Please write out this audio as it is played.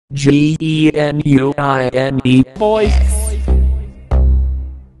GENUINE. Boys.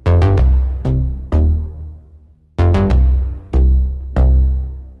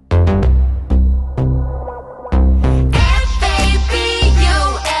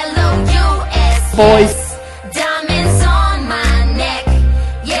 Boys. Diamonds on my neck.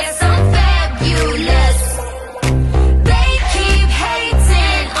 Yes, I'm fabulous. They keep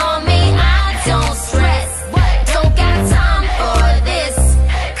hating on me. I don't stress. Don't got time for this.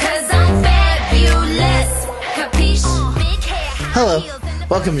 'Cause I'm fabulous. Capiche? Big hair. Hello,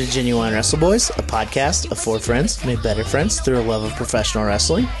 welcome to Genuine Wrestle Boys, a podcast of four friends made better friends through a love of professional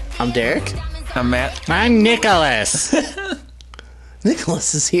wrestling. I'm Derek. I'm Matt. I'm Nicholas.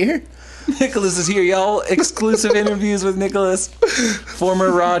 Nicholas is here. Nicholas is here, y'all. Exclusive interviews with Nicholas, former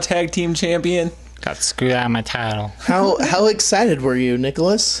Raw Tag Team Champion. Got screwed out of my title. How excited were you,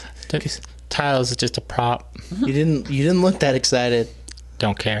 Nicholas? Title's just a prop. You didn't look that excited.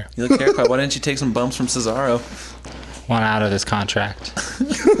 Don't care. You look terrified. Why didn't you take some bumps from Cesaro? Want out of this contract.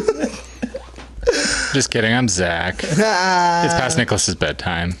 Just kidding. I'm Zach. It's past Nicholas's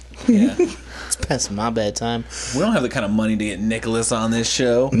bedtime. Yeah. It's past my bedtime. We don't have the kind of money to get Nicholas on this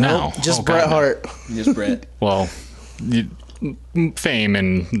show. No, Just Oh, Bret God, no. Hart. Just Brett. Well, fame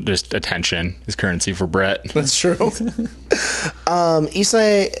and just attention is currency for Brett. That's true.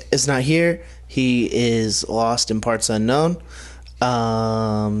 Isai is not here. He is lost in parts unknown.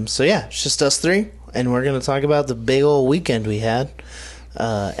 So yeah, it's just us three, and we're gonna talk about the big old weekend we had.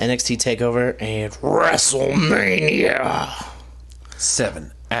 NXT Takeover and WrestleMania.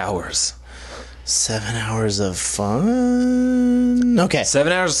 7 hours. 7 hours of fun. Okay.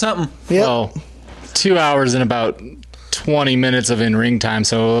 7 hours of something. Yep. Well, 2 hours and about 20 minutes of in-ring time,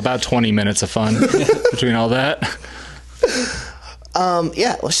 so about 20 minutes of fun between all that.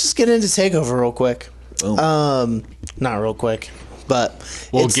 Yeah, let's just get into Takeover real quick. Boom. Not real quick, but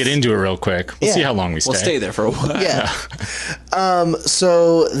We'll it's- get into it real quick. We'll Yeah. see how long we stay. We'll stay there for a while. Yeah.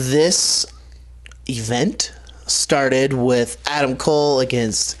 So this event started with Adam Cole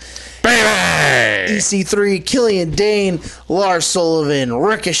against Baby! EC3, Killian Dane, Lars Sullivan,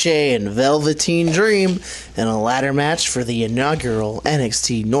 Ricochet, and Velveteen Dream in a ladder match for the inaugural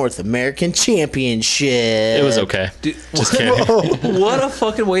NXT North American Championship. It was okay. Dude, Just kidding. what a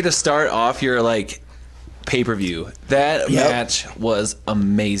fucking way to start off your, pay-per-view. That Yep. match was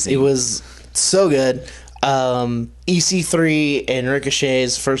amazing. It was so good. EC3 and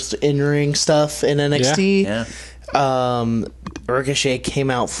Ricochet's first in-ring stuff in NXT. Yeah. Ricochet came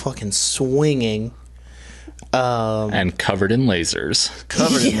out fucking swinging. And covered in lasers.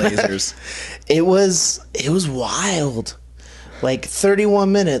 Covered in Yeah. lasers. It was wild. Like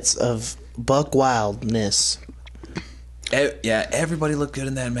 31 minutes of buck wildness. Yeah, everybody looked good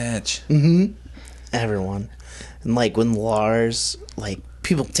in that match. Everyone. And like when Lars, like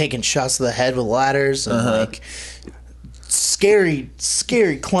people taking shots to the head with ladders and like scary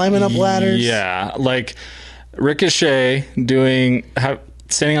climbing up ladders. Yeah, like Ricochet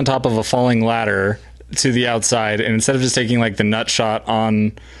standing on top of a falling ladder to the outside, and instead of just taking like the nut shot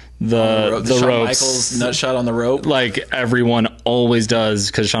on the Shawn ropes, Michaels nut shot on the rope. like everyone always does,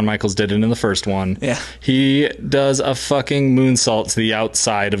 because Shawn Michaels did it in the first one. Yeah. He does a fucking moonsault to the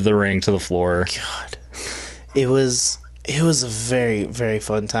outside of the ring to the floor. God. It was a very, very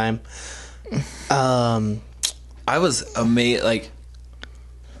fun time. I was amazed,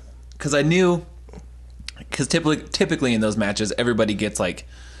 because I knew, because typically in those matches, everybody gets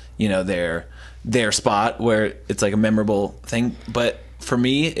their spot where it's like a memorable thing. But for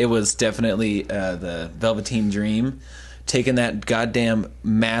me, it was definitely the Velveteen Dream taking that goddamn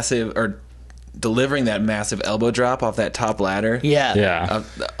massive, or delivering that massive elbow drop off that top ladder. Yeah. Yeah.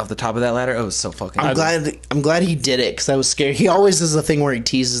 Off the top of that ladder. It was so fucking. I'm glad he did it because I was scared. He always does the thing where he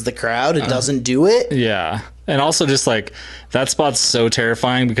teases the crowd and doesn't do it. Yeah. And also just like that spot's so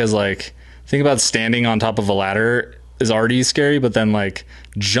terrifying because like think about standing on top of a ladder is already scary, but then like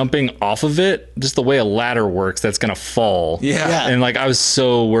jumping off of it, just the way a ladder works, that's gonna fall. Yeah. Yeah. And like I was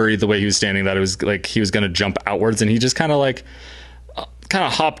so worried the way he was standing that it was like he was gonna jump outwards, and he just kind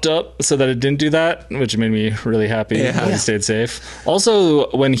of hopped up so that it didn't do that, which made me really happy that he stayed safe.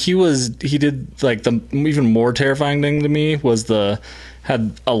 Also, when he did like the even more terrifying thing to me was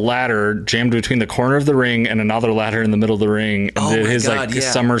had a ladder jammed between the corner of the ring and another ladder in the middle of the ring, and Oh did my his God, yeah.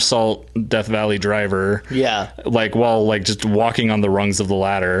 somersault Death Valley driver, Yeah. while just walking on the rungs of the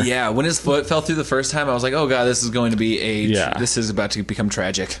ladder. Yeah, when his foot fell through the first time, I was like, "Oh god, this is going to be this is about to become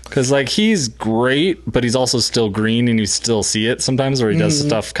tragic." Because like he's great, but he's also still green, and you still see it sometimes where he does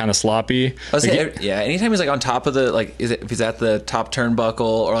stuff kind of sloppy. I was Like, saying, anytime he's on top of the if he's at the top turnbuckle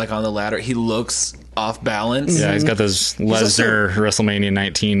or on the ladder, he looks off balance. Yeah, he's got those Lesnar WrestleMania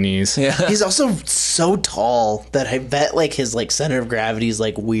 19 knees. Yeah. He's also so tall that I bet like his like center of gravity is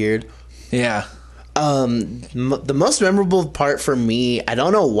like weird. Yeah. The most memorable part for me, I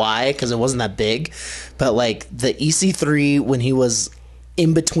don't know why, because it wasn't that big, but like the EC3 when he was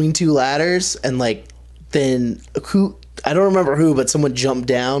in between two ladders and like then who I don't remember who, but someone jumped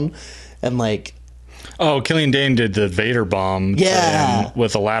down and like Oh, Killian Dane did the Vader bomb to Yeah. him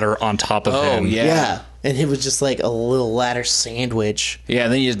with a ladder on top of him. yeah. And it was just like a little ladder sandwich. Yeah,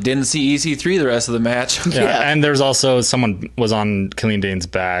 and then you didn't see EC3 the rest of the match. Yeah, and there's also someone was on Killian Dane's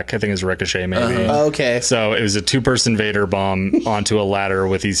back. I think it was Ricochet, maybe. Okay. So it was a 2-person Vader bomb onto a ladder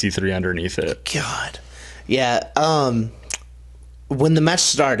with EC3 underneath it. God. Yeah. When the match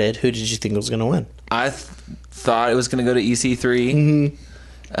started, who did you think was going to win? I thought it was going to go to EC3.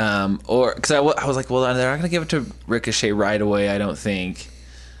 Or because I was like, well, they're not going to give it to Ricochet right away, I don't think.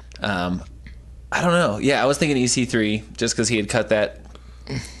 I don't know. Yeah, I was thinking EC3 just because he had cut that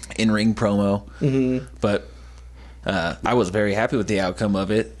in-ring promo. But I was very happy with the outcome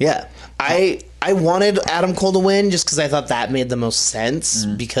of it. Yeah. I wanted Adam Cole to win just because I thought that made the most sense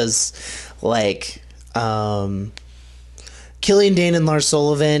because, like, Killian Dane and Lars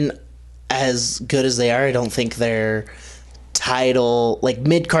Sullivan, as good as they are, I don't think they're title, like,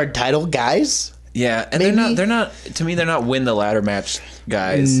 mid-card title guys. Yeah, and they're not. To me, they're not win the ladder match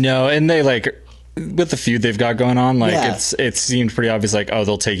guys. No, and they like with the feud they've got going on, like Yeah. it seemed pretty obvious. Like, oh,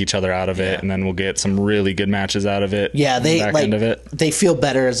 they'll take each other out of it, and then we'll get some really good matches out of it. Yeah, they back like end of it. they feel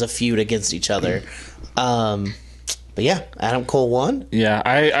better as a feud against each other. But yeah, Adam Cole won. Yeah,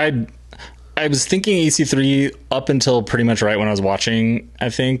 I was thinking EC3 up until pretty much right when I was watching, I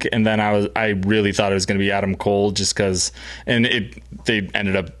think, and then I really thought it was going to be Adam Cole just because, and they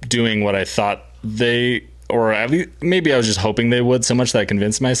ended up doing what I thought they, or at least maybe I was just hoping they would, so much that I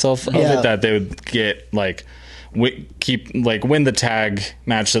convinced myself of Yeah. it that they would get like win the tag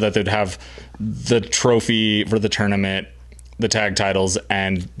match so that they'd have the trophy for the tournament, the tag titles,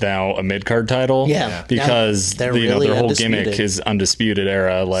 and now a mid-card title. Yeah. Because They're their really whole undisputed. gimmick is undisputed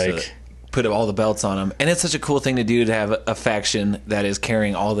era. Like, So put all the belts on them, and it's such a cool thing to do to have a faction that is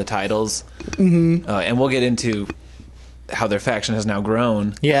carrying all the titles. And we'll get into how their faction has now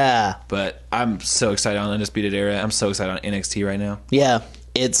grown. Yeah. But I'm so excited on Undisputed Era. I'm so excited on NXT right now. Yeah,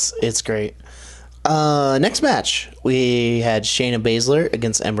 it's great. Next match, we had Shayna Baszler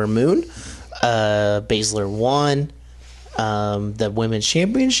against Ember Moon. Baszler won the Women's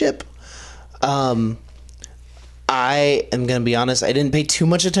Championship. I am going to be honest, I didn't pay too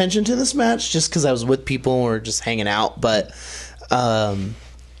much attention to this match just because I was with people and we were just hanging out. But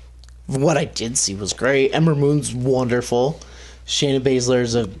what I did see was great. Ember Moon's wonderful. Shayna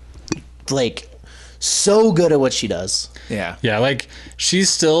Baszler's so good at what she does. Yeah. yeah, like she's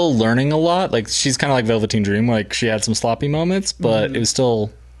still learning a lot. Like she's kind of like Velveteen Dream. Like she had some sloppy moments, but it was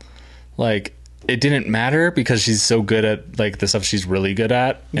still like it didn't matter because she's so good at like the stuff she's really good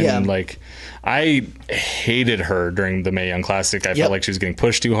at. And Yeah. like I hated her during the Mae Young Classic. I Yep. felt like she was getting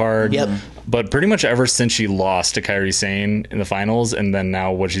pushed too hard. Yep. But pretty much ever since she lost to Kairi Sane in the finals, and then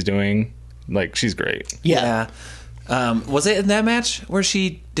now what she's doing, like she's great. Yeah. Was it in that match where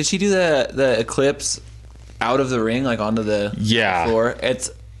did she do the eclipse out of the ring, like onto the Yeah. floor?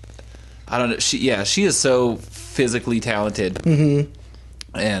 I don't know. She is so physically talented. Mm-hmm.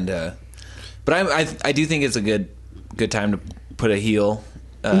 And but I do think it's a good time to put a heel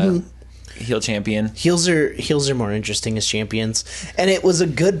champion. Heels are more interesting as champions, and it was a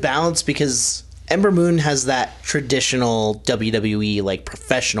good balance because Ember Moon has that traditional WWE like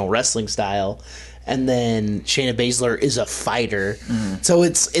professional wrestling style, and then Shayna Baszler is a fighter. So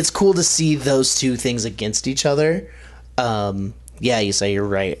it's cool to see those two things against each other. Yeah, you say you're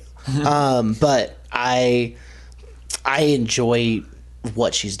right, but I enjoy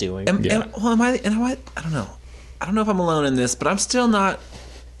what she's doing. I don't know. I don't know if I'm alone in this, but I'm still not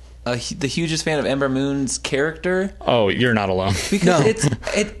the hugest fan of Ember Moon's character Oh, you're not alone. because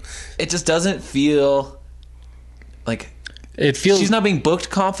it just doesn't feel like It feels she's not being booked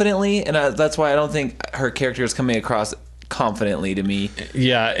confidently, and that's why I don't think her character is coming across confidently to me.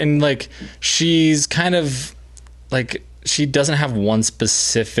 Yeah, and like she's kind of like she doesn't have one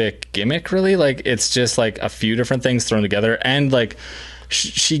specific gimmick really. Like it's just like a few different things thrown together, and like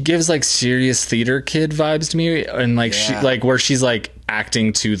she gives like serious theater kid vibes to me, and like she Yeah. like where she's like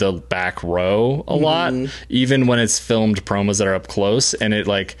acting to the back row a lot, even when it's filmed promos that are up close, and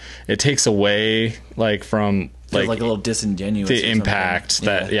it takes away like from Feels like a little disingenuous. or the something. impact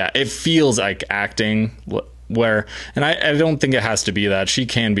that it feels like acting where, and I don't think it has to be that. She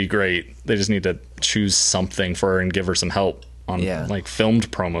can be great. They just need to choose something for her and give her some help on Yeah. like filmed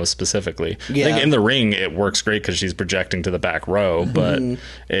promos specifically. Yeah. I think in the ring it works great because she's projecting to the back row, but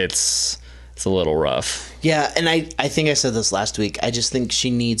it's a little rough. Yeah, and I think I said this last week. I just think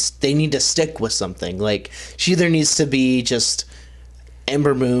they need to stick with something. Like, she either needs to be just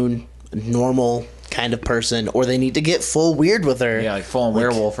Ember Moon, normal kind of person, or they need to get full weird with her. Yeah, like full on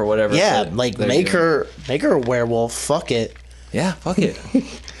werewolf or whatever. Yeah, that like they're make doing. her a werewolf. Fuck it. Yeah, fuck it.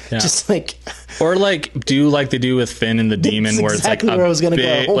 Yeah. Just like Or like do like they do with Finn and the Demon, where exactly it's like where I was gonna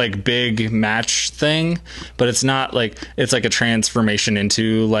big, go. like big match thing, but it's not like it's like a transformation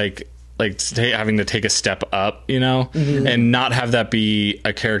into like having to take a step up, you know, and not have that be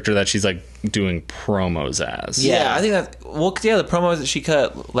a character that she's like doing promos as. Yeah. I think that the promos that she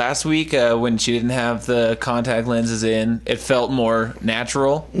cut last week when she didn't have the contact lenses in, it felt more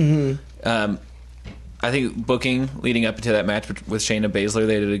natural. I think booking leading up into that match with Shayna Baszler,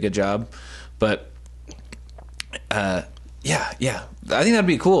 they did a good job. But yeah, I think that'd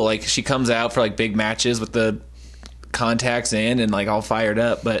be cool. Like, she comes out for like big matches with the contacts in and like all fired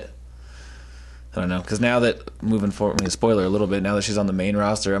up, but I don't know, because now that moving forward, I mean, spoiler a little bit, now that she's on the main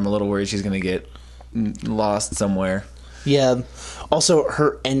roster, I'm a little worried she's going to get lost somewhere. Yeah. Also,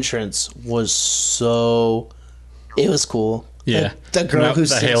 her entrance was it was cool. Yeah. The girl Coming who out the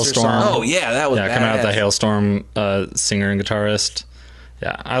sings her Hailstorm. song. Oh yeah, that was Yeah, coming out of the badass. Hailstorm singer and guitarist.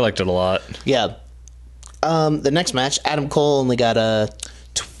 Yeah, I liked it a lot. Yeah. The next match, Adam Cole only got a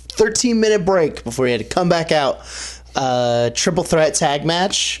 13-minute break before he had to come back out. Triple threat tag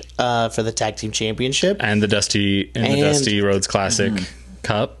match for the tag team championship. And the Dusty Rhodes Classic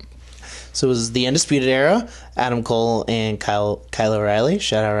Cup. So it was the Undisputed Era, Adam Cole and Kyle O'Reilly.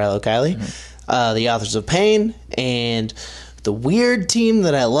 Shout out Rilo Kiley. The Authors of Pain, and the weird team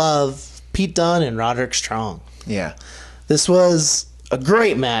that I love, Pete Dunne and Roderick Strong. Yeah. This was a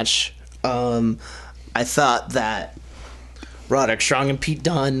great match. I thought that Roderick Strong and Pete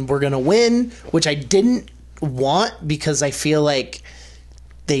Dunne were going to win, which I didn't want because I feel like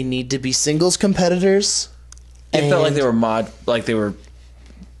they need to be singles competitors. It felt like And- they were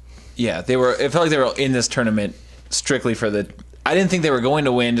it felt like they were in this tournament strictly for the. I didn't think they were going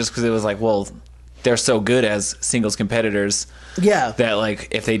to win just because it was like, well, they're so good as singles competitors Yeah. that like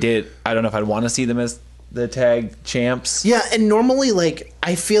if they did, I don't know if I'd want to see them as the tag champs. Yeah, and normally, like,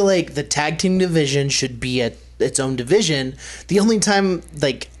 I feel like the tag team division should be its own division. The only time,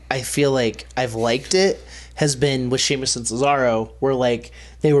 like, I feel like I've liked it has been with Sheamus and Cesaro, where, like,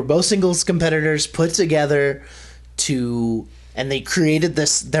 they were both singles competitors put together and they created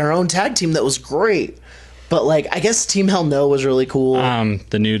their own tag team that was great. But, like, I guess Team Hell No was really cool.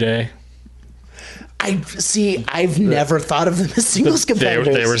 The New Day. I've never thought of them as singles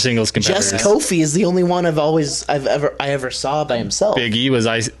competitors. They were singles competitors. Just Kofi is the only one I ever saw by himself. Big E was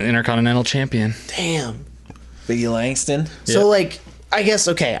Intercontinental Champion. Damn. Biggie Langston. So, like, I guess,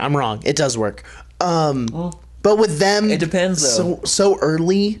 okay, I'm wrong. It does work. But with them, It depends, though. So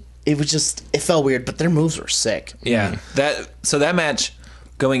early, it felt weird. But their moves were sick. Yeah. That match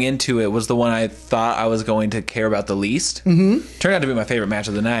going into it was the one I thought I was going to care about the least. Mm-hmm. Turned out to be my favorite match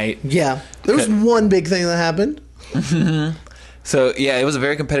of the night. Yeah, there was one big thing that happened. So yeah, it was a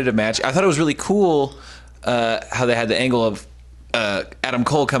very competitive match. I thought it was really cool how they had the angle of Adam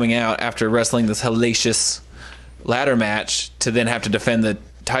Cole coming out after wrestling this hellacious ladder match to then have to defend the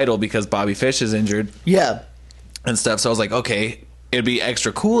title because Bobby Fish is injured Yeah, and stuff. So I was like, okay, it'd be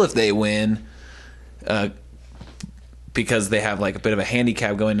extra cool if they win because they have like a bit of a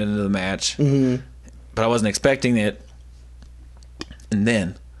handicap going into the match. Mm-hmm. But I wasn't expecting it. And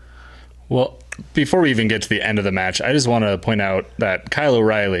then... Well, before we even get to the end of the match, I just want to point out that Kyle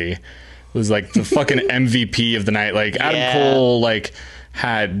O'Reilly was like the fucking MVP of the night. Like, Adam Yeah. Cole, like,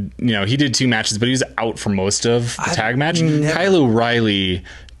 had, he did 2 matches, but he was out for most of the tag match. Kyle O'Reilly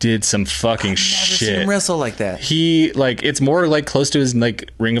did some fucking Never seen shit. him wrestle like that. He, like, it's more like close to his like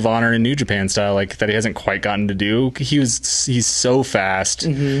Ring of Honor and New Japan style, like that he hasn't quite gotten to do. He's so fast,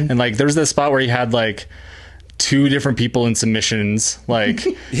 and like there's this spot where he had like 2 different people in submissions, like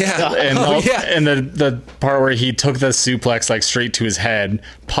Yeah. and yeah. and the part where he took the suplex like straight to his head,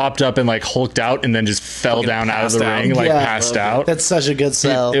 popped up and like hulked out, and then just fell down out of the passed out. ring, like Yeah. passed out. that's such a good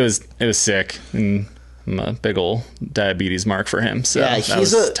sell. It was sick, and I'm a big old diabetes mark for him. So Yeah, that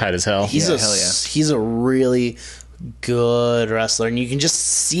was tight as hell. He's Yeah, hell yeah. he's a really good wrestler, and you can just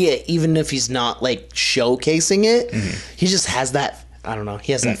see it even if he's not like showcasing it. He just has that. I don't know.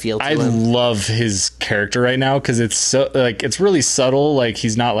 He has that feel to I him. love his character right now because it's so like it's really subtle. Like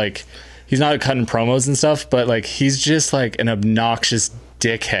he's not cutting promos and stuff, but like he's just like an obnoxious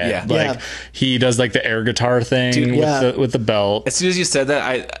dickhead. Yeah. Like Yeah. he does like the air guitar thing Dude, yeah. with the belt. As soon as you said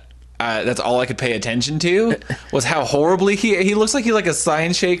that, that's all I could pay attention to was how horribly he looks like he's like a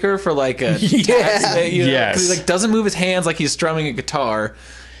sign shaker for like a tax, you know, 'cause he like doesn't move his hands like he's strumming a guitar.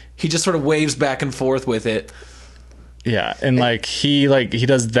 He just sort of waves back and forth with it. Yeah, and like he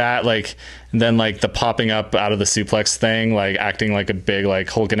does that, like, and then like the popping up out of the suplex thing, like acting like a big like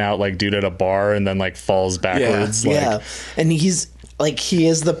hulking out like dude at a bar, and then like falls backwards. Yeah, Like, and he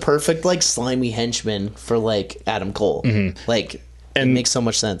is the perfect like slimy henchman for like Adam Cole. Like, it And makes so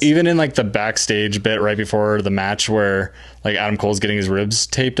much sense. even in like the backstage bit right before the match where like Adam Cole's getting his ribs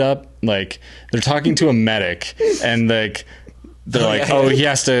taped up, like they're talking to a medic, and like they're like, yeah. oh, he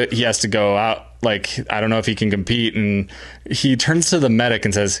has to go out. Like, I don't know if he can compete. And he turns to the medic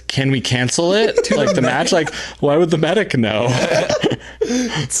and says, can we cancel it? Like the match? Like, why would the medic know?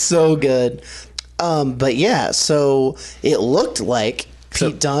 So good. But yeah, so it looked like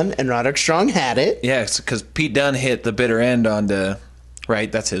Pete Dunne and Roderick Strong had it. Yeah, because Pete Dunne hit the bitter end onto,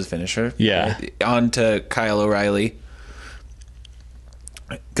 right? That's his finisher. Yeah. Right? Onto Kyle O'Reilly.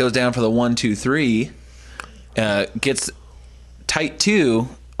 Goes down for the 1-2-3. Gets tight 2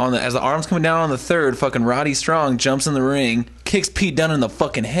 on as the arm's coming down on the third. Fucking Roddy Strong jumps in the ring, kicks Pete Dunne in the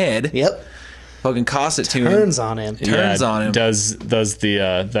fucking head. Yep. Fucking costs it to him. Turns on him. Turns on him. Does the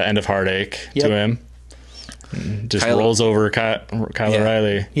end of heartache Yep. to him. Just Kyle- rolls over Kyle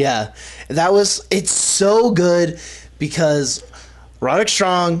O'Reilly. Yeah. It's so good because Roderick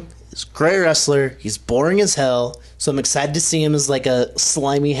Strong is a great wrestler. He's boring as hell. So I'm excited to see him as like a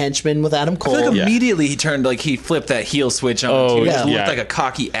slimy henchman with Adam I Cole. feel like Yeah. immediately he flipped that heel switch on. Oh, too. He just yeah. looked like a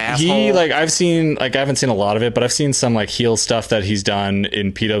cocky asshole. He like I haven't seen a lot of it, but I've seen some like heel stuff that he's done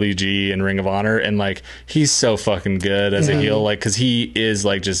in PWG and Ring of Honor, and like he's so fucking good as a heel, like because he is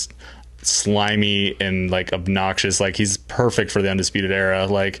like just slimy and like obnoxious. Like he's perfect for the Undisputed Era.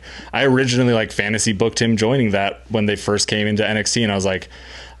 Like I originally like fantasy booked him joining that when they first came into NXT, and I was like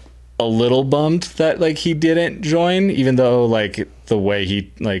a little bummed that like he didn't join, even though like the way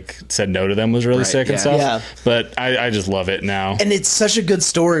he like said no to them was really Right, sick yeah. and stuff. Yeah. But I just love it now. And it's such a good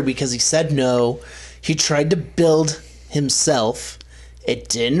story because he said no. He tried to build himself. It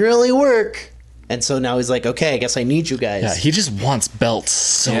didn't really work. And so now he's like, okay, I guess I need you guys. Yeah, he just wants belts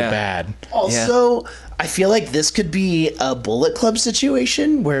so Yeah. bad. Also, I feel like this could be a Bullet Club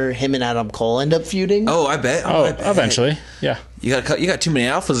situation where him and Adam Cole end up feuding. Oh, I bet. Oh, I bet. eventually, yeah. You got too many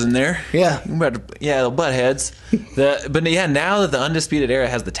alphas in there. Yeah. You better- yeah, the butt heads. But yeah, now that the Undisputed Era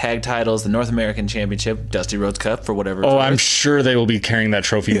has the tag titles, the North American Championship, Dusty Rhodes Cup for whatever. it's Oh, worth. I'm sure they will be carrying that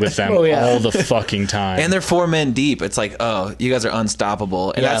trophy with them Oh, yeah. all the fucking time. And they're 4 men deep. It's like, oh, you guys are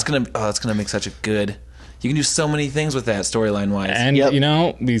unstoppable, and Yeah. that's gonna make such a good. You can do so many things with that storyline wise. And Yep. you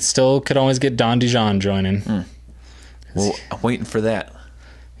know, we still could always get Don Dijon joining. Well, I'm waiting for that.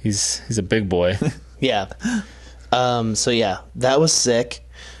 He's a big boy. Yeah. So yeah, that was sick.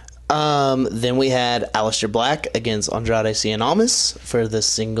 Then we had Aleister Black against Andrade Cien Almas for the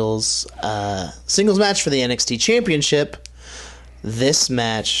singles match for the NXT Championship. This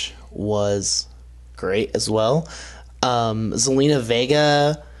match was great as well. Zelina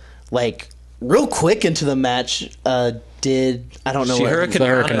Vega, like real quick into the match, did I don't know She what hurricane the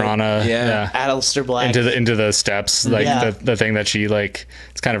Hurricane Rana, Yeah. Aleister Black into the steps, like Yeah. the thing that she like.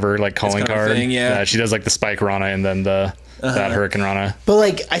 It's kind of her like calling kind of card. thing, yeah. She does like the Spike Rana and then that Hurricane Rana. But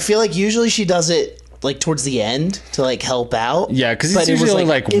like, I feel like usually she does it like towards the end to like help out. Yeah, because But it's it was, usually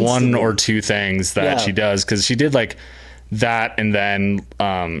like one instantly. or two things that Yeah. she does. Because she did like that, and then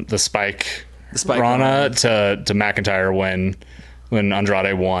the Spike Rana to McIntyre when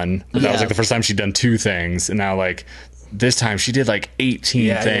Andrade won. But that Yeah. was like the first time she'd done two things, and now like this time she did like 18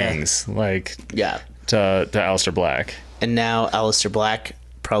 Yeah, things like Yeah. to Aleister Black. And now Aleister Black,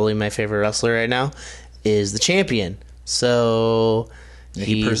 probably my favorite wrestler right now, is the champion. So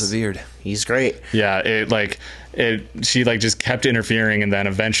He persevered. He's great. Yeah, she like just kept interfering, and then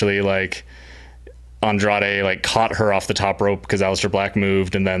eventually like Andrade like caught her off the top rope because Aleister Black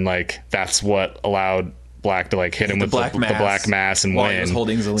moved, and then like that's what allowed Black to like hit him with the black mass and while win. he was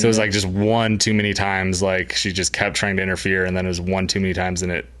holding Zelina. So it was like just one too many times. Like she just kept trying to interfere, and then it was one too many times,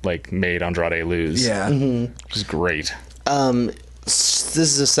 and it like made Andrade lose. Yeah. Which is great. This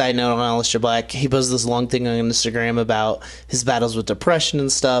is a side note on Aleister Black. He posted this long thing on Instagram about his battles with depression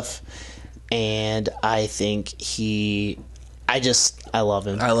and stuff. And I think I love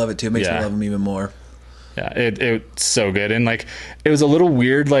him. I love it too. It makes me Yeah. love him even more. Yeah, it's so good, and like it was a little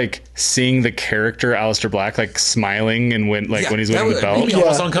weird, like seeing the character Aleister Black like smiling and when he's winning the It belt. made me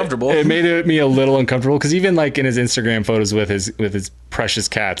almost uncomfortable. It made me a little uncomfortable because even like in his Instagram photos with his precious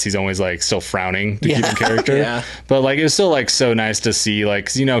cats, he's always like still frowning to keep in character. Yeah. But like it was still like so nice to see, like,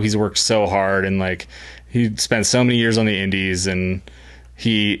 'cause he's worked so hard and like he spent so many years on the indies, and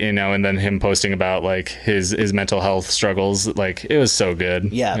and then him posting about like his mental health struggles, like it was so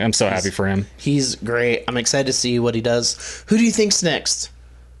good. Yeah. I'm so happy for him. He's great. I'm excited to see what he does. Who do you think's next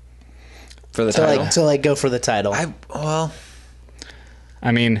For the to title. go for the title?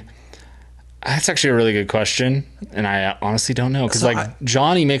 I mean, that's actually a really good question, and I honestly don't know because So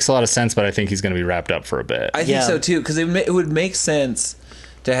Johnny makes a lot of sense, but I think he's going to be wrapped up for a bit. I think Yeah. so too, because it would make sense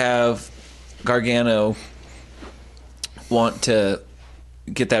to have Gargano want to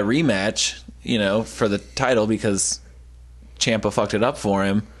get that rematch, for the title because Ciampa fucked it up for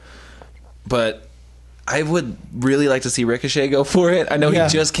him. But I would really like to see Ricochet go for it. I know Yeah.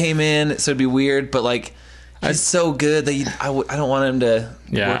 he just came in, so it'd be weird, but like he's so good that I don't want him to.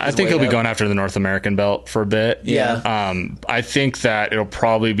 Yeah, work I his think way he'll be up. going after the North American belt for a bit. Yeah. I think that it'll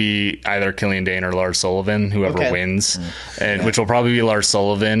probably be either Killian Dane or Lars Sullivan, whoever Okay. wins, and which will probably be Lars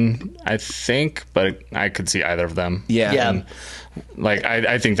Sullivan, I think, but I could see either of them. Yeah. Yeah. Like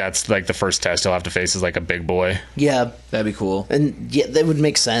I think that's like the first test he'll have to face is like a big boy. Yeah, That'd be cool. and yeah, that would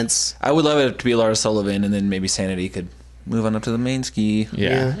make sense. I would love it to be Lars Sullivan, and then maybe Sanity could move on up to the main ski.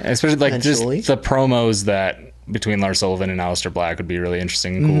 Yeah, especially like eventually. just the promos that between Lars Sullivan and Aleister Black would be really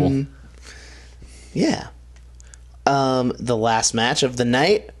interesting and cool. Yeah. The last match of the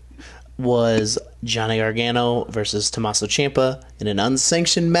night was Johnny Gargano versus Tommaso Ciampa in an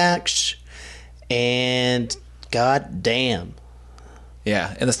unsanctioned match, and god damn,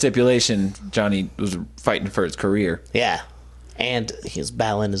 Yeah, and the stipulation, Johnny was fighting for his career. yeah, and he's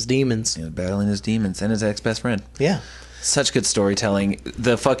battling his demons. He was battling his demons and his ex-best friend. Yeah. Such good storytelling.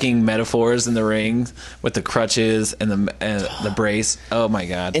 The fucking metaphors in the ring with the crutches and the brace. Oh my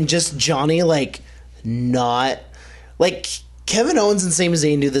god. And just Johnny, like, not like Kevin Owens and Sami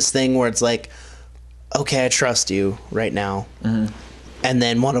Zayn do this thing where it's like, okay, I trust you right now, and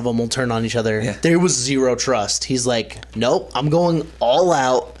then one of them will turn on each other. Yeah. There was zero trust. He's like, nope, I'm going all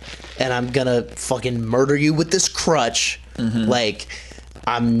out, and I'm gonna fucking murder you with this crutch. Like,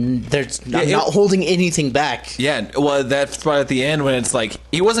 I'm it- not holding anything back. Yeah, well, that spot at the end when it's like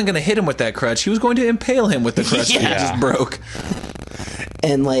he wasn't going to hit him with that crutch, he was going to impale him with the crutch that he Yeah. just broke.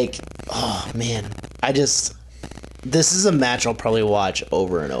 And like, oh man, this is a match I'll probably watch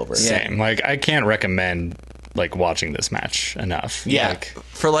over and over. Same. Like I can't recommend like watching this match enough. Yeah. Like,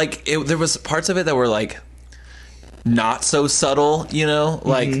 For like, there was parts of it that were like not so subtle,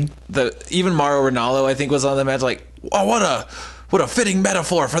 like even Mauro Ranallo I think was on the match. Like, oh, what a fitting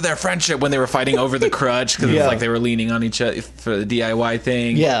metaphor for their friendship when they were fighting over the crutch because it Yeah. was like they were leaning on each other for the DIY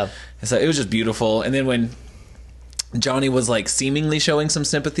thing. Yeah. And so it was just beautiful. And then when Johnny was like seemingly showing some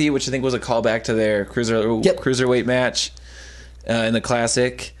sympathy, which I think was a callback to their cruiserweight match in the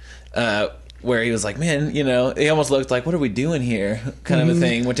Classic, where he was like, man, he almost looked like, what are we doing here? Kind of a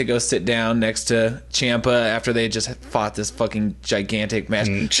thing. Went to go sit down next to Ciampa after they just fought this fucking gigantic match.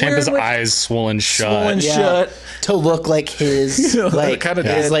 Ciampa's eyes swollen shut. Swollen Yeah. shut. To look like his like kinda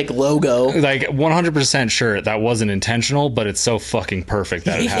his did. like logo. Like 100% sure that wasn't intentional, but it's so fucking perfect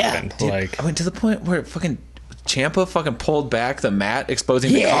that it Yeah, happened. dude. Like I went to the point where fucking Ciampa fucking pulled back the mat,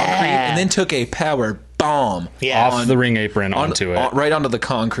 exposing the Yeah. concrete, and then took a power bomb Yeah. off the ring apron onto it. right onto the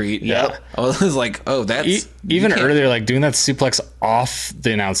concrete. Yep. I was like, oh, that's Even you can't- earlier, like doing that suplex off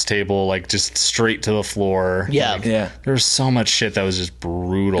the announce table, like just straight to the floor. Yeah. Like, Yeah. there was so much shit that was just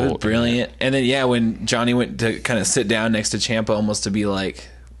brutal. It was brilliant. And then when Johnny went to kind of sit down next to Ciampa, almost to be like,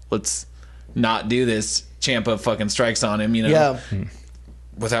 let's not do this. Ciampa fucking strikes on him, Yeah.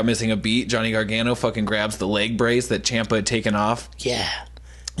 without missing a beat. Johnny Gargano fucking grabs the leg brace that Ciampa had taken off, Yeah.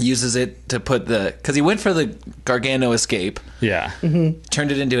 uses it to put because he went for the Gargano escape, Yeah.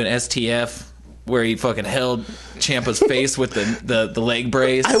 turned it into an STF where he fucking held Ciampa's face with the leg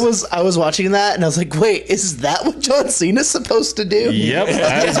brace. I was watching that and I was like, wait, is that what John Cena's supposed to do? Yep,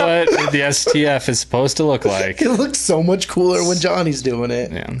 that is what the STF is supposed to look like. It looks so much cooler when Johnny's doing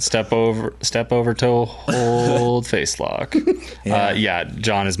it. Yeah, step over toe, hold face lock. Yeah,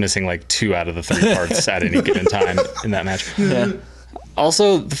 John is missing like 2 out of the 3 parts at any given time in that match. Yeah.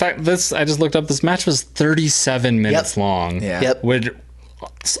 Also, the fact I just looked up, this match was 37 minutes Yep. long. Yeah. Yep. Which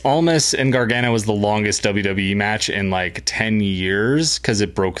Almas and Gargano was the longest WWE match in like 10 years because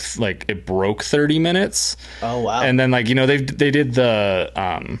it broke 30 minutes. Oh wow. And then they did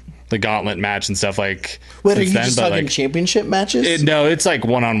the gauntlet match and stuff like. Wait, are since you then, just but, talking championship matches? no, it's like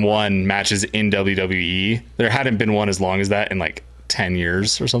one-on-one matches in WWE. There hadn't been one as long as that in like 10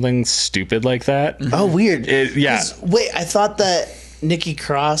 years or something stupid like that. Oh, weird. Yeah. 'Cause, wait, I thought that Nikki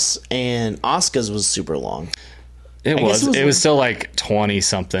Cross and Asuka's was super long. It guess was. It was still like 20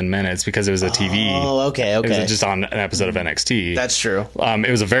 something minutes because it was a TV. Oh, okay. It was just on an episode of NXT. That's true. It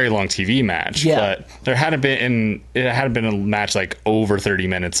was a very long TV match. Yeah. But it hadn't been a match like over 30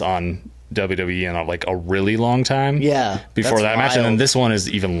 minutes on WWE in like a really long time. Yeah. Before that's that match, and then wild. this one is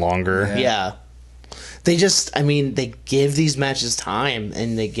even longer. Yeah. They just, I mean, they give these matches time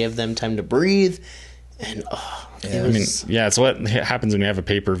and they give them time to breathe. And, it I mean, was, yeah, it's what happens when you have a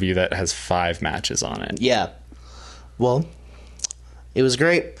pay-per-view that has 5 matches on it. yeah. Well, it was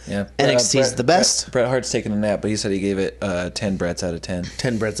great. Yeah. NXT's the best. Bret Hart's taking a nap, but he said he gave it 10 Brets out of 10.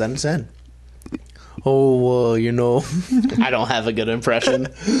 10 Brets out of 10. Oh, you know, I don't have a good impression.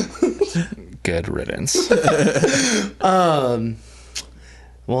 Good riddance.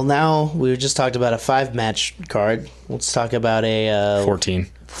 Well, now we just talked about a 5-match card. Let's talk about a 14.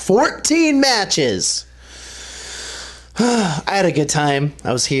 14 matches. I had a good time.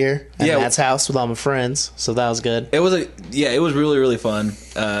 I was here at Yeah. Matt's house with all my friends, so that was good. It was it was really, really fun.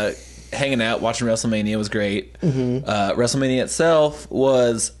 Hanging out, watching WrestleMania was great. WrestleMania itself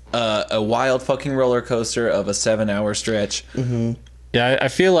was a wild fucking roller coaster of a 7-hour stretch. Yeah, I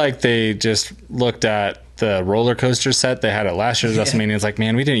feel like they just looked at the roller coaster set they had at last year's WrestleMania. It's like,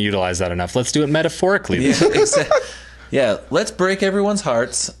 man, we didn't utilize that enough. Let's do it metaphorically. Yeah, yeah, let's break everyone's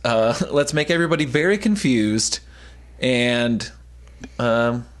hearts. Let's make everybody very confused. And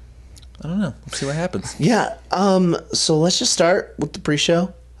I don't know. Let's see what happens. Yeah. So let's just start with the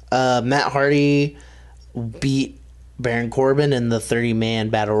pre-show. Matt Hardy beat Baron Corbin in the 30-man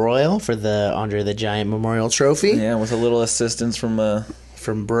battle royal for the Andre the Giant Memorial Trophy Yeah, with a little assistance from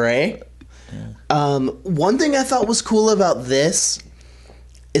from Bray. One thing I thought was cool about this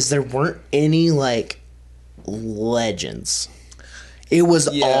is there weren't any like legends. It was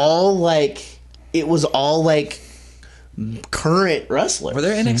all like current wrestlers. Were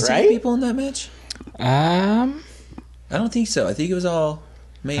there NXT right? people in that match? I don't think so. I think it was all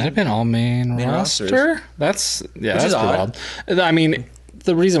main. Might have been all main rosters. roster. That's Which that's is pretty odd. wild. I mean,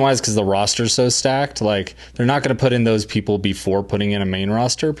 the reason why is because the roster's so stacked. Like, they're not going to put in those people before putting in a main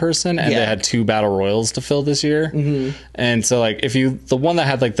roster person, and Yeah. they had 2 battle royals to fill this year. Mm-hmm. And so, like, the one that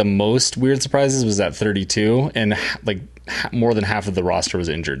had like the most weird surprises was at 32, and like more than half of the roster was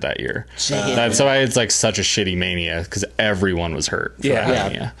injured that year. That's why it's like such a shitty Mania, because everyone was hurt. For that Yeah.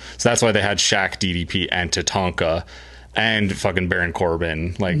 Mania. So that's why they had Shaq, DDP, and Tatanka. And fucking Baron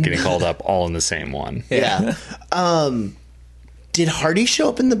Corbin, like, getting called up all in the same one. Yeah. Did Hardy show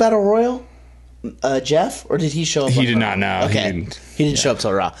up in the battle royal, Jeff, or did he show up? He on did Raw? not know. Okay, he didn't show up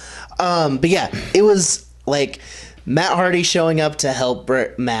till Raw. But yeah, it was like Matt Hardy showing up to help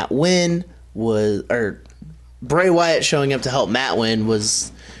Matt win or Bray Wyatt showing up to help Matt win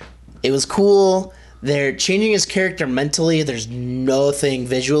was. It was cool. They're changing his character mentally. There's nothing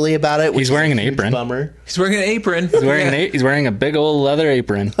visually about it. He's wearing an apron. Bummer. He's wearing an apron. He's wearing a big old leather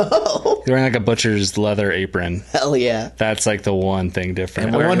apron. Oh, He's wearing like a butcher's leather apron. hell yeah. That's like the one thing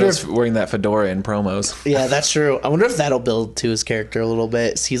different. I wonder wearing that fedora in promos. Yeah, that's true. I wonder if that'll build to his character a little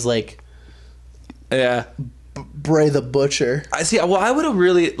bit. He's like Yeah. Bray the Butcher. I see. Well, I would have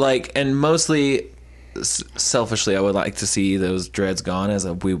really like, and mostly selfishly, I would like to see those dreads gone, as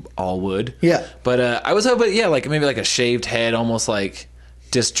we all would. Yeah. But I was hoping, yeah, like maybe like a shaved head, almost like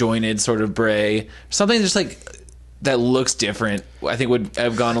disjointed sort of Bray, something just like that looks different. I think would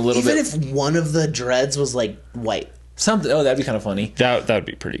have gone a little Even bit. if one of the dreads was like white. Something. Oh, that'd be kind of funny. That would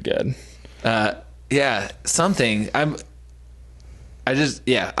be pretty good. Yeah, something. I mean,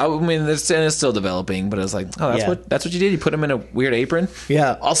 it's still developing, but I was like, oh, that's what you did. You put him in a weird apron.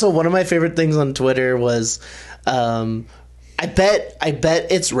 Yeah. Also, one of my favorite things on Twitter was, I bet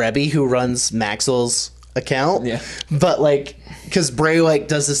it's Rebby who runs Maxwell's account. Yeah. But like, because Bray like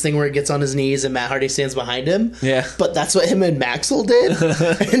does this thing where he gets on his knees and Matt Hardy stands behind him. Yeah. But that's what him and Maxwell did,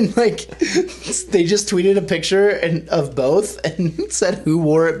 and like, they just tweeted a picture of both and said who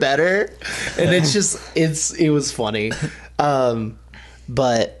wore it better, and it was funny.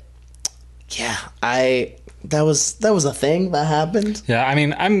 But yeah, that was a thing that happened. Yeah, I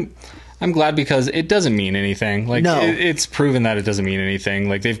mean, I'm glad because it doesn't mean anything. Like, No. it's proven that it doesn't mean anything.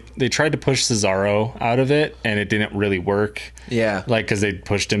 Like, they tried to push Cesaro out of it, and it didn't really work. Yeah. Like, because they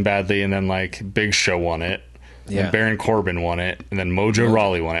pushed him badly, and then like Big Show won it, Yeah. and Baron Corbin won it, and then Mojo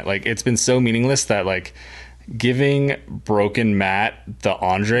Rawley won it. Like, it's been so meaningless that like giving Broken Matt the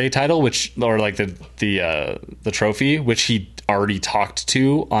Andre title, or like the trophy, which he already talked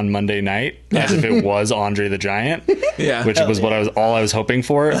to on Monday night, as if it was Andre the Giant, Yeah. which was what I was hoping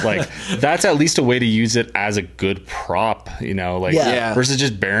for. Like, that's at least a way to use it as a good prop, like Yeah. versus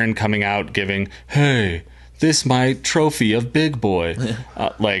just Baron coming out giving, hey, this my trophy of Big Boy,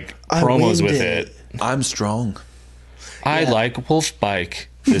 like I promos winged with it. it. I'm strong. I like Wolf Bike.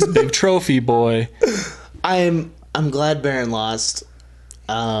 This big trophy boy. I'm glad Baron lost.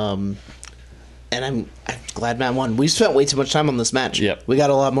 And I'm glad Matt won. We spent way too much time on this match. Yep. We got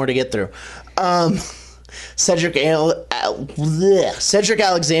a lot more to get through. Cedric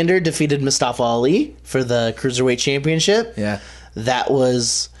Alexander defeated Mustafa Ali for the Cruiserweight Championship. Yeah. That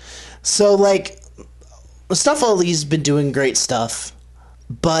was... So, like, Mustafa Ali's been doing great stuff,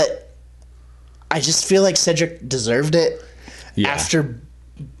 but I just feel like Cedric deserved it after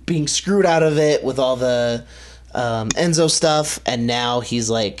being screwed out of it with all the Enzo stuff, and now he's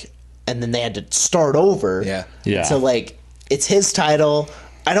like... And then they had to start over. Yeah. Yeah. So, like, it's his title.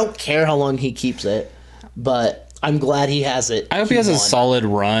 I don't care how long he keeps it, but I'm glad he has it. I hope he has a won. solid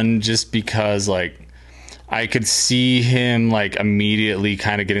run just because, like, I could see him, like, immediately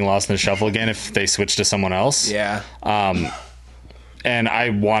kind of getting lost in the shuffle again if they switch to someone else. Yeah. And I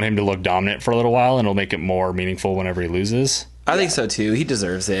want him to look dominant for a little while, and it'll make it more meaningful whenever he loses. I think so too. He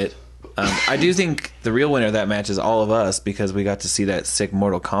deserves it. I do think the real winner of that match is all of us because we got to see that sick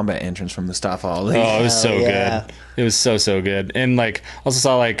Mortal Kombat entrance from Mustafa Ali. Oh, it was so yeah. good. It was so good. And, like, also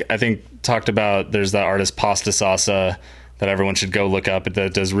saw, like, I think talked about there's that artist Pasta Salsa that everyone should go look up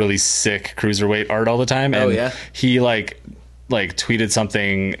that does really sick cruiserweight art all the time. And yeah? he, like tweeted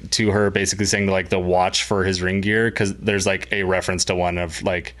something to her basically saying, like, the watch for his ring gear, because there's, like, a reference to one of,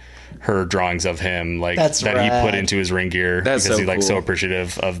 like, her drawings of him, like, That's that rad. he put into his ring gear. That's because so he's, like, cool. so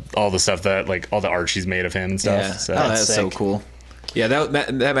appreciative of all the stuff that, like, all the art she's made of him and stuff. Yeah. So Oh, that's so sick. cool. Yeah,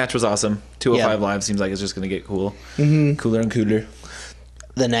 that match was awesome. 205 Yeah. Live seems like it's just going to get cool. Mm-hmm. Cooler and cooler.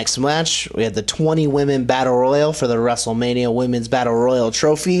 The next match, we had the 20 women battle royal for the WrestleMania Women's Battle Royal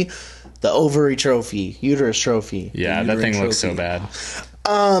Trophy, the ovary trophy, uterus trophy. yeah, The that thing uterine looks so trophy.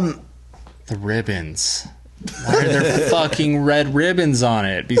 bad. The ribbons. Why are there fucking red ribbons on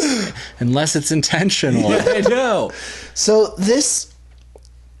it? Unless it's intentional. I know. So this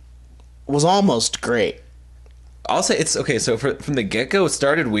was almost great. I'll say it's okay. So from the get go, it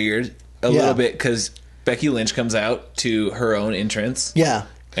started weird a Yeah. little bit because Becky Lynch comes out to her own entrance. Yeah.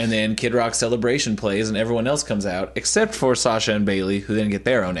 And then Kid Rock Celebration plays, and everyone else comes out except for Sasha and Bailey, who then get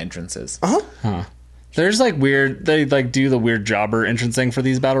their own entrances. There's like weird, they like do the weird jobber entrance thing for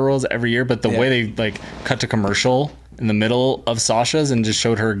these battle royals every year, but the way they like cut to commercial in the middle of Sasha's and just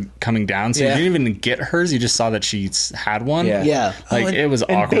showed her coming down, so Yeah. you didn't even get hers, you just saw that she had one. Yeah. Yeah. Like and- it was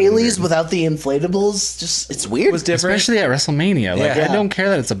And awkward. Bailey's weird. without the inflatables, just it's weird. It was different. Especially at WrestleMania. Like Yeah. I don't care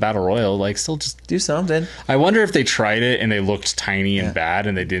that it's a battle royal. Like still just Do something. I wonder if they tried it and they looked tiny and bad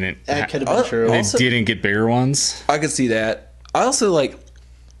and they didn't That could have Oh, been true. they Also- didn't get bigger ones. I could see that. I also like.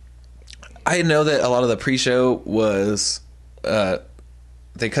 I know that a lot of the pre-show was,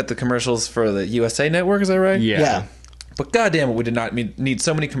 they cut the commercials for the USA Network. Is that right? Yeah. But goddamn it, we did not need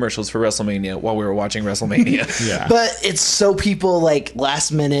so many commercials for WrestleMania while we were watching WrestleMania. Yeah. But it's so people like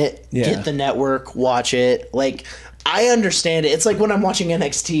last minute Yeah. get the network, watch it. Like I understand it. It's like when I'm watching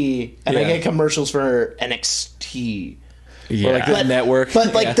NXT and I Yeah. get commercials for NXT. Or like the But- network.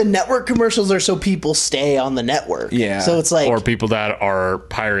 But like Yeah. the network commercials are so people stay on the network. Yeah. So it's like Or people that are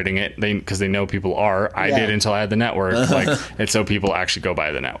pirating it, because they know people are. I Yeah. did until I had the network. Like it's so people actually go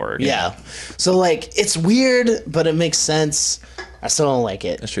by the network. yeah. So like it's weird, but it makes sense. I still don't like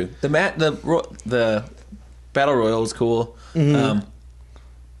it. That's true. The Battle Royal was cool. Sorry,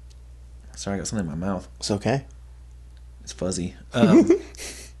 I got something in my mouth. It's okay. It's fuzzy.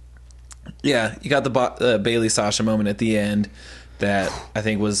 Yeah, you got the Bailey Sasha moment at the end that I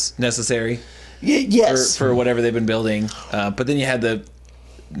think was necessary Yes. for whatever they've been building. But then you had the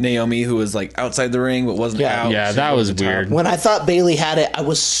Naomi who was like outside the ring but wasn't Yeah. out. Yeah, She that was was at the top. weird. When I thought Bailey had it, I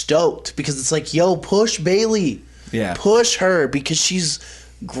was stoked because it's like, yo, push Bailey. Yeah. Push her because she's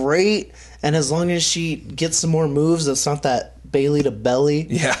great. And as long as she gets some more moves, it's not that Bailey to belly.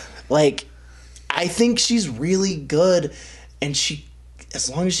 Yeah. Like, I think she's really good. And she, as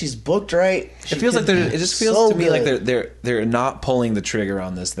long as she's booked right, It feels like it just feels so to me like good. they're not pulling the trigger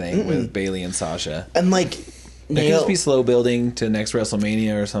on this thing with Bailey and Sasha. And like, They could just be slow building to next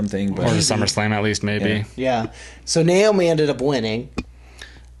WrestleMania or something. But Or SummerSlam at least, maybe. Yeah. yeah. So Naomi ended up winning.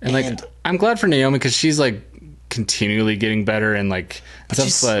 And like, And- I'm glad for Naomi because she's like continually getting better and like stuff,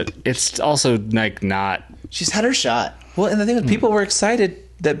 she's- but it's also like not. She's had her shot. well, and the thing is, people were excited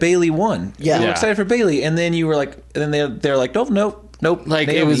that Bailey won. Yeah. They were Yeah. excited for Bailey, and then you were like, and then they're like, nope. Like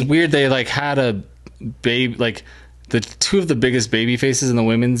it Naomi. was weird. They like had a babe like. The two of the biggest baby faces in the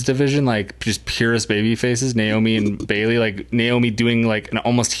women's division, like just purest baby faces, Naomi and Bailey. Like Naomi doing like an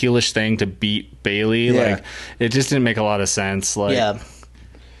almost heelish thing to beat Bailey. Yeah. Like it just didn't make a lot of sense. Like Yeah.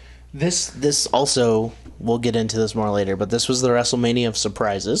 This also we'll get into this more later, but this was the WrestleMania of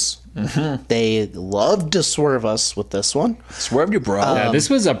surprises. They loved to swerve us with this one. Swerved your bro. Yeah, this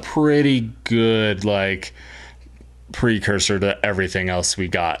was a pretty good like precursor to everything else we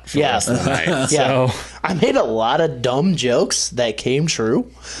got for the rest of the night. Yeah. So I made a lot of dumb jokes that came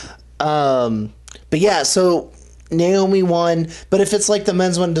true. But yeah, so Naomi won. But if it's like the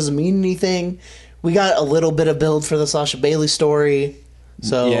men's one, doesn't mean anything. We got a little bit of build for the Sasha Bailey story.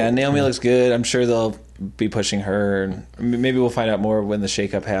 So Yeah, Naomi looks good. I'm sure they'll be pushing her. And maybe we'll find out more when the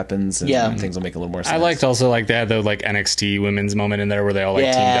shakeup happens. And things will make a little more sense. I liked also like they had the like NXT women's moment in there where they all like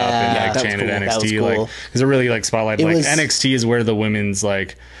teamed up Yeah, and that like was chanted cool. That was NXT. cool. Like because it really like spotlighted It like was- NXT is where the women's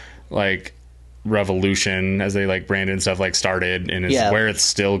like revolution as they like branded and stuff like started and is Yeah. where it's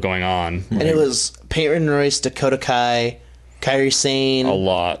still going on. And it was Peyton Royce, Dakota Kai, Kairi Sane. A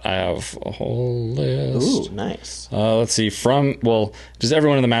lot. I have a whole list. Ooh, nice. Let's see. Just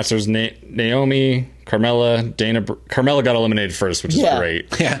everyone in the match. There's Naomi, Carmella, Carmella got eliminated first, which is Yeah.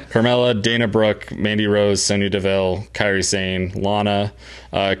 great. Yeah. Carmella, Dana Brooke, Mandy Rose, Sonya Deville, Kairi Sane, Lana,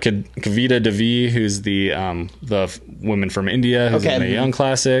 Kavita Devi, who's the woman from India, who's Okay. in the Mae Young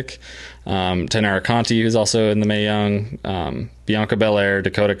Classic. Tanara Conti, who's also in the Mae Young. Bianca Belair,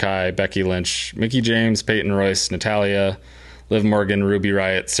 Dakota Kai, Becky Lynch, Mickie James, Peyton Royce, Natalia, Liv Morgan, Ruby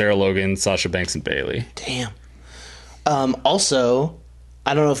Riott, Sarah Logan, Sasha Banks, and Bailey. Damn. Also,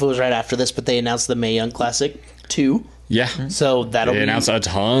 I don't know if it was right after this, but they announced the Mae Young Classic 2. Yeah. So that'll They be... announced a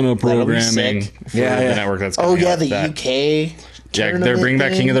ton of that'll be programming sick. for Yeah, the yeah. network that's Oh, coming yeah, up the that- UK Yeah, they're bringing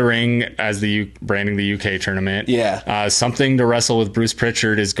back King of the Ring as the branding the UK tournament. Yeah. Something to wrestle with Bruce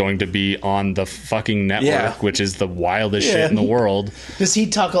Pritchard is going to be on the fucking network, Yeah. which is the wildest shit in the world. Does he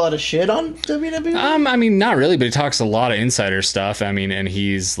talk a lot of shit on WWE? I mean, not really, but he talks a lot of insider stuff. I mean, and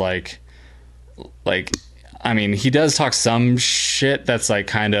he's I mean, he does talk some shit that's like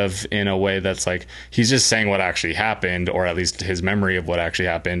kind of in a way that's like he's just saying what actually happened, or at least his memory of what actually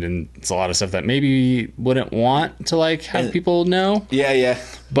happened, and it's a lot of stuff that maybe wouldn't want to like have people know. Yeah.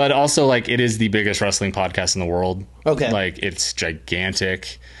 But also, like, it is the biggest wrestling podcast in the world. Okay. Like, it's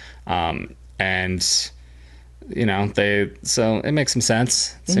gigantic. And, you know, so it makes some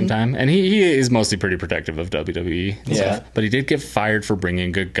sense at the same time. And he is mostly pretty protective of WWE. And Yeah. stuff. But he did get fired for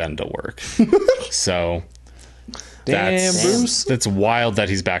bringing a gun to work. So, Damn, Bruce. that's wild that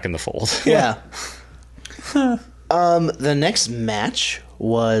he's back in the fold. Yeah. The next match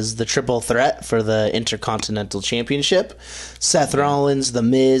was the triple threat for the Intercontinental Championship. Seth Rollins, The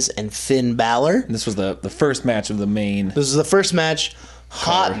Miz, and Finn Balor. This was the first match of the main. This is the first match.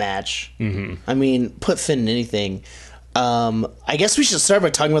 Hot match. Mm-hmm. I mean, put Finn in anything. I guess we should start by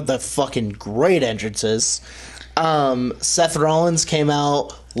talking about the fucking great entrances. Seth Rollins came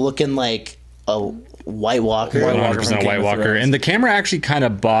out looking like a White Walker. 100% Game White of Walker. Thrones. And the camera actually kind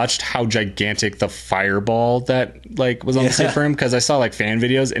of botched how gigantic the fireball that like was on the stage for him, because I saw like fan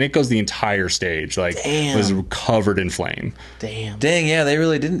videos and it goes the entire stage. Like, Damn. was covered in flame. Damn. Dang, yeah, they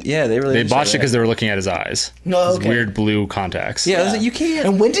really didn't. Yeah, they really They didn't show botched it that. because they were looking at his eyes. Oh, His okay. weird blue contacts. Yeah, you can't.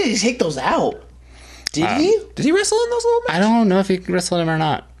 And when did he take those out? Did he? Did he wrestle in those little I don't know if he can wrestle him or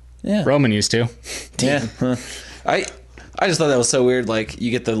not. Yeah. Roman used to. Yeah. Huh. I just thought that was so weird. Like, you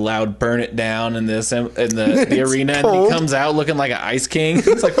get the loud "burn it down" in this in the arena, and cold. he comes out looking like an ice king.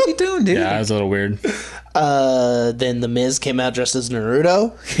 It's like, what are you doing, dude? Yeah, it was a little weird. Then The Miz came out dressed as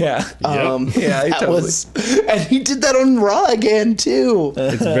Naruto. Yeah. Yeah, he That totally. was, and he did that on Raw again too.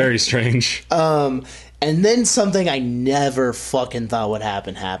 It's very strange. And then something I never fucking thought would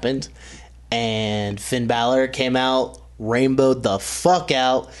happen happened, and Finn Balor came out, rainbowed the fuck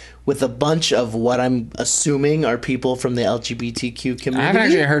out with a bunch of what I'm assuming are people from the LGBTQ I community. haven't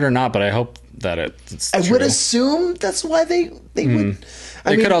actually heard or not, but I hope that it's I true. would assume that's why they would. I They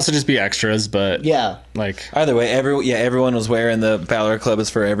mean, could also just be extras, but yeah. like Either way, everyone was wearing the Balor Club is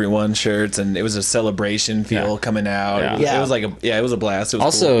for everyone shirts, and it was a celebration feel Yeah. coming out. Yeah. It was, Yeah. it was like it was a blast. It was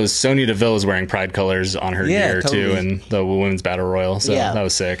also cool. Sonya Deville is wearing pride colors on her Yeah, gear too, totally. in the women's battle royal. So Yeah. that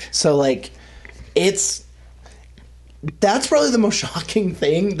was sick. So like, that's probably the most shocking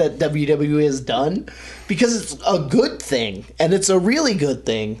thing that WWE has done, because it's a good thing and it's a really good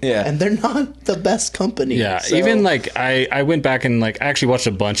thing. Yeah. And they're not the best company. Yeah, So- even like I went back and like I actually watched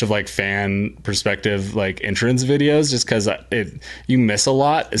a bunch of like fan perspective like entrance videos, just because you miss a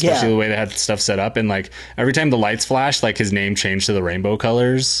lot, especially Yeah. the way they had stuff set up, and like every time the lights flashed, like his name changed to the rainbow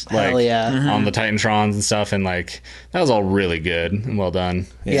colors, Hell like yeah. on the Titantrons and stuff, and like that was all really good and well done.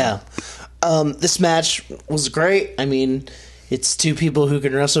 Yeah. This match was great. I mean, it's two people who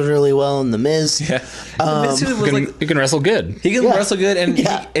can wrestle really well in The Miz. Yeah. This dude was You can wrestle good. he can Yeah. wrestle good, and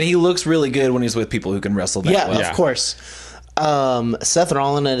Yeah. he looks really good when he's with people who can wrestle that Yeah, well. of course. Seth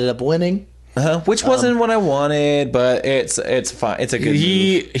Rollins ended up winning. Which wasn't what I wanted, but it's fine. It's a good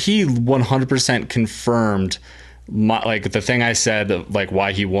move. He 100% confirmed like the thing I said, like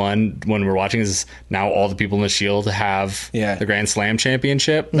why he won when we were watching is now all the people in the Shield have the Grand Slam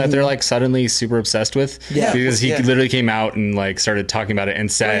championship that they're like suddenly super obsessed with. Yeah. Because he literally came out and like started talking about it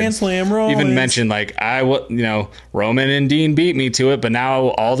and said, Grand Slam Rollins. Even mentioned like Roman and Dean beat me to it, but now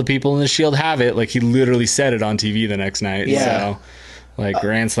all the people in the Shield have it. Like he literally said it on TV the next night. Yeah. So like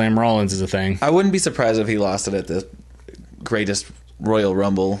Grand Slam Rollins is a thing. I wouldn't be surprised if he lost it at the greatest Royal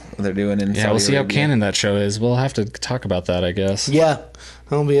Rumble they're doing in Saudi We'll see how Arabia. canon that show is. We'll have to talk about that, I guess. Yeah,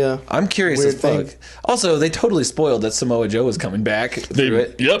 that'll be a. I'm curious weird as fuck. thing. Also, they totally spoiled that Samoa Joe was coming back through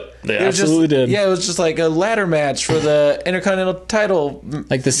it. Yep, they It was absolutely just, did. Yeah, it was just like a ladder match for the Intercontinental title.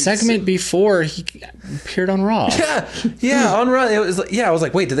 Like the segment before he appeared on Raw. Yeah, on Raw. It was I was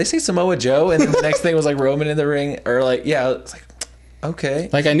like, wait, did they say Samoa Joe? And then the next thing was like Roman in the ring, or like, it's like, okay,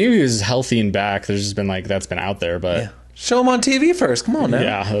 Like I knew he was healthy and back. There's just been like that's been out there, but show him on TV first. Come on now.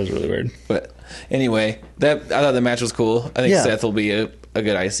 yeah, that was really weird. But anyway, I thought the match was cool. I think Yeah. Seth will be a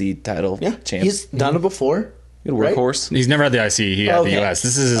good IC title champ. He's done it before. good right? workhorse. He's never had the IC. He had Okay. the US.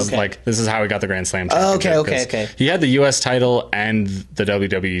 This is Okay. this is how he got the Grand Slam. Oh, okay, championship, okay, 'cause okay. He had the US title and the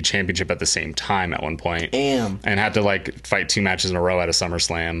WWE championship at the same time at one point. Damn. And had to like fight 2 matches in a row at a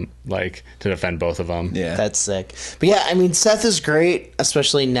SummerSlam, like to defend both of them. Yeah, That's sick. But yeah, I mean, Seth is great,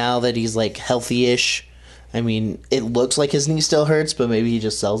 especially now that he's like healthy-ish. I mean, it looks like his knee still hurts, but maybe he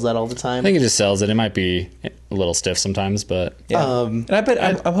just sells that all the time. I think he just sells it. It might be a little stiff sometimes, but yeah. And I bet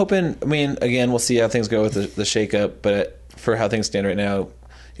I'm hoping. I mean, again, we'll see how things go with the shakeup. But for how things stand right now,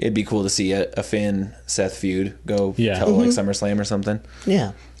 it'd be cool to see a Finn Seth feud go till like SummerSlam or something.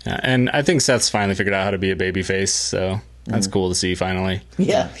 Yeah. yeah. And I think Seth's finally figured out how to be a babyface, so that's cool to see finally.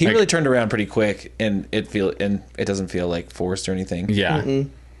 Yeah. He really turned around pretty quick, and it doesn't feel like forced or anything. Yeah.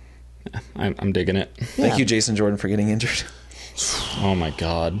 I'm digging it. Thank you, Jason Jordan, for getting injured. Oh my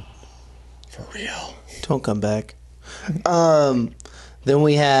god. For real. Don't come back. Then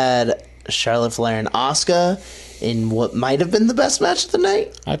we had Charlotte Flair and Asuka in what might have been the best match of the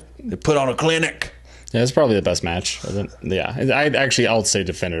night. They put on a clinic. Yeah, it's probably the best match. Yeah, I'll say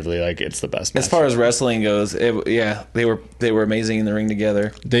definitively, like it's the best match. As far as wrestling goes, they were amazing in the ring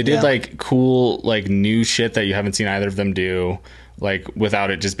together. They did Yeah. like cool, like new shit that you haven't seen either of them do, like without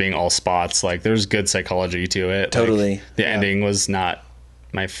it just being all spots. Like there's good psychology to it. Like, Totally. the ending was not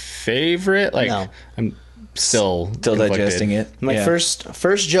my favorite. Like No. I'm still conflicted. digesting it. My Yeah.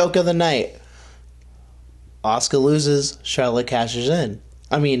 first joke of the night. Asuka loses, Charlotte cashes in.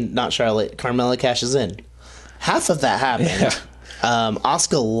 I mean, not Charlotte, Carmella cashes in. Half of that happened. Yeah.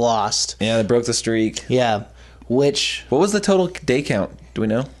 Asuka lost. Yeah, they broke the streak. Yeah. Which What was the total day count? Do we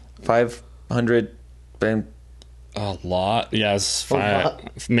know? 500. A lot. Yeah, it's lot.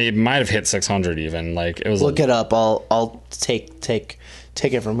 might have hit 600 even. Like it was. look it up. I'll take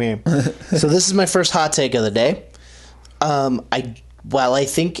it from here. So this is my first hot take of the day. I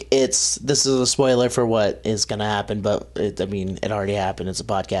think this is a spoiler for what is going to happen, but it already happened. It's a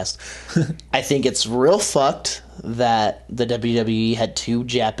podcast. I think it's real fucked that the WWE had 2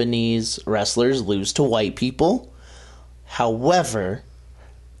 Japanese wrestlers lose to white people. However,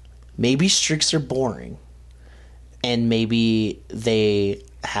 maybe streaks are boring, and maybe they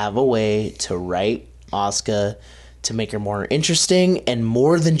have a way to write Asuka to make her more interesting and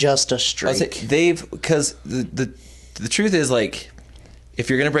more than just a streak. Because the truth is, like, if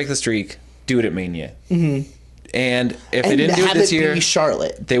you're gonna break the streak, do it at Mania. Mm-hmm. And if they didn't do it have this be year,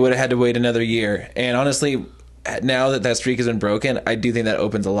 Charlotte. they would have had to wait another year. And honestly, now that streak has been broken, I do think that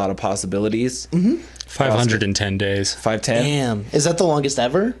opens a lot of possibilities. Mm-hmm. 510 days. 510. Damn, is that the longest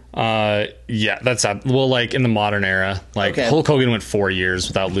ever? Yeah, that's well, like in the modern era, like Okay. Hulk Hogan went 4 years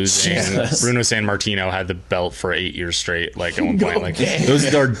without losing. Jesus. Bruno San Martino had the belt for 8 years straight. Like at one point, like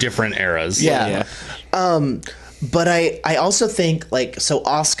those are different eras. Yeah. But I also think so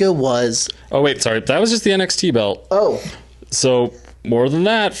Asuka was Oh wait, sorry, that was just the NXT belt. oh So more than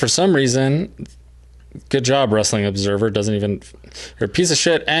that, for some reason, good job, Wrestling Observer. Doesn't even you're a piece of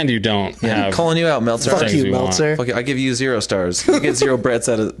shit, and you don't I'm have. calling you out, Meltzer. fuck things you, we want. Meltzer. Fuck you. I give you 0 stars. You get 0 Bretts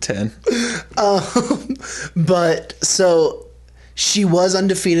out of 10. But so she was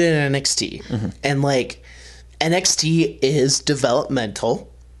undefeated in NXT, and NXT is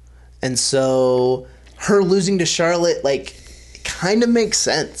developmental, and so her losing to Charlotte kind of makes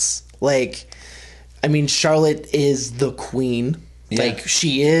sense. Charlotte is the queen. Yeah.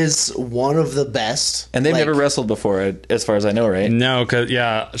 She is one of the best, And they've never wrestled before, as far as I know, right? No, because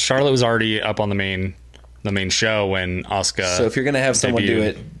Charlotte was already up on the main show when Asuka. So if you're gonna have someone do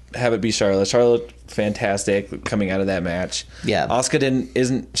debuted. it, have it be Charlotte. Charlotte, fantastic coming out of that match. Yeah.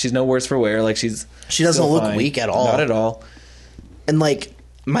 Asuka she's no worse for wear. Like, she doesn't still look fine. weak at all. Not at all. And like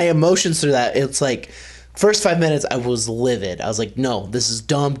my emotions through that, it's like first 5 minutes I was livid. I was like, no, this is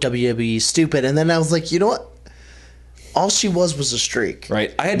dumb, WWE stupid. And then I was like, you know what? All she was a streak.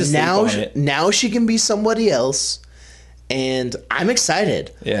 Right. I had to sleep on it. Now she can be somebody else, and I'm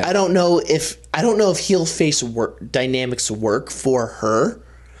excited. Yeah. I don't know if heel face dynamics work for her,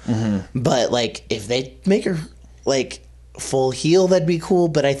 but like if they make her like full heel, that'd be cool.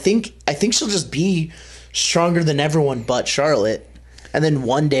 But I think she'll just be stronger than everyone but Charlotte, and then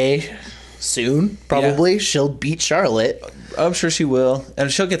one day, soon probably, she'll beat Charlotte. I'm sure she will, and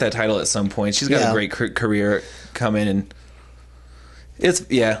she'll get that title at some point. She's got a great career coming, and it's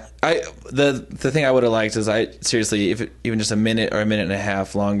the thing I would have liked is seriously, if even just a minute or a minute and a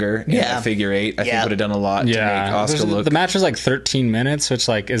half longer in that figure eight, I think would have done a lot to make Asuka look. The match was like 13 minutes, which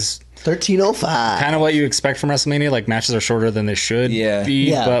like is 13:05. kind of what you expect from WrestleMania. Like, matches are shorter than they should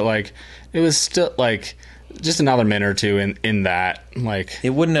be, but like it was still like just another minute or two in that. Like,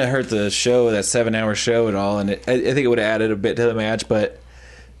 it wouldn't have hurt the show, that 7-hour show at all, and I think it would have added a bit to the match, but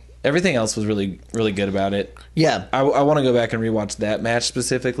everything else was really, really good about it. Yeah. I want to go back and rewatch that match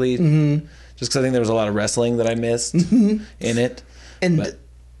specifically, just because I think there was a lot of wrestling that I missed in it. And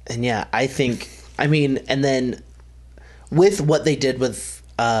yeah, and then with what they did with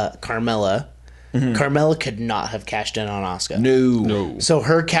Carmella, Carmella could not have cashed in on Asuka. No. So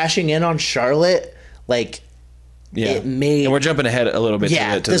her cashing in on Charlotte, like, it made... And we're jumping ahead a little bit.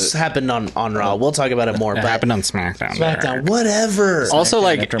 Yeah, this happened on Raw. We'll talk about it more. it but happened on SmackDown. SmackDown, whatever. Also,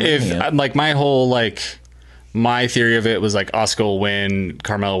 like, after if Mania. like my whole like my theory of it was like Asuka will win,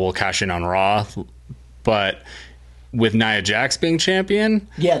 Carmella will cash in on Raw, but with Nia Jax being champion,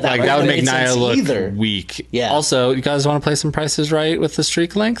 that would make Nia look weak. Yeah. Also, you guys want to play some prices right with the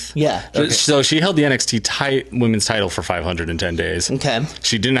streak length? Yeah. So she held the NXT women's title for 510 days. Okay.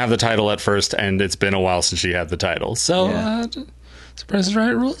 She didn't have the title at first, and it's been a while since she had the title. So, so Price is Right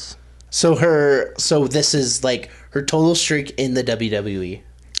rules. So this is like her total streak in the WWE.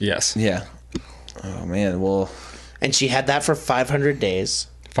 Yes. Yeah. Oh man. Well. And she had that for 500 days.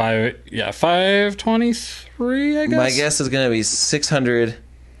 523, I guess. My guess is going to be 600.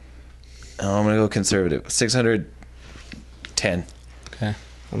 Oh, I'm going to go conservative. 610. Okay.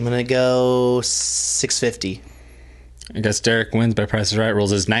 I'm gonna go 650. I guess Derek wins by Price is Right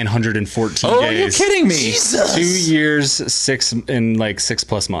rules is 914 Oh, days. you're kidding me. Jesus. 2 years,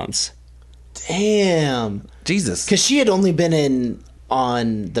 6+ months. Damn. Jesus. Because she had only been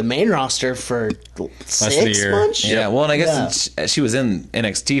on the main roster for than a 6 year. months. Yeah, well, and I guess she was in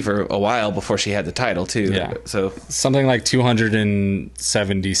NXT for a while before she had the title, too. Yeah. So, Something like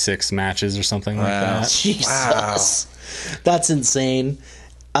 276 matches or something like that. Jesus. That's insane.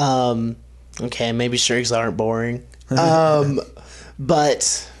 Okay, maybe streaks aren't boring.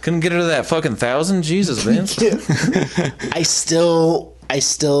 But couldn't get her to that fucking 1,000? Jesus, Vince. I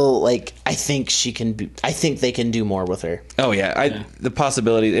still like, I think they can do more with her. Oh, yeah. The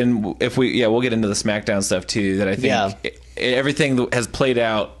possibility, and if we'll get into the SmackDown stuff, too, that I think everything has played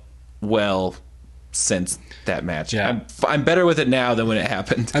out well since that match. Yeah. I'm better with it now than when it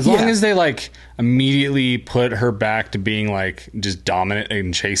happened. As long as they like immediately put her back to being like just dominant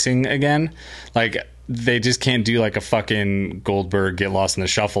and chasing again, like they just can't do like a fucking Goldberg get lost in the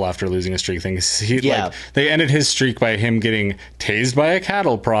shuffle after losing a streak thing. Like, they ended his streak by him getting tased by a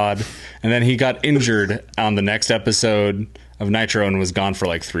cattle prod, and then he got injured on the next episode of Nitro and was gone for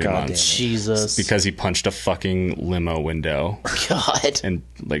like 3 months. Jesus. Because he punched a fucking limo window. God. And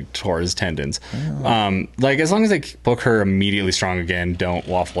like tore his tendons. Like, as long as they book her immediately strong again, don't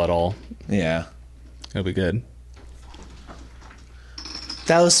waffle at all, Yeah. it'll be good.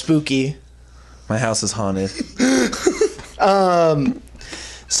 That was spooky. My house is haunted.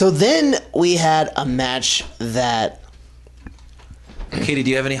 So then we had a match that... Katie, do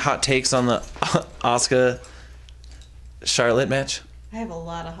you have any hot takes on the Asuka Charlotte match? I have a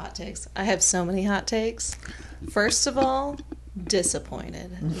lot of hot takes. I have so many hot takes. First of all,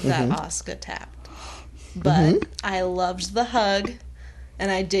 disappointed that Asuka tapped. But I loved the hug, and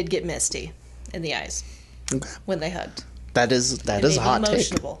I did get misty in the eyes when they hugged. That is a It made me hot take.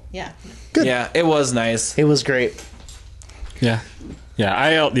 emotional. Yeah. Good. Yeah, it was nice. It was great. Yeah.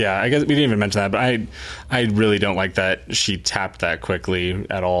 I guess we didn't even mention that, but I really don't like that she tapped that quickly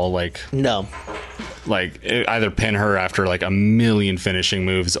at all. Like, No. Either pin her after like a million finishing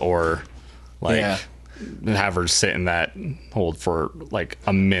moves, or like have her sit in that hold for like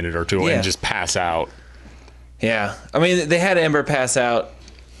a minute or two and just pass out. Yeah. I mean, they had Ember pass out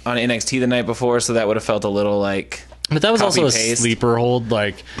on NXT the night before, so that would have felt a little like... But that was also a Copy-paste. sleeper hold.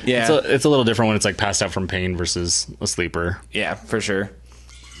 Like, Yeah. it's a little different when it's like passed out from pain versus a sleeper. Yeah, for sure.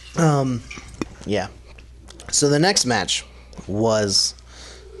 Yeah. So the next match was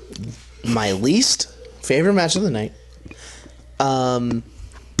my least favorite match of the night.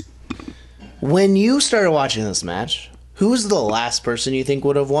 When you started watching this match, who's the last person you think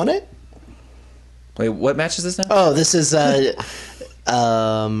would have won it? Wait, what match is this now? Oh, this is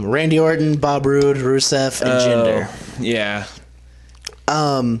Randy Orton, Bob Roode, Rusev, and Jinder. Yeah.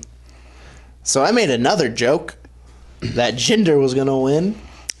 So I made another joke that Jinder was gonna win.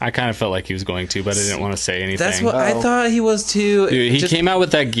 I kind of felt like he was going to, but I didn't want to say anything. That's what I thought he was too. Dude, he Just- came out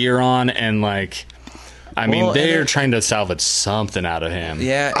with that gear on, and like, I mean, Well, they're and it- trying to salvage something out of him.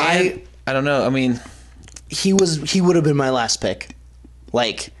 Yeah, and I don't know. I mean, He would have been my last pick.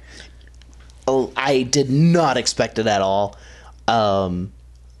 Like, I did not expect it at all.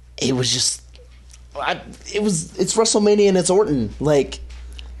 It was just, it's WrestleMania and it's Orton. Like,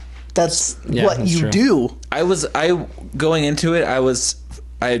 that's Yeah, what that's you true. do. I going into it,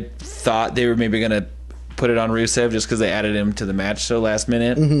 I thought they were maybe gonna put it on Rusev just because they added him to the match so last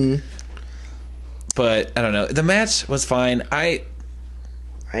minute. Mm-hmm. But I don't know. The match was fine. I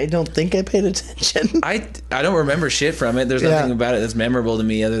don't think I paid attention. I don't remember shit from it. There's Yeah. nothing about it that's memorable to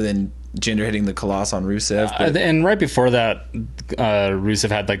me other than Jinder hitting the Colossus on Rusev. But And right before that, Rusev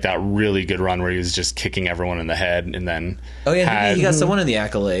had like that really good run where he was just kicking everyone in the head, and then oh yeah, had, he got someone in the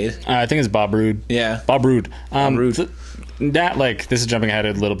accolade. I think it's Bob Roode. Yeah. Bob Roode. Roode. That like this is jumping ahead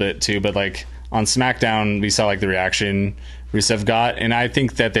a little bit too, but like on SmackDown we saw like the reaction Rusev got, and I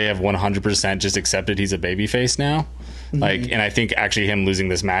think that they have 100% just accepted he's a babyface now. Like, and I think actually him losing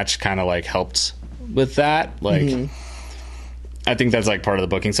this match kind of like helped with that. Like, I think that's like part of the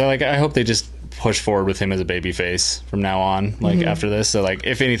booking. So like, I hope they just push forward with him as a babyface from now on. Like after this, so like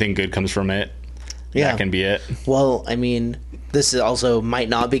if anything good comes from it, Yeah. that can be it. Well, I mean, this is also might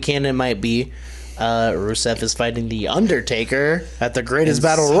not be canon, might be. Rusev is fighting The Undertaker at the Greatest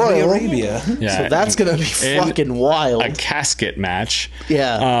Battle Saudi Royal. Arabia. Yeah, So that's going to be And fucking wild. a casket match.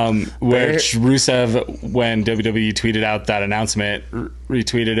 Yeah. Which Rusev, when WWE tweeted out that announcement,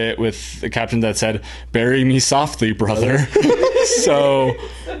 retweeted it with the caption that said, "Bury me softly, brother." So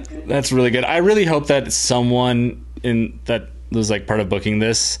that's really good. I really hope that someone in that was like part of booking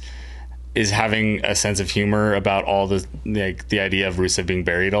this is having a sense of humor about all the like the idea of Rusev being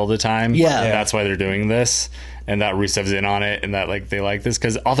buried all the time. Yeah. And that's why they're doing this, and that Rusev's in on it, and that like they like this,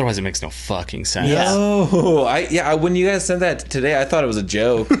 because otherwise it makes no fucking sense. Yeah. Oh, when you guys sent that today, I thought it was a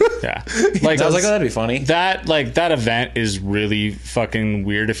joke. Yeah. I was like, oh, that'd be funny. that event is really fucking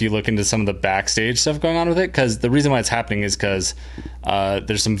weird if you look into some of the backstage stuff going on with it, because the reason why it's happening is because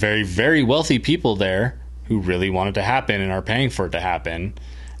there's some very, very wealthy people there who really want it to happen and are paying for it to happen.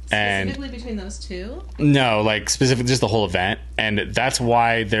 And Specifically between those two? no, like specifically just the whole event, and that's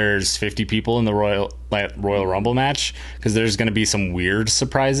why there's 50 people in the Royal Rumble match, because there's going to be some weird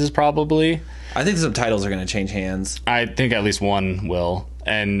surprises probably. I think some titles are going to change hands. I think at least one will.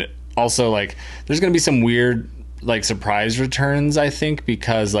 And also, like, there's going to be some weird, like, surprise returns, I think,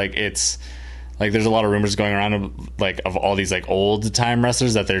 because, like, it's, like, there's a lot of rumors going around of all these, like, old-time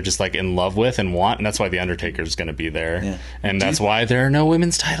wrestlers that they're just, like, in love with and want, and that's why The Undertaker's going to be there. Yeah. And that's why there are no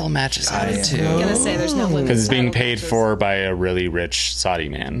women's title matches on it, I'm too. gonna say there's no women's Because it's being title paid matches. for by a really rich Saudi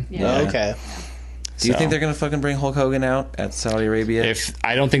man. Yeah. Okay. Do you So- think they're going to fucking bring Hulk Hogan out at Saudi Arabia?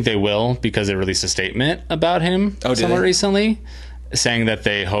 I don't think they will, because they released a statement about him Oh, did somewhat they? recently, saying that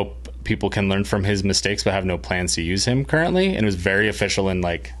they hope people can learn from his mistakes but have no plans to use him currently, and it was very official and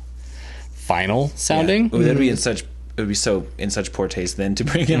like final sounding. Ooh, that'd be in such poor taste then to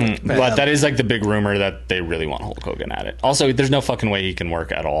bring him back. But that is like the big rumor that they really want Hulk Hogan at it. Also, there's no fucking way he can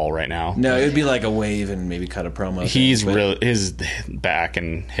work at all right now. No, it would be like a wave and maybe cut a promo. He's thing, but- really, his back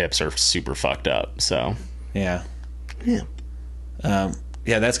and hips are super fucked up. So Yeah. Yeah.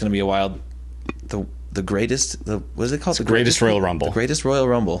 Yeah, that's going to be a wild. The greatest. What is it called? The greatest Royal Rumble. The greatest Royal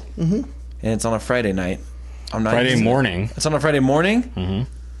Rumble. Mm-hmm. And it's on a Friday night. I'm not Friday using it. morning. It's on a Friday morning.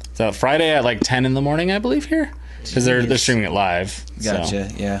 So Friday at like 10 in the morning, I believe here, because they're streaming it live. So. Gotcha.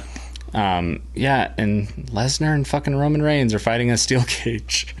 Yeah. Yeah, and Lesnar and fucking Roman Reigns are fighting a steel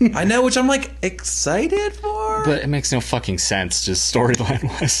cage. I know, which I'm like excited for. But it makes no fucking sense, just storyline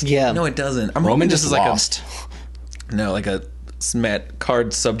wise. Yeah. no, it doesn't. I'm Roman hoping this just is like lost. like a Smet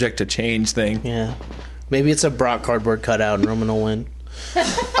card subject to change thing. Yeah. Maybe it's a Brock cardboard cutout and Roman will win.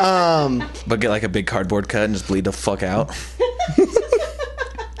 But get like a big cardboard cut and just bleed the fuck out.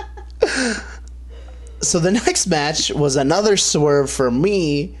 So the next match was another swerve for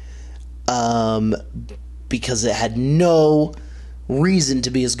me, because it had no reason to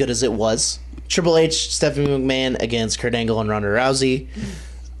be as good as it was. Triple H, Stephanie McMahon against Kurt Angle and Ronda Rousey.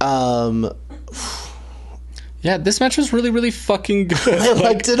 Yeah, this match was really, really fucking good. I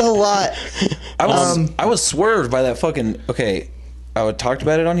liked it a lot. I was swerved by that fucking. Okay, I talked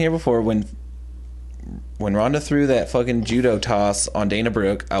about it on here before when Ronda threw that fucking judo toss on Dana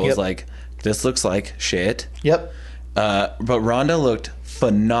Brooke. I was Yep. like, this looks like shit. Yep. But Ronda looked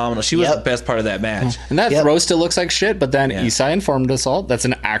phenomenal. She was Yep. the best part of that match. And that Yep. throw still looks like shit, but then Isai informed us all that's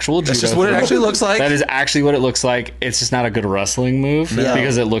an actual judo. That's just what it throw. actually looks like. That is actually what it looks like. It's just not a good wrestling move Yeah.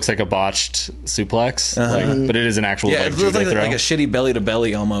 because it looks like a botched suplex. Like, but it is an actual Yeah, like, it looks judo like, throw. like a shitty belly to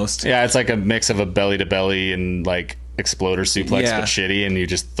belly almost. Yeah, it's like a mix of a belly to belly and like exploder suplex, Yeah. but shitty, and you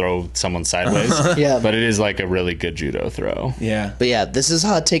just throw someone sideways. Yeah. But it is like a really good judo throw. Yeah. But yeah, this is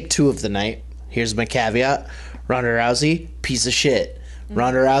hot take 2 of the night. Here's my caveat. Ronda Rousey, piece of shit.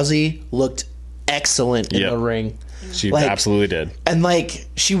 Ronda Rousey looked excellent in Yep. the ring. She Like- absolutely did. And like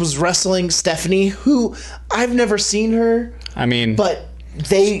she was wrestling Stephanie, who I've never seen her, I mean, but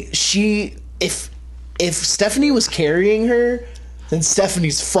if Stephanie was carrying her, then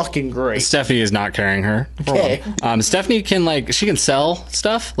Stephanie's fucking great. Stephanie is not carrying her. for Okay. one. Stephanie can she can sell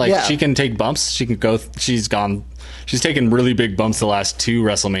stuff. Like Yeah. she can take bumps. She can go. She's taken really big bumps the last 2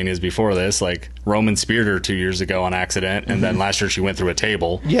 WrestleManias before this. Like Roman speared her 2 years ago on accident, and then last year she went through a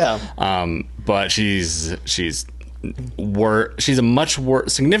table. Yeah. But she's a much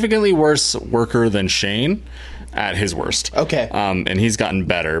significantly worse worker than Shane at his worst. Okay. And he's gotten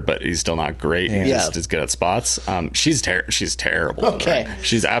better, but he's still not great. He's Yeah. just as good at spots. She's terrible. Okay. In the ring.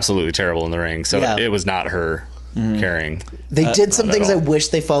 She's absolutely terrible in the ring. So Yeah. it was not her carrying. They did some not at things I all. wish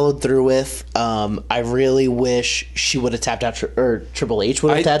they followed through with. I really wish she would have tapped out, or Triple H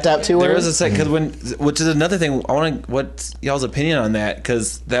would have tapped out to her. There was a second, which is another thing. I want to. What's y'all's opinion on that?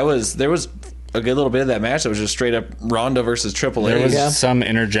 Because there was a good little bit of that match that was just straight up Ronda versus Triple There H, was Yeah. some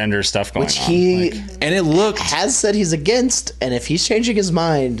intergender stuff going which on. he and it looked. has said he's against, and if he's changing his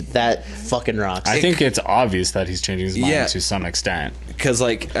mind, that fucking rocks. I think it's obvious that he's changing his mind Yeah. to some extent. Because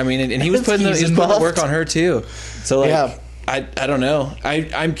like I mean, and he was putting He's the work buffed. on her too. So like, Yeah. I don't know.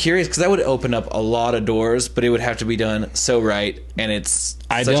 I'm curious because that would open up a lot of doors, but it would have to be done so right, and it's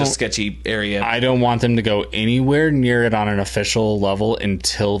such a don't- sketchy area. I don't want them to go anywhere near it on an official level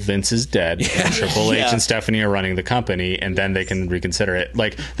until Vince is dead and Triple H Yeah. and Stephanie are running the company, and then they can reconsider it.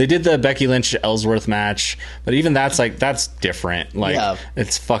 Like they did the Becky Lynch Ellsworth match, but even that's different. Like Yeah.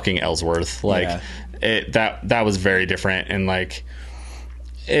 it's fucking Ellsworth. Like that was very different, and like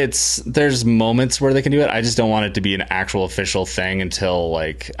there's moments where they can do it. I just don't want it to be an actual official thing until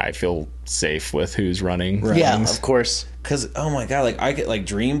like I feel safe with who's running. yeah, things. of course. Because oh my god, like I get like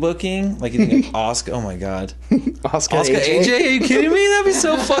dream booking, like you think of Oscar. Oh my god, Oscar Oscar AJ, are you kidding me? That'd be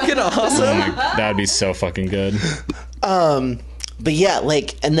so fucking awesome. Oh my, that'd be so fucking good. But yeah,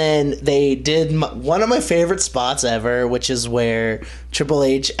 like, and then they did one of my favorite spots ever, which is where Triple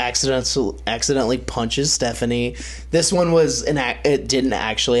H accidentally punches Stephanie. This one was it didn't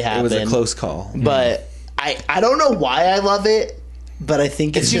actually happen. It was a close call. but I don't know why I love it, but I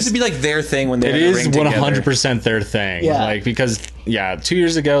think It it's seems just to be like their thing when they're It in the is ring together. 100% their thing. Yeah. Like because 2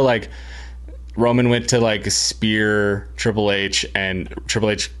 years ago, like Roman went to like spear Triple H, and Triple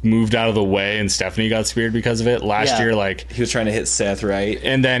H moved out of the way, and Stephanie got speared because of it. Last Yeah. year, like, He was trying to hit Seth, right?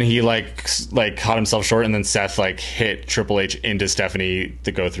 and then he like caught himself short, and then Seth like hit Triple H into Stephanie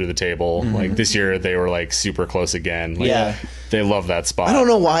to go through the table. Like this year, they were like super close again. Like, Yeah. they love that spot. I don't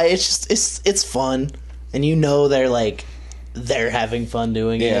know why. It's just it's fun, and they're having fun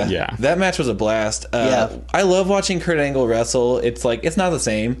doing Yeah. it. Yeah. That match was a blast. Yeah. I love watching Kurt Angle wrestle. It's like, it's not the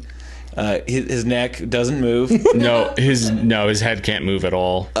same. His neck doesn't move, No, his head can't move at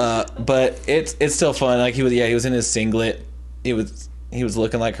all. but it's still fun. Like he was in his singlet. He was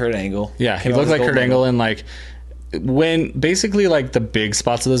looking like Kurt Angle. Yeah, he Came out looked with like gold Kurt medal. Angle, and like when basically like the big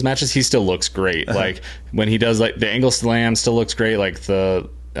spots of those matches, he still looks great. Like when he does like the angle slam, still looks great. Like the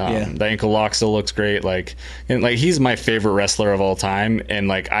ankle lock still looks great. Like he's my favorite wrestler of all time, and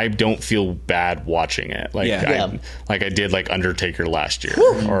like I don't feel bad watching it. Like Yeah. I did like Undertaker last year,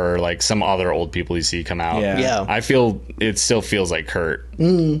 or like some other old people you see come out. Yeah. Yeah. I feel it still feels like Kurt,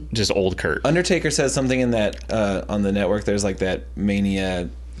 just old Kurt. Undertaker says something in that on the network. There's like that Mania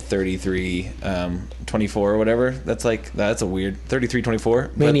 33 24 or whatever. That's a weird 33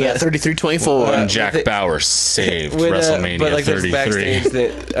 24. Mania 33-24. And Jack Bauer saved With, WrestleMania but like there's 33. backstage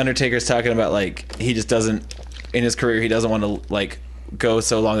that Undertaker's talking about, like he just doesn't, in his career, he doesn't want to like go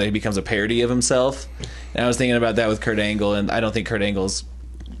so long that he becomes a parody of himself. And I was thinking about that with Kurt Angle, and I don't think Kurt Angle's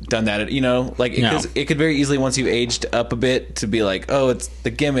done that. Like No. it could very easily, once you aged up a bit, to be like, oh, it's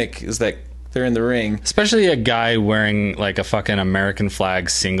the gimmick is that they're in the ring. Especially a guy wearing like a fucking American flag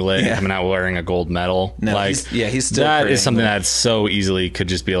singlet and coming out wearing a gold medal. No, like, he's still that pretty, is something but- that so easily could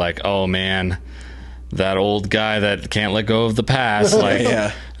just be like, oh man, that old guy that can't let go of the past,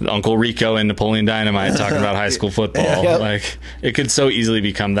 like Uncle Rico and Napoleon Dynamite talking about high school football. Yep. Like, it could so easily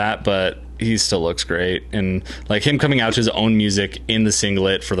become that, but he still looks great. And like him coming out to his own music in the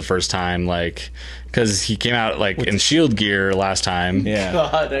singlet for the first time, like, because he came out like in Shield gear last time.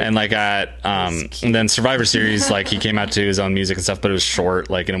 Yeah. And like at and then Survivor Series, like he came out to his own music and stuff, but it was short,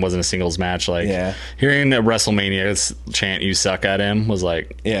 like, and it wasn't a singles match. Like, hearing a WrestleMania chant "You suck" at him was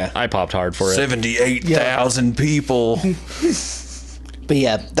like, I popped hard for it. 78,000 people. But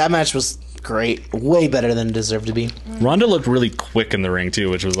yeah, that match was great. Way better than it deserved to be. Ronda looked really quick in the ring too,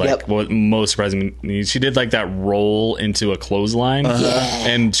 which was like what most surprising me. She did like that roll into a clothesline,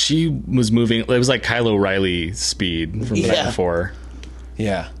 and she was moving. It was like Kyle O'Reilly speed from back before.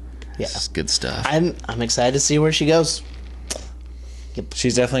 Yeah. It's good stuff. I'm excited to see where she goes.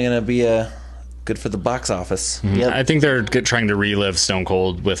 She's definitely going to be good for the box office. Yep. I think they're trying to relive Stone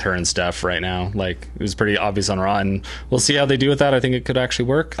Cold with her and Steph right now. Like, it was pretty obvious on Raw, and we'll see how they do with that. I think it could actually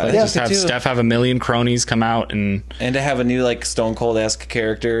work. Like, just have Steph have a million cronies come out and to have a new like Stone Cold-esque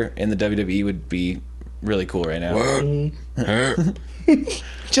character in the WWE would be really cool right now.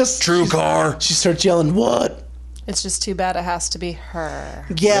 Just True car. She starts yelling, "What?" It's just too bad it has to be her.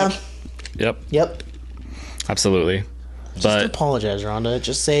 Yeah. Yep. Absolutely. Just But apologize, Rhonda.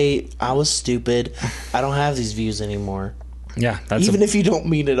 Just say I was stupid. I don't have these views anymore. yeah, that's Even if you don't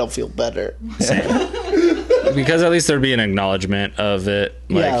mean it, I'll feel better. because at least there'd be an acknowledgement of it.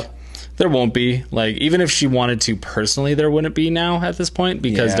 Like, Yeah. there won't be. Like, even if she wanted to personally, there wouldn't be now at this point,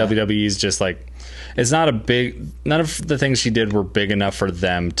 because WWE is just like, it's not a big. None of the things she did were big enough for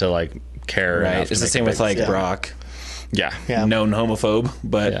them to like care. Right. enough to It's the make a same with big- like Brock. Yeah. Known homophobe,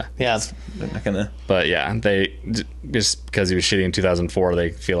 but Yeah. they're not gonna. But yeah, they just because he was shitty in 2004,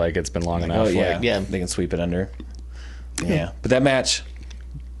 they feel like it's been long enough. Oh yeah, Like, yeah. They can sweep it under. Yeah, but that match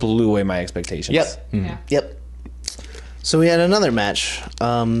blew away my expectations. Yep. So we had another match.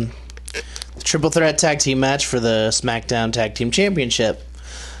 Triple threat tag team match for the SmackDown Tag Team Championship.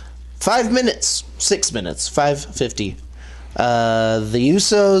 5 minutes. 6 minutes. 5:50. The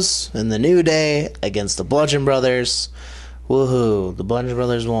Usos and the New Day against the Bludgeon Brothers. Woohoo! The Bludgeon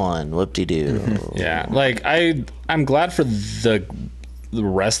Brothers won. Whoop-de-doo. Yeah, like I'm glad for the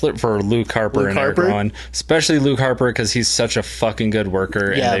wrestler, for Luke Harper and Harper? Eric Rowan, especially Luke Harper, because he's such a fucking good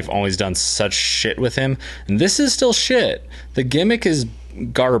worker, Yeah. and they've always done such shit with him. And this is still shit. The gimmick is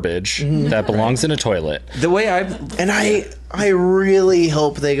garbage that belongs in a toilet. The way And I really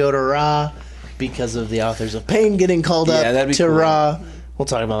hope they go to Raw because of the Authors of Pain getting called up that'd be to cool. Raw. We'll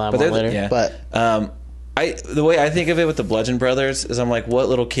talk about that more later. Yeah. But the way I think of it with the Bludgeon Brothers is I'm like, what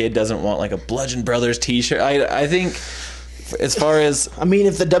little kid doesn't want like a Bludgeon Brothers T-shirt? I think as far as I mean,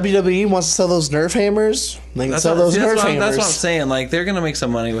 if the WWE wants to sell those Nerf hammers, they can sell those Nerf hammers. That's what I'm saying. Like, they're gonna make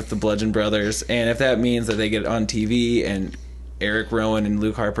some money with the Bludgeon Brothers, and if that means that they get on TV and Eric Rowan and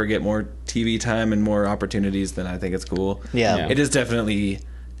Luke Harper get more TV time and more opportunities, then I think it's cool. Yeah. It is definitely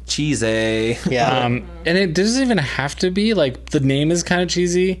cheesy. Yeah. And it doesn't even have to be like, the name is kind of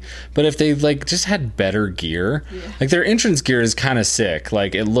cheesy, but if they like just had better gear, like their entrance gear is kind of sick.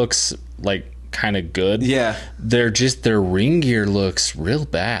 Like, it looks like kind of good. Yeah. Their ring gear looks real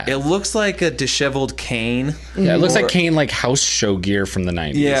bad. It looks like a disheveled Kane. Yeah, it looks Or- like Kane, like house show gear from the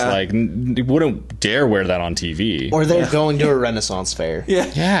 90s. Yeah. Like, you wouldn't dare wear that on TV. Or they're going to a Renaissance fair.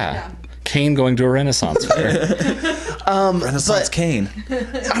 Yeah. Kane going to a Renaissance fair. Renaissance Kane.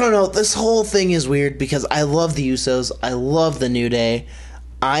 I don't know. This whole thing is weird because I love the Usos. I love the New Day.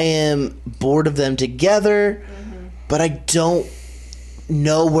 I am bored of them together, but I don't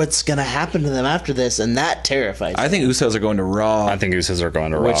know what's going to happen to them after this, and that terrifies me. I think Usos are going to Raw, I think Usos are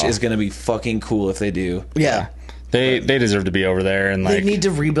going to Raw. which is going to be fucking cool if they do. Yeah. They deserve to be over there, and They like, need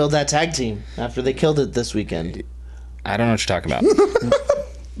to rebuild that tag team after they killed it this weekend. I don't know what you're talking about.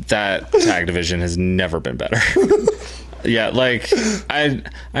 That tag division has never been better. Yeah, like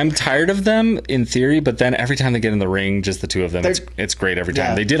I'm tired of them in theory, but then every time they get in the ring, just the two of them, it's great every time.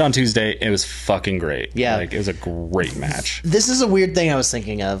 Yeah. They did on Tuesday, it was fucking great. Yeah. Like, it was a great match. This is a weird thing I was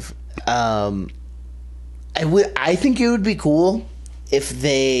thinking of. I think it would be cool if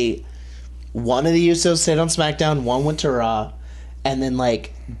one of the Usos stayed on SmackDown, one went to Raw, and then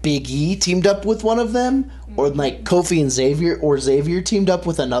like Big E teamed up with one of them, or like Kofi and Xavier, or Xavier teamed up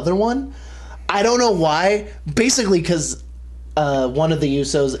with another one. I don't know why. Basically, because one of the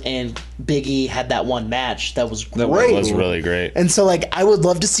Usos and Big E had that one match that was great. It was really great. And so, like, I would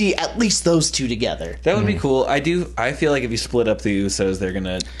love to see at least those two together. That would be cool. I feel like if you split up the Usos, they're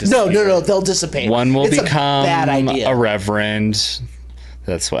gonna No, they'll dissipate. One will It's a become bad idea. a reverend.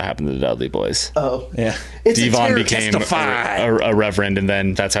 That's what happened to the Dudley Boys. Oh, Yeah. it's a Devon terrible- became Testify. a reverend, and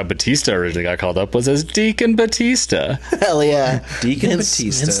then that's how Batista originally got called up, was as Deacon Batista. Hell yeah, Deacon Vince,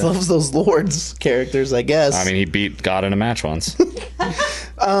 Batista. Vince loves those Lords characters, I guess. I mean, he beat God in a match once.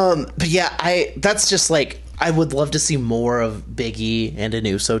 But yeah, that's just like I would love to see more of Big E and an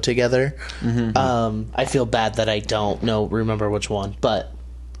Uso together. I feel bad that I don't remember which one, but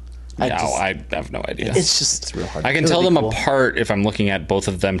I have no idea. it's just real hard. I can tell them apart if I'm looking at both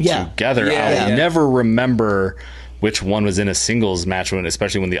of them Yeah. together. Yeah, I'll yeah. never remember which one was in a singles match,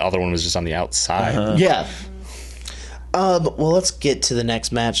 especially when the other one was just on the outside. Yeah. Well, let's get to the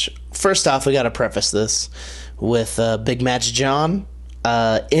next match. First off, we got to preface this with Big Match John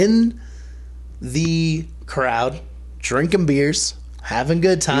in the crowd, drinking beers, having a good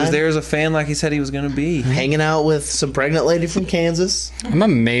He was time, there as a fan, like he said he was gonna be. hanging out with some pregnant lady from Kansas. I'm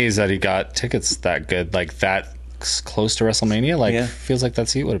amazed that he got tickets that good, like that close to WrestleMania. Like, Yeah. feels like that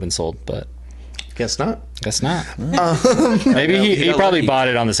seat would have been sold, but Guess not. guess not. Maybe he got probably lucky. bought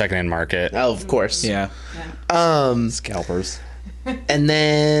it on the secondhand market. Oh, of course. Yeah. Scalpers. And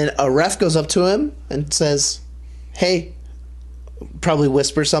then a ref goes up to him and says, "Hey," probably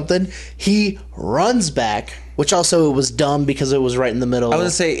whispers something. He runs back, which also was dumb because it was right in the middle. I was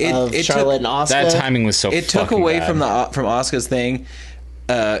gonna say, of it Charlotte took- and Asuka. That timing was so It took fucking away bad. from Asuka's thing,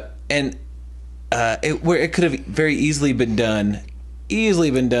 and where it could have very easily been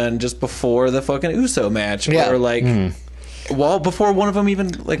done just before the fucking Uso match, Yeah. or like, well, before one of them even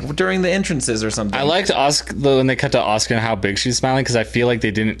like during the entrances or something. I liked Asuka though when they cut to Asuka and how big she's smiling, because I feel like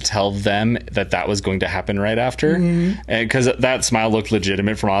they didn't tell them that was going to happen right after, and because that smile looked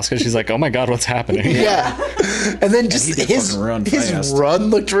legitimate from Asuka. She's like, "Oh my god, what's happening?" Yeah, and then just he did his fucking run his fast. run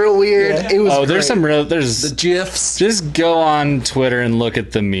looked real weird. It was Oh, there's great. there's the gifs. just go on Twitter and look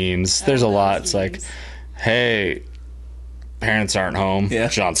at the memes. There's a lot. It's like, hey, parents aren't home. Yeah.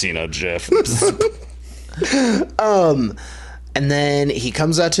 John Cena GIF. And then he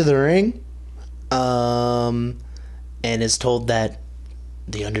comes out to the ring, and is told that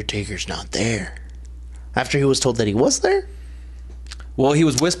the Undertaker's not there. After he was told that he was there. Well, he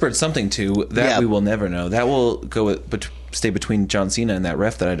was whispered something to that Yeah. we will never know. That will go stay between John Cena and that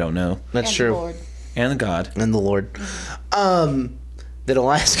ref that I don't know, That's true. Lord. and God. And the Lord. Then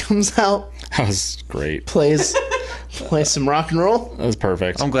Elias comes out, That was great. plays some rock and roll. That was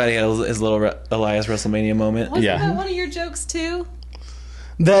perfect. I'm glad he had his little Elias WrestleMania moment. Wasn't Yeah. that one of your jokes too?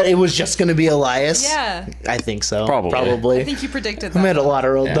 That it was just going to be Elias. Yeah. I think so. Probably. I think you predicted I that. made a lot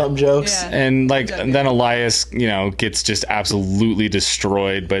of real dumb jokes. Yeah. And then Elias, gets just absolutely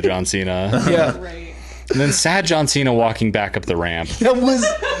destroyed by John Cena. Yeah. Right. And then sad John Cena walking back up the ramp. That was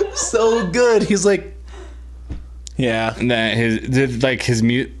so good. He's like, Yeah. And then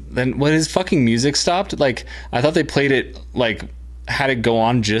his fucking music stopped. Like, I thought they played it like had it go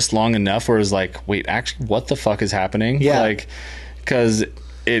on just long enough where it was like, wait, actually, what the fuck is happening? Yeah. Like, because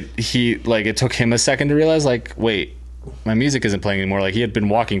it took him a second to realize, like, wait, my music isn't playing anymore. Like, he had been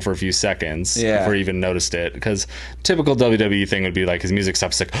walking for a few seconds before he even noticed it. Because typical WWE thing would be like his music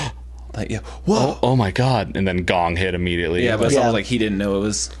stops, like, Like, yeah. Whoa. oh my god, and then gong hit immediately. Yeah, but it's Yeah. almost like he didn't know it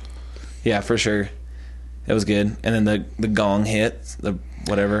was. Yeah, for sure. It was good. And then the gong hit, the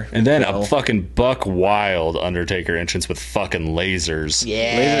whatever. And then bell. a fucking buck wild Undertaker entrance with fucking lasers. Laser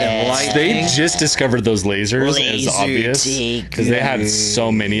and yeah. light. They just discovered those lasers as Laser obvious take. because they had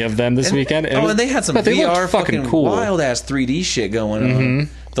so many of them this weekend. And they had some but they looked VR fucking cool. wild ass 3D shit going on.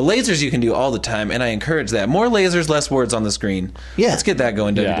 The lasers you can do all the time, and I encourage that. More lasers, less words on the screen. Yeah. Let's get that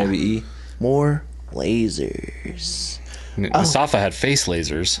going, Yeah. WWE. More lasers. Mustafa had face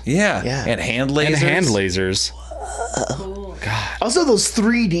lasers Yeah. Yeah. And hand lasers. and hand lasers. Also, those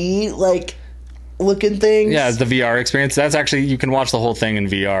 3D like looking things. Yeah, the VR experience. That's actually, you can watch the whole thing in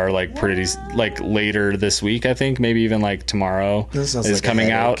VR like pretty like later this week. I think maybe even like tomorrow That sounds is like a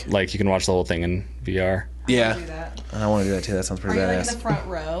coming out. headache. Like you can watch the whole thing in VR. Yeah. Do that. I want to do that too. That sounds Are pretty you like in badass. the front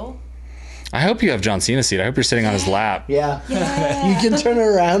row? I hope you have John Cena's seat. I hope you're sitting on his lap. Yeah. You can turn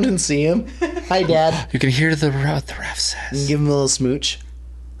around and see him. Hi, Dad. You can hear the ref says. Give him a little smooch.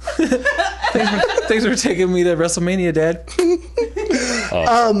 Thanks for taking me to WrestleMania, Dad.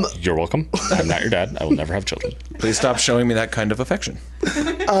 You're welcome. I'm not your dad. I will never have children. Please stop showing me that kind of affection.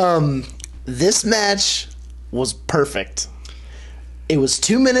 This match was perfect. It was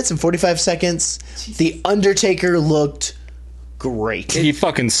 2 minutes and 45 seconds. The Undertaker looked great. He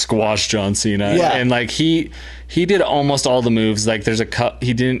fucking squashed John Cena. Yeah. And like he did almost all the moves. Like there's a cut.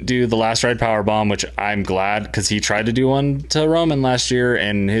 He didn't do the last ride power bomb, which I'm glad because he tried to do one to Roman last year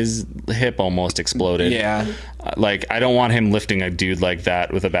and his hip almost exploded. Yeah. Like I don't want him lifting a dude like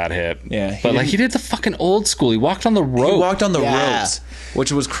that with a bad hip. Yeah, he But like didn't- he did the fucking old school. He walked on the rope. He walked on the Yeah. ropes,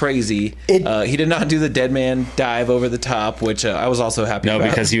 which was crazy. It- He did not do the dead man dive over the top, which I was also happy No, about.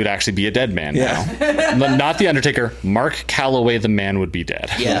 because he would actually be a dead man Yeah. now. Not the Undertaker. Mark Calloway, the man, would be dead.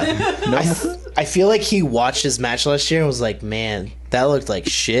 Yeah. I feel like he watched his match last year and was like, man, that looked like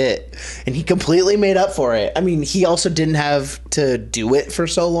shit. And he completely made up for it. I mean, he also didn't have to do it for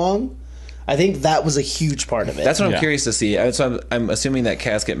so long. I think that was a huge part of it. That's what I'm Yeah. curious to see. So I'm assuming that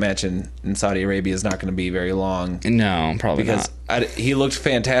casket match in Saudi Arabia is not going to be very long No, probably because not. he looked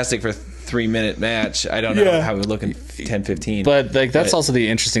fantastic for a 3-minute match. I don't know how he would look in 10-15. But like that's But- also the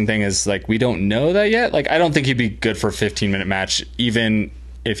interesting thing is like we don't know that yet. Like I don't think he'd be good for a 15-minute match even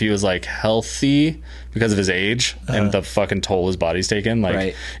if he was like healthy because of his age and the fucking toll his body's taken. Like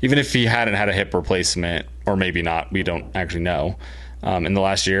Right. even if he hadn't had a hip replacement or maybe not, we don't actually know. In the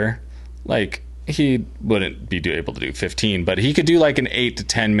last year, like he wouldn't be able to do 15, but he could do like an 8 to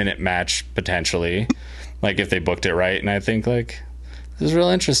 10 minute match potentially, like if they booked it right. And I think like this is real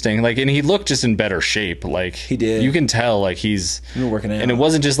interesting. Like, and he looked just in better shape. Like he did. You can tell like he's been working out. and it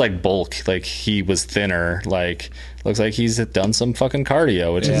wasn't just like bulk. Like he was thinner. Like looks like he's done some fucking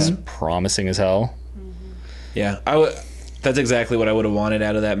cardio, which is promising as hell. Yeah, that's exactly what I would have wanted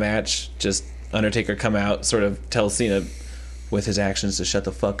out of that match. Just Undertaker come out, sort of tell Cena with his actions to shut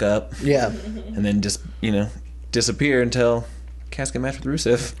the fuck up, yeah. and then just disappear until casket match with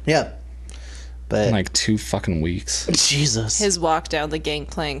Rusev. Yeah. But In like 2 fucking weeks. Jesus. His walk down the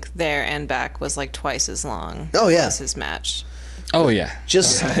gangplank there and back was like twice as long. Oh, yeah. as his match. Oh yeah.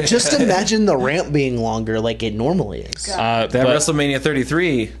 Just imagine the ramp being longer like it normally is. That But, WrestleMania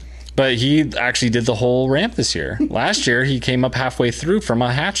 33. but he actually did the whole ramp this year. Last year he came up halfway through from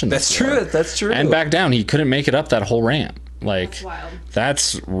a hatch in the That's floor. true. That's true. And back down. He couldn't make it up that whole ramp. Like wild.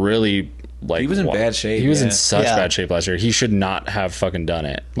 that's really like He was in bad shape, He was in yeah. such Yeah. bad shape last year. He should not have fucking done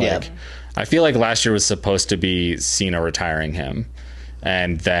it. Like Yeah. I feel like last year was supposed to be Cena retiring him,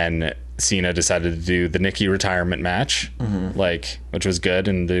 and then Cena decided to do the Nikki retirement match, like which was good,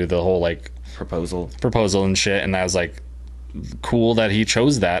 and do the whole like proposal. proposal and shit. And I was like, cool that he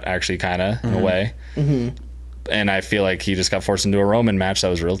chose that actually, kind of in a way. And I feel like he just got forced into a Roman match that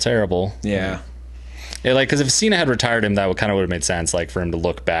was real terrible. Yeah. Yeah, like, because if Cena had retired him, that would kind of would have made sense, like, for him to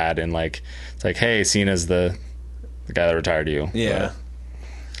look bad and, like, it's like, hey, Cena's the guy that retired you. Yeah.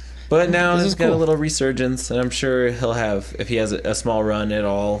 But now This he's is got a cool. little resurgence, and I'm sure he'll have, if he has a small run at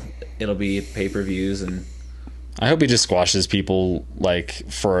all, it'll be pay-per-views and I hope he just squashes people, like,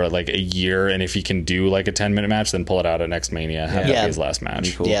 for, like, a year, and if he can do, like, a 10-minute match, then pull it out at next Mania, have that Yeah. be his last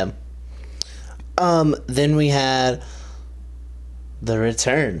match. cool. Yeah. Then we had the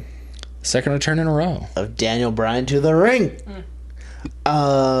return Second return in a row. of Daniel Bryan to the ring.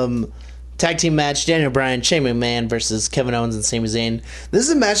 Tag team match: Daniel Bryan, Shane McMahon versus Kevin Owens and Sami Zayn. This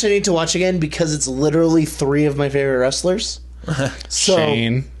is a match I need to watch again because it's literally 3 of my favorite wrestlers. So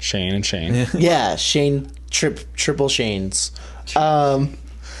Shane, and Shane. yeah, Shane triple Shanes.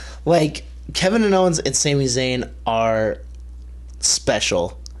 Like Kevin and Owens and Sami Zayn are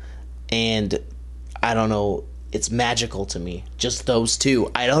special, and I don't know, it's magical to me. Just those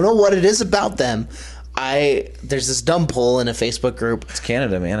two. I don't know what it is about them. There's this dumb poll in a Facebook group. it's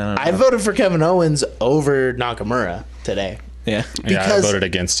Canada, man. I don't know. I voted for Kevin Owens over Nakamura today. yeah. Yeah, I Because- voted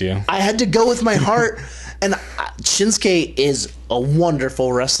against you. I had to go with my heart, and Shinsuke is a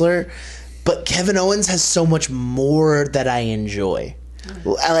wonderful wrestler, but Kevin Owens has so much more that I enjoy.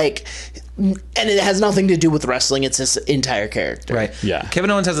 Like, and it has nothing to do with wrestling, it's his entire character. Right. Yeah. Kevin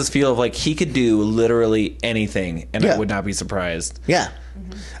Owens has this feel of like he could do literally anything, and Yeah. I would not be surprised. Yeah.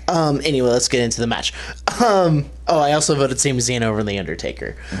 Anyway, let's get into the match. I also voted Sami Zayn over The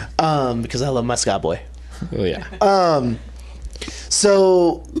Undertaker because I love my Scott boy. Oh, yeah.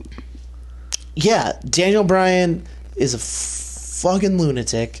 So, yeah, Daniel Bryan is a fucking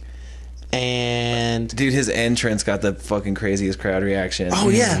lunatic, and Dude, his entrance got the fucking craziest crowd reaction. oh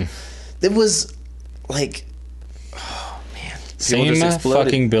yeah, it was like, Same just exploded.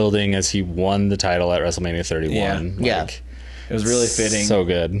 fucking building as he won the title at WrestleMania 31. Yeah. Like, It was really fitting. so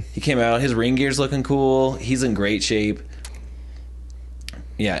good. He came out, his ring gear's looking cool. He's in great shape.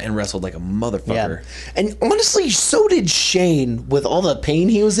 Yeah, and wrestled like a motherfucker. And honestly, so did Shane with all the pain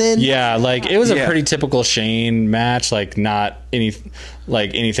he was in. Yeah, like it was a Yeah. pretty typical Shane match. Like not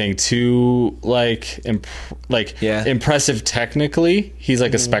anything too impressive technically. He's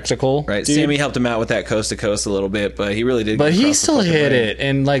like a spectacle, Right. dude. Sammy helped him out with that coast to coast a little bit, but he really did. But get he across the still fucking hit ring. it,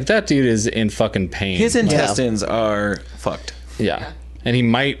 and like that dude is in fucking pain. His intestines are fucked. Yeah. And he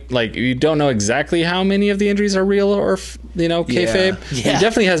might, like, you don't know exactly how many of the injuries are real or, kayfabe. Yeah. He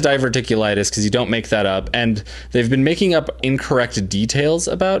definitely has diverticulitis because you don't make that up. And they've been making up incorrect details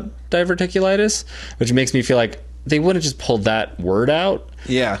about diverticulitis, which makes me feel like they wouldn't just pull that word out,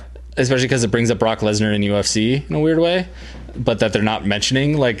 Yeah. especially because it brings up Brock Lesnar in UFC in a weird way. But that they're not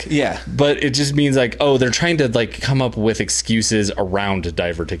mentioning, like, Yeah. But it just means like, oh, they're trying to like come up with excuses around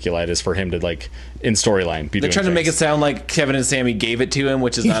diverticulitis for him to like in storyline. They're trying to make it sound like Kevin and Sammy gave it to him,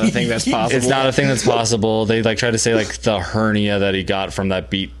 which is not a thing that's possible. It's not a thing that's possible. They like try to say like the hernia that he got from that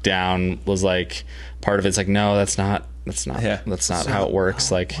beat down was like part of it. It's like, no, that's not Yeah. that's not how it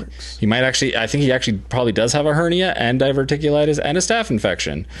works. Like he might actually, I think he actually probably does have a hernia and diverticulitis and a staph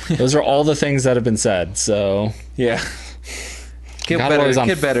infection. Those are all the things that have been said. So Yeah. Get God, while he's on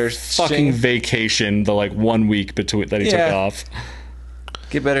better. fucking Shane. vacation the like 1 week between that he took Yeah. off.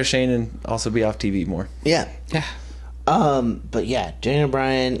 Get better, Shane, and also be off TV more. Yeah. Yeah. But yeah, Daniel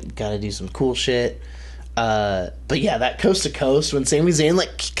Bryan got to do some cool shit. But yeah, that coast to coast when Sami Zayn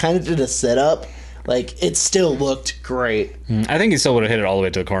like kind of did a setup, like it still looked great. I think he still would have hit it all the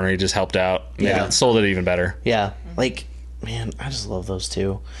way to the corner. He just helped out. Yeah. Sold it even better. Yeah, like man, I just love those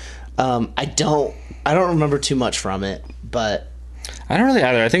two. I don't remember too much from it, but I don't really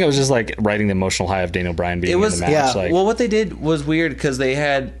either. I think it was just like riding the emotional high of Daniel Bryan being It was in the match. yeah. Like, well, what they did was weird because they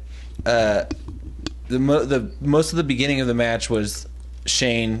had the most of the beginning of the match was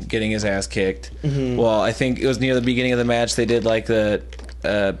Shane getting his ass kicked. Well, I think it was near the beginning of the match they did like the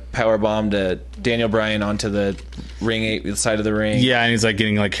power bomb to Daniel Bryan onto the ring, the side of the ring. yeah, and he's like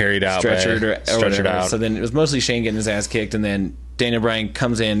getting like carried out, Stretchered or stretchered whatever. out. So then it was mostly Shane getting his ass kicked, and then Daniel Bryan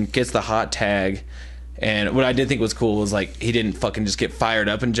comes in, gets the hot tag. And what I did think was cool was like he didn't fucking just get fired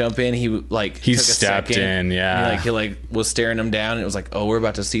up and jump in. He like He took a stepped second, in, yeah. and he was staring him down, and it was like, oh, we're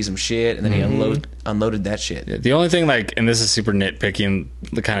about to see some shit. And then he unloaded that shit. The only thing, like, and this is super nitpicking,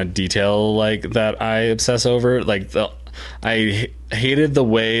 the kind of detail like that I obsess over, like I hated the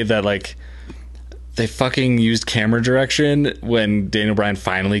way that like they fucking used camera direction when Daniel Bryan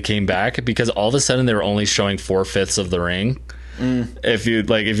finally came back, because all of a sudden they were only showing 4/5 of the ring. If you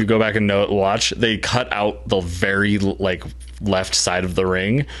go back and watch, they cut out the very like left side of the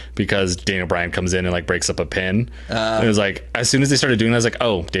ring because Daniel Bryan comes in and like breaks up a pin. And it was like as soon as they started doing that, I was like,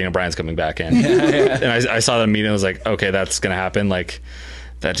 oh, Daniel Bryan's coming back in. And I saw that meeting. I was like, okay, that's gonna happen. Like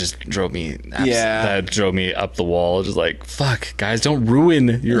that just drove me. That drove me up the wall. Just like, fuck, guys, don't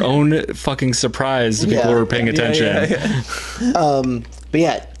ruin your own fucking surprise. To people Yeah. who are paying attention. but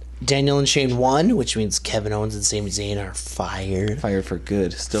yeah, Daniel and Shane won, which means Kevin Owens and Sami Zayn are fired. Fired for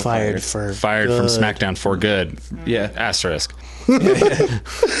good. Still Fired fired. for Fired from good. SmackDown for good. Yeah. Asterisk.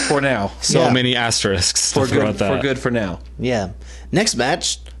 For now. So Yeah. many asterisks to For throw good. at that. For good. For now. Yeah. Next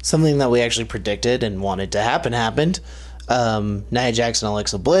match, something that we actually predicted and wanted to happen happened. Nia Jax and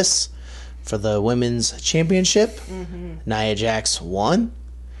Alexa Bliss for the women's championship. Nia Jax won,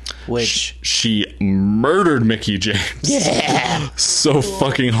 which She murdered Mickey James. yeah. So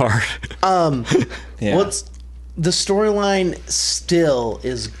fucking hard. Yeah. What's the storyline still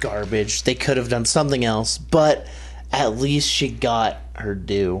is garbage. They could have done something else, but at least she got her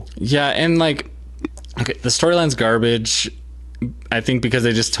due. Yeah, and like, okay, the storyline's garbage. I think because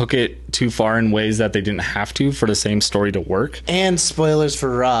they just took it too far in ways that they didn't have to for the same story to work. And spoilers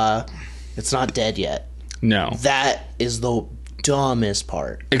for Raw, it's not dead yet. No. That is the dumbest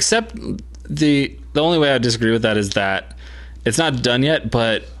part. Except the only way I disagree with that is that it's not done yet,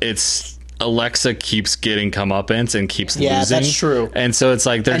 but it's Alexa keeps getting comeuppance and keeps Yeah, losing. that's true. And so it's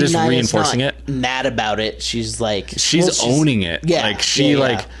like they're just Nia's reinforcing not it. Mad about it. She's like She's owning it. Yeah, Like she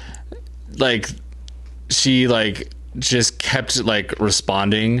yeah. she just kept like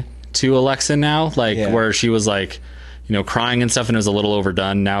responding to Alexa now, like Yeah. where she was like, crying and stuff, and it was a little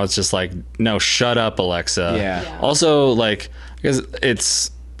overdone. Now it's just like, no, shut up, Alexa. Yeah. Yeah. Also, like, because it's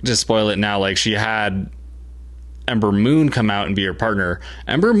just spoil it now. Like she had Ember Moon come out and be her partner.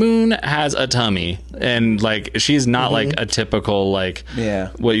 Ember Moon has a tummy, and like she's not like a typical like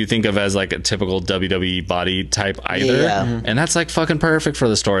Yeah. what you think of as like a typical WWE body type either. Yeah. Mhm. And that's like fucking perfect for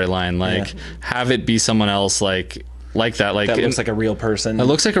the storyline. Like have it be someone else like that. Like That looks like a real person. it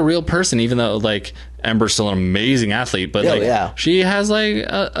looks like a real person, even though like Ember's still an amazing athlete, but Oh, like yeah. she has like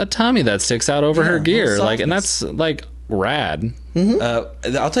a tummy that sticks out over her gear. soft Like, and that's like rad.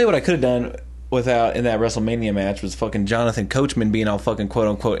 I'll tell you what I could have done without in that WrestleMania match was fucking Jonathan Coachman being all fucking quote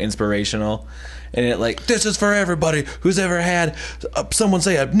unquote inspirational, and it like, this is for everybody who's ever had someone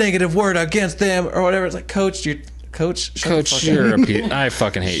say a negative word against them or whatever. It's like, Coach, shut the fuck You're up. a piece. I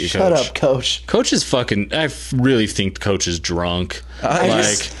fucking hate you, Shut Coach. up, Coach. Coach is fucking. really think Coach is drunk.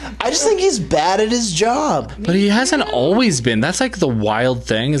 I just think he's bad at his job. But he hasn't always been. That's like the wild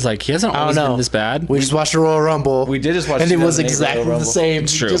thing. Is like he hasn't I always don't know. been this bad. We just watched a Royal Rumble. We did just watch and it was 2008 exactly Royal the Rumble. same.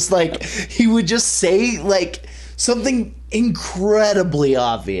 It's true. Just like he would just say like something incredibly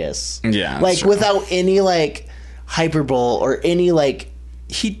obvious. Yeah, that's like true. without any like hyperbole or any like.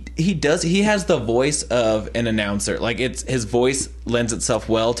 He has the voice of an announcer. Like his voice lends itself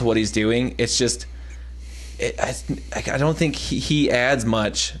well to what he's doing. It's just I don't think he adds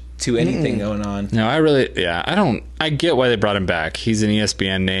much to anything going on. No, I get why they brought him back. He's an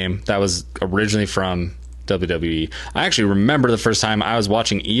ESPN name that was originally from WWE. I actually remember the first time I was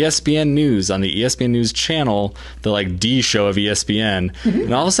watching ESPN News on the ESPN News channel, the like D show of ESPN,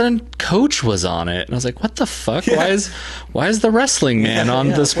 and all of a sudden Coach was on it, and I was like, "What the fuck? Why is the wrestling man on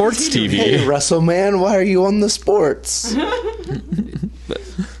the sports TV?" Hey, WrestleMan, why are you on the sports?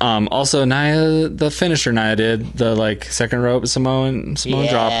 Also, Nia, the finisher Nia did, the like second rope Samoan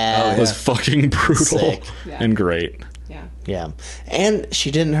drop was fucking brutal Sick. and great. Yeah, and she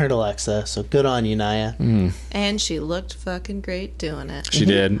didn't hurt Alexa, so good on you, Nia. And she looked fucking great doing it. She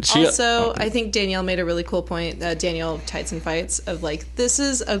did. She Also, I think Danielle made a really cool point. Danielle Tights and Fights of like, this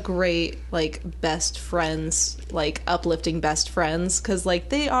is a great like best friends, like uplifting best friends, because like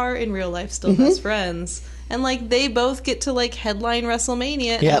they are in real life still best friends, and like they both get to like headline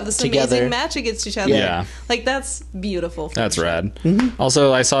WrestleMania and Yeah, have this together. amazing match against each other. Yeah. Like that's beautiful. That's friendship. rad.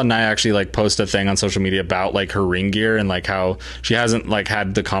 Also, I saw Nia actually like post a thing on social media about like her ring gear and like how she hasn't like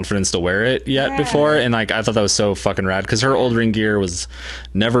had the confidence to wear it yet before, and like I thought that was so fucking rad because her old ring gear was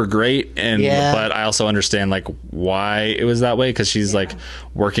never great, and but I also understand like why it was that way because she's like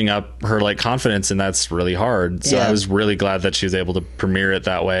working up her like confidence, and that's really hard. So I was really glad that she was able to premiere it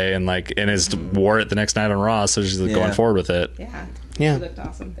that way, and like wore it the next night on Raw, so she's like, going forward with it. Yeah. Yeah. She looked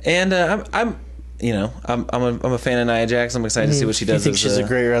awesome. And I'm a fan of Nia Jax. I'm excited to see what she I does. think she's a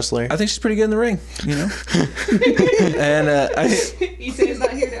great wrestler. I think she's pretty good in the ring, you know. And Issei's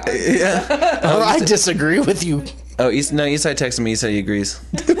not here to argue. yeah. I disagree with you. Oh, Eastside texted me. He said he agrees.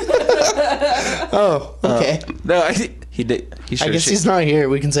 Oh, okay. No, he did. He sure I guess shit, he's not here.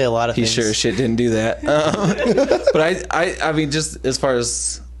 We can say a lot of he things. sure as shit didn't do that. But I mean, just as far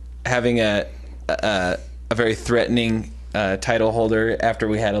as having a very threatening title holder after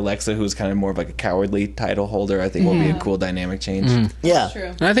we had Alexa, who's kind of more of like a cowardly title holder, I think will be a cool dynamic change. Yeah. True.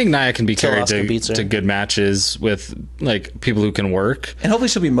 And I think Nia can be Till carried Asuka beats her. to good matches with like people who can work. And hopefully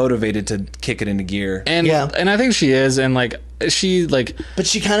she'll be motivated to kick it into gear. And Yeah. and I think she is, and like she like But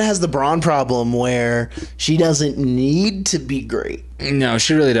she kind of has the Braun problem where she doesn't need to be great. no,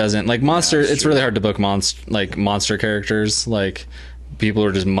 she really doesn't. Like monster, it's really hard to book monster characters. Like people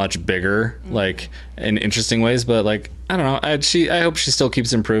are just much bigger, like in interesting ways. But like I don't know, I hope she still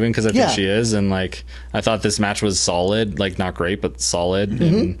keeps improving because I think Yeah. she is. And like I thought this match was solid, like not great, but solid.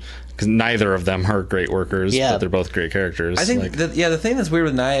 And because neither of them are great workers, Yeah. but they're both great characters. I think like, the thing that's weird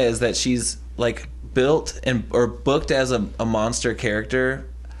with Nia is that she's like built or booked as a monster character,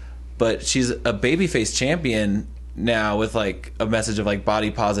 but she's a babyface champion now with like a message of like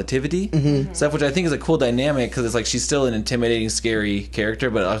body positivity stuff, which I think is a cool dynamic because it's like she's still an intimidating, scary character,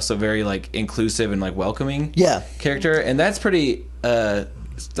 but also very like inclusive and like welcoming character, and that's pretty.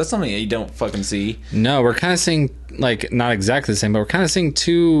 That's something that you don't fucking see. No, we're kind of seeing like not exactly the same, but we're kind of seeing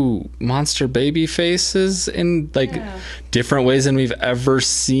two monster baby faces in like different ways than we've ever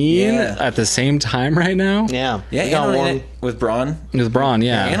seen at the same time right now. Yeah. Yeah, We and got on one. with Braun. With Braun,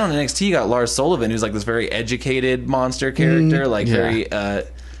 yeah. And on NXT, you got Lars Sullivan, who's like this very educated monster character, like very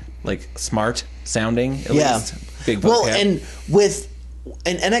like smart sounding. At least. Big Well, vocab. and with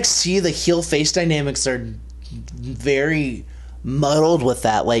in NXT, the heel face dynamics are very muddled with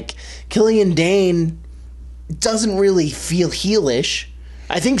that. Like Killian Dane doesn't really feel heelish.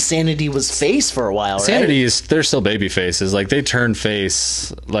 I think Sanity was face for a while, right? Sanity is they're still baby faces. Like they turned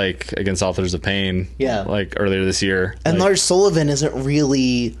face like against Authors of Pain. Yeah. Like earlier this year. And like, Lars Sullivan isn't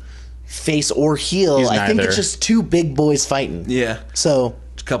really face or heel. He's I think neither. it's just two big boys fighting. yeah, So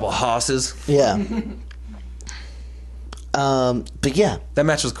a couple of hosses. yeah. But yeah, That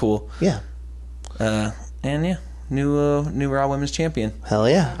match was cool. yeah. And yeah, new Raw Women's Champion. Hell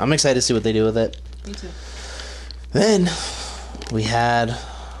yeah. I'm excited to see what they do with it. Me too. Then we had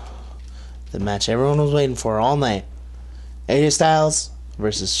the match everyone was waiting for all night. AJ Styles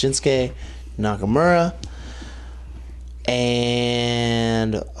versus Shinsuke Nakamura.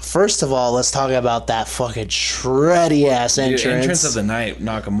 And first of all, let's talk about that fucking shreddy ass Dude, entrance. entrance of the night,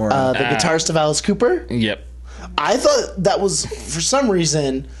 Nakamura. The guitarist of Alice Cooper. Yep. I thought that was, for some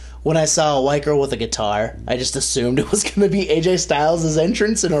reason, when I saw a white girl with a guitar, I just assumed it was going to be AJ Styles'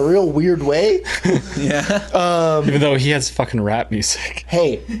 entrance in a real weird way. yeah. Even though he has fucking rap music.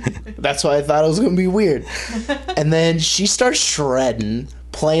 Hey, that's why I thought it was going to be weird. And then she starts shredding,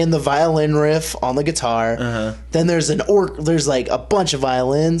 playing the violin riff on the guitar. Then there's there's like a bunch of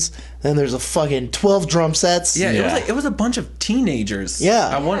violins. Then there's a fucking 12 drum sets. Yeah, Yeah. it was a bunch of teenagers.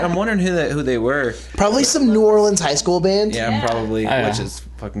 Yeah. I'm wondering who they were. Probably some New Orleans high school band. Yeah, probably, Yeah. which is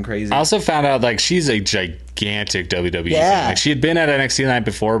fucking crazy. I also found out like she's a gigantic WWE Yeah. fan. Like she had been at NXT the night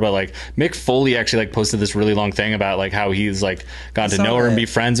before, but like Mick Foley actually like posted this really long thing about like how he's like gotten to saw know her and that. be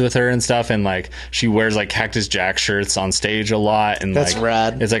friends with her and stuff, and like she wears like Cactus Jack shirts on stage a lot, and That's like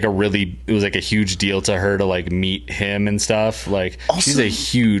rad. it's like it was like a huge deal to her to like meet him and stuff. Like she's Also- a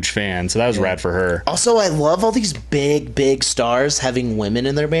huge fan, so that was rad for her. Also, I love all these big stars having women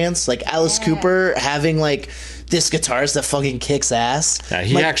in their bands. Like Alice Cooper having like this guitarist that fucking kicks ass. Yeah,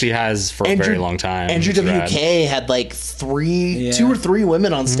 he Like, actually has for a very long time. Andrew It's rad. WK had like Yeah. 2 or 3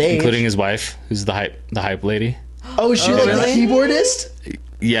 women on stage, Including his wife, who's the hype lady. Oh, is she like the keyboardist?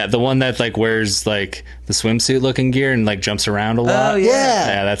 Yeah, the one that like wears like the swimsuit looking gear and like jumps around a lot. Oh, Yeah.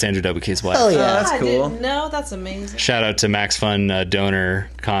 Yeah, that's Andrew WK's wife. Hell yeah. that's I cool. didn't know. That's amazing. Shout out to Max Fun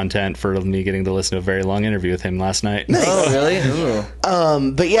donor content for me getting to listen to a very long interview with him last night. Oh, really?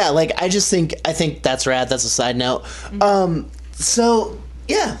 Ooh. But yeah, like I think that's rad. That's a side note. So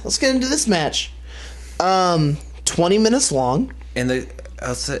yeah, let's get into this match. 20 minutes long. And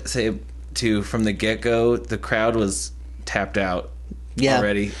I'll say too, from the get go, the crowd was tapped out. Yeah.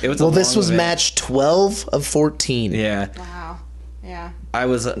 Already. It was a Well, this long was event. match 12 of 14. Yeah. Wow. Yeah. I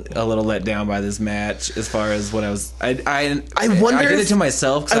was a little let down by this match as far as what I was. I wonder I did if- it to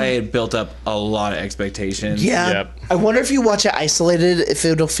myself because I had built up a lot of expectations. Yeah. Yep. I wonder if you watch it isolated, if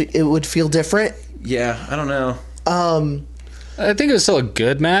it would feel different. Yeah, I don't know. I think it was still a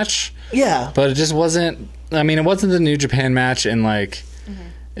good match, Yeah. but it just wasn't. I mean, it wasn't the New Japan match, and like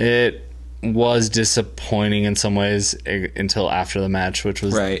it was disappointing in some ways until after the match, which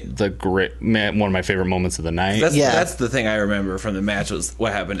was Right. one of my favorite moments of the night. That's the thing I remember from the match was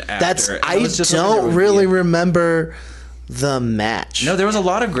what happened after. I It was just something that don't would really be- remember the match. No, there was a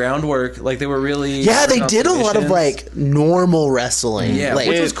lot of groundwork. Like they were really. Yeah, they working on did a lot of submissions. like normal wrestling. Yeah, like,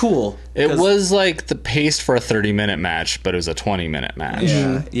 which was cool. It 'cause- was like the pace for a 30-minute match, but it was a 20-minute match.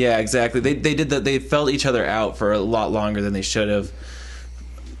 Yeah, yeah, exactly. They did that. They felt each other out for a lot longer than they should have.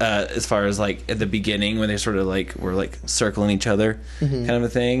 As far as like at the beginning when they sort of like were like circling each other, kind of a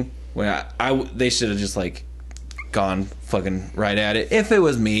thing. When they should have just like gone fucking right at it. If it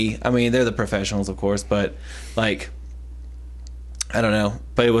was me, I mean they're the professionals, of course, but like I don't know.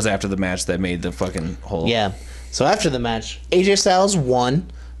 But it was after the match that made the fucking whole. Yeah. So after the match, AJ Styles won.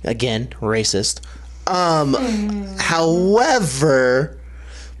 Again, racist. However,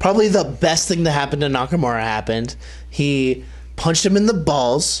 probably the best thing that happened to Nakamura happened. He punched him in the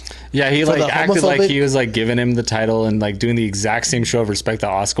balls. Yeah, he For like the acted like homophobic- he was like giving him the title and like doing the exact same show of respect that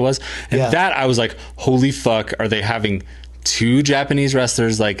Asuka was. And Yeah. that I was like, holy fuck, are they having two Japanese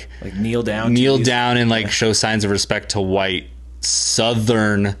wrestlers like kneel down, and like show signs of respect to white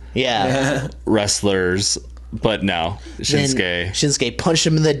Southern Yeah. wrestlers? But no, Then Shinsuke Shinsuke punched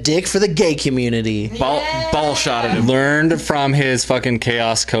him in the dick for the gay community. ball shot at him. learned from his fucking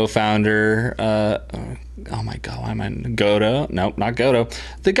Chaos co-founder. Oh my god, why am I Goto? Nope, not Goto.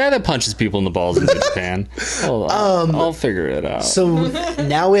 The guy that punches people in the balls in New Japan. I'll figure it out. So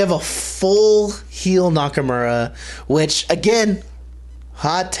now we have a full heel Nakamura, which again,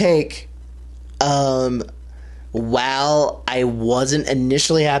 hot take. While I wasn't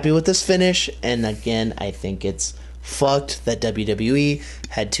initially happy with this finish, and again, I think it's fucked that WWE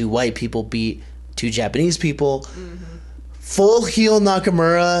had two white people beat two Japanese people. Full heel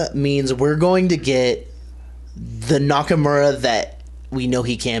Nakamura means we're going to get the Nakamura that we know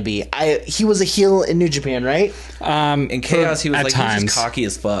he can be. He was a heel in New Japan, right? In Chaos, he was at like he was times. just cocky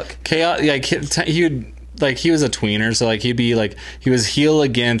as fuck. Chaos, like he would. Like he was a tweener, so like he'd be like he was heel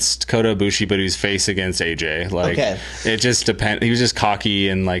against Kota Ibushi, but he was face against AJ. Like Okay. it just depend. He was just cocky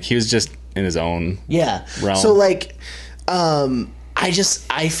and like he was just in his own. Yeah. realm. So like,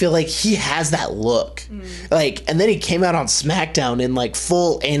 I feel like he has that look, like, and then he came out on SmackDown in like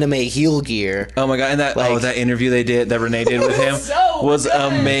full anime heel gear. Oh my god! And that interview that Renee did with him was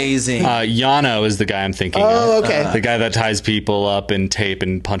amazing. Yano is the guy I'm thinking. Oh, of. okay. The guy that ties people up in tape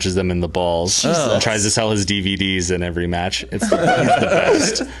and punches them in the balls. And tries to sell his DVDs in every match. He's the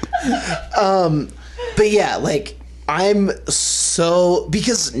best. But yeah, like I'm so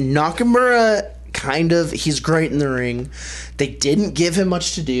because Nakamura he's great in the ring. They didn't give him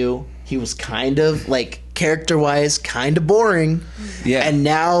much to do. He was kind of like character wise kind of boring. Yeah. And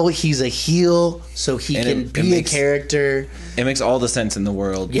now he's a heel, so he And can it be makes- a character. It makes all the sense in the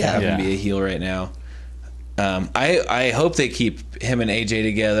world to have him Yeah. be a heel right now. I hope they keep him and AJ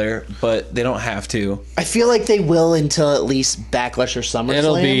together, but they don't have to. I feel like they will until at least Backlash or SummerSlam.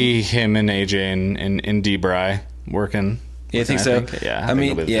 It'll be him and AJ and D-Bry working. You think so? Yeah. I think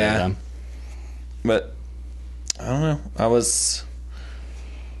mean, it'll be the three of yeah. them. But I don't know. I was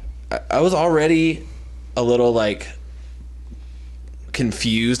already a little like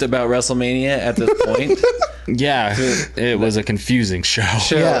confused about WrestleMania at this point. Yeah, it was a confusing show.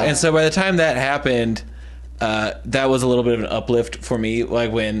 Sure. Yeah. And so by the time that happened, that was a little bit of an uplift for me.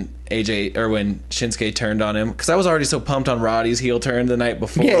 Like when when Shinsuke turned on him, because I was already so pumped on Roddy's heel turn the night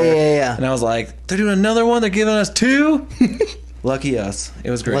before. Yeah. And I was like, they're doing another one. They're giving us 2. Lucky us.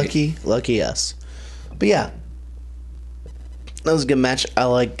 It was great. Lucky us. But yeah, that was a good match. I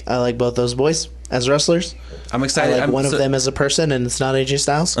like both those boys as wrestlers. I'm I excited. like one of so- them as a person, and it's not AJ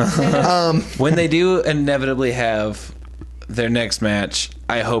Styles. When they do inevitably have their next match,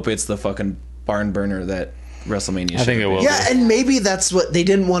 I hope it's the fucking barn burner that WrestleMania. I think should it will. be. Yeah, and maybe that's what they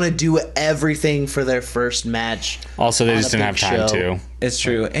didn't want to do everything for their first match. Also, they On just a didn't have big time show. to. It's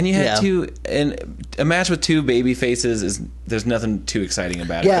true, and you had Yeah. a match with 2 baby faces is there's nothing too exciting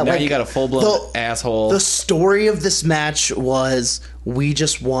about it. Yeah, But now like, you got a full blown asshole. The story of this match was we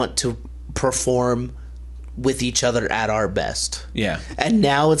just want to perform with each other at our best. Yeah, And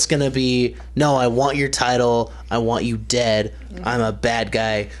now it's going to be, no, I want your title. I want you dead. I'm a bad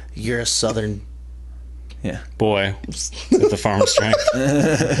guy. You're a Southern. yeah. Boy, with the farm strength.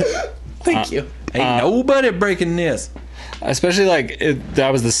 Thank you. Ain't nobody breaking this. Especially that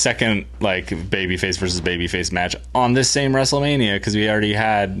was the second babyface versus babyface match on this same WrestleMania, because we already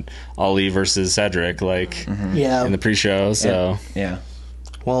had Ali versus Cedric Yeah. in the pre-show. So Yeah.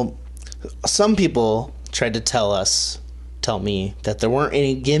 Well, some people tried to tell me that there weren't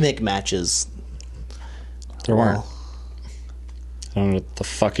any gimmick matches. there weren't. Well, I don't know what the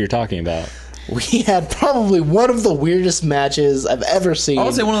fuck you're talking about. we had probably one of the weirdest matches I've ever seen. I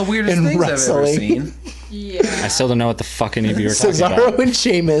would say one of the weirdest in things I've ever wrestling. seen. I still don't know what the fuck any of you are talking Cesaro about. and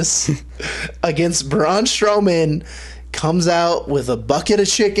Sheamus against Braun Strowman comes out with a bucket of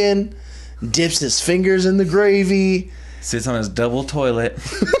chicken, dips his fingers in the gravy, Sits on his double toilet.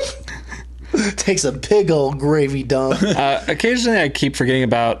 takes a big old gravy dump, Occasionally, I keep forgetting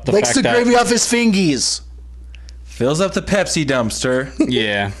about the licks fact the that gravy off his fingies. Fills up the Pepsi dumpster.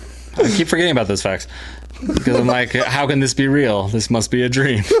 yeah, I keep forgetting about those facts because I'm like, how can this be real? This must be a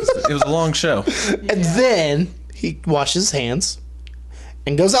dream. It was a long show. And then he washes his hands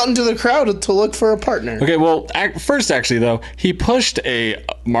and goes out into the crowd to look for a partner. Okay, well, first, actually, though, he pushed a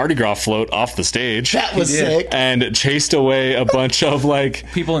Mardi Gras float off the stage That was He did. sick. and chased away a bunch of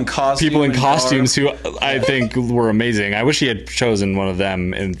People in costumes. people in costumes who I think were amazing. I wish he had chosen one of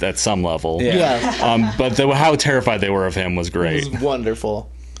them at some level. Yeah, But how terrified they were of him was it great. was wonderful.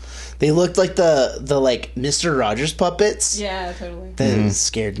 They looked like the Mr. Rogers puppets. Yeah, totally. That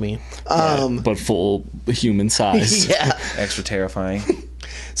scared me. But full human size. Yeah. Extra terrifying.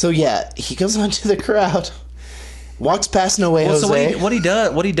 So yeah, he goes onto the crowd, walks past No Way Well, Jose. so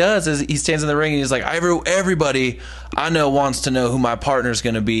what he does is he stands in the ring and he's like, everybody I know wants to know who my partner's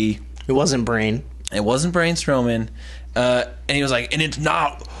going to be. It wasn't Brain. It wasn't Braun Strowman, and he was like, and it's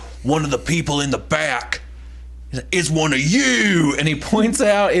not one of the people in the back. He's like, it's one of you, and he points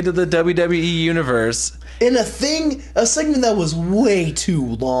out into the WWE universe. In a segment that was way too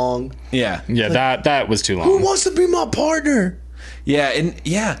long. Yeah, Yeah, that was too Who long. wants to be my partner?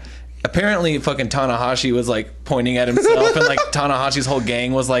 yeah. Apparently, fucking Tanahashi was like pointing at himself, and like Tanahashi's whole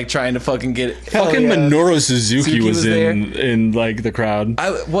gang was like trying to fucking get. Fucking yeah. Minoru Suzuki Suzuki was was in like the crowd.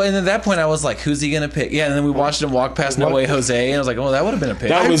 And at that point, I was like, "Who's he gonna pick?" Yeah, and then we watched him walk past No Way Jose, and I was like, "Oh, that would have been a pick."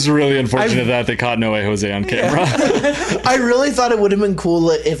 That was really unfortunate that they caught No Way Jose on camera. I really thought it would have been cool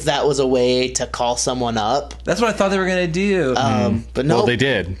if that was a way to call someone up. That's what I thought they were gonna do. But no, Well, they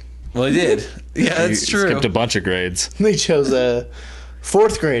did. Well, they did. Yeah, that's He true. Skipped a bunch of grades. they chose a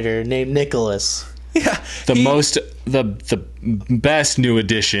fourth grader named Nicholas. Yeah, The best new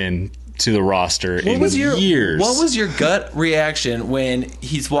addition to the roster in years. What was your gut reaction when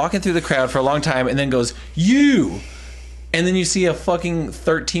he's walking through the crowd for a long time and then goes, "You," and then you see a fucking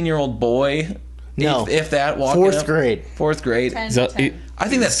 13-year-old boy, No. if that, walking Fourth up? grade. Fourth grade. 10, So 10. I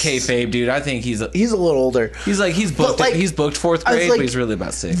think that's kayfabe, dude. I think he's He's a little older. booked. like, He's booked fourth I was grade, like, but he's really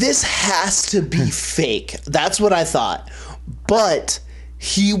about 6. This has to be fake. That's what I thought. But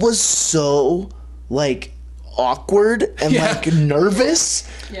he was so like awkward and like nervous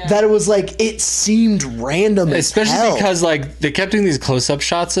that it was like it seemed random, especially as hell. because like they kept doing these close-up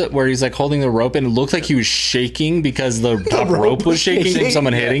shots where he's like holding the rope and it looked like he was shaking because the top rope was shaking from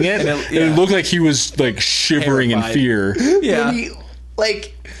someone hitting it. And it looked like he was like shivering in fear. Yeah. And he,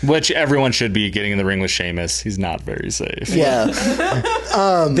 like, which everyone should be getting in the ring with Sheamus. He's not very safe. yeah.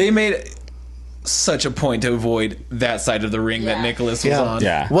 They made such a point to avoid that side of the ring that Nicholas was on.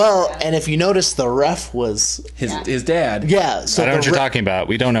 Yeah. Well, and if you notice, the ref was His dad. yeah. So I know the what you're re- talking about.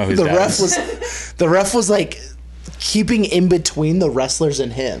 We don't know who's the that ref is. the ref was like keeping in between the wrestlers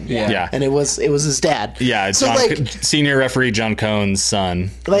and him. Yeah. And it was his dad. Yeah, So John, like senior referee John Cohn's son.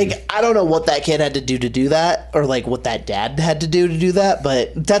 I don't know what that kid had to do that, or like what that dad had to do that,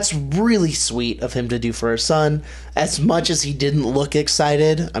 but that's really sweet of him to do for his son. As much as he didn't look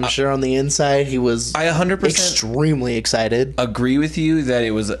excited, I'm sure on the inside he was I 100% extremely excited. agree with you that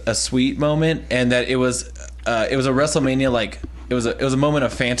it was a sweet moment and that it was a WrestleMania, like it was a moment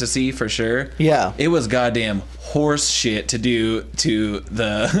of fantasy for sure. Yeah. It was goddamn horse shit to do to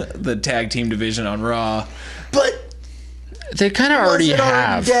the tag team division on Raw. But They kind of already it already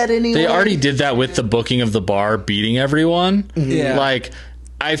have. dead anyway? They already did that with the booking of the bar beating everyone. Yeah. Like,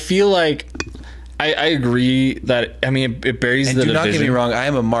 I feel like I agree that, I mean, it buries And the do not division. get me wrong, I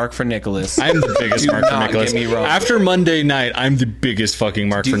am a mark for Nicholas. I'm the biggest Do mark for not Nicholas. get me wrong. After Monday night, I'm the biggest fucking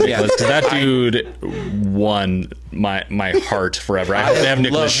mark for yeah. Nicholas. 'Cause that dude won my heart forever. I hope they have love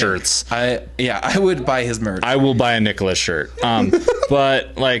Nicholas him. shirts. I would buy his merch. I will buy a Nicholas shirt.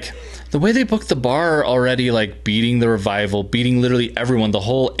 But like the way they booked the bar already, like beating the Revival, beating literally everyone. The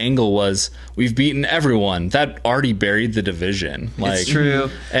whole angle was we've beaten everyone. That already buried the division. Like, it's true.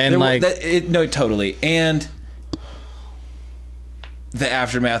 And like no, totally. And the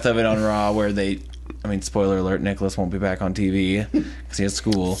aftermath of it on Raw, where I mean, spoiler alert: Nicholas won't be back on TV because he has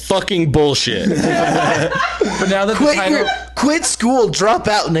school. fucking bullshit. But now that the title, quit school, drop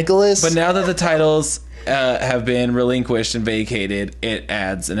out, Nicholas. but now that the titles have been relinquished and vacated, it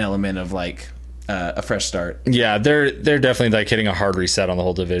adds an element of like a fresh start. Yeah, they're definitely like hitting a hard reset on the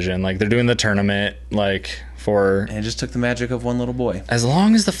whole division. Like they're doing the tournament like for And it just took the magic of one little boy. as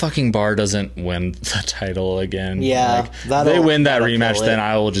long as the fucking bar doesn't win the title again. Yeah, like, that'll- they win that that'll rematch, kill it. then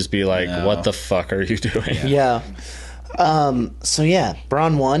I will just be like, No. what the fuck are you doing? yeah. So yeah,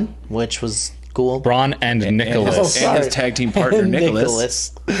 Braun won, which was cool. Braun and Nicholas. Oh, And sorry. his tag team partner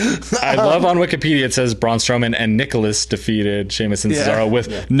Nicholas. I love on Wikipedia it says Braun Strowman and Nicholas defeated Sheamus and Yeah. Cesaro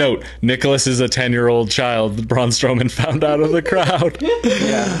with note, Nicholas is a 10-year-old child Braun Strowman found out of the crowd.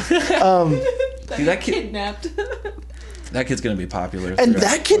 See, that kid, Kidnapped. that kid's gonna be popular. And throughout.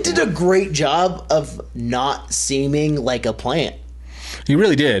 that kid did a great job of not seeming like a plant. He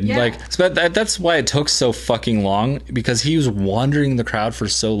really did. Yeah. Like so that's why it took so fucking long, because he was wandering the crowd for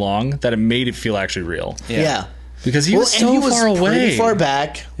so long that it made it feel actually real. Yeah. Because he was so far away. pretty far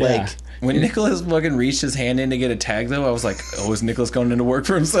back. Yeah. Like, When Nicholas fucking reached his hand in to get a tag, though, I was like, "Oh, is Nicholas going into work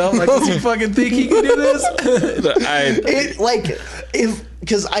for himself? Like, does he fucking think he can do this?"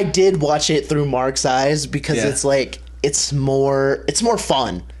 because I did watch it through Mark's eyes, because Yeah. it's like it's more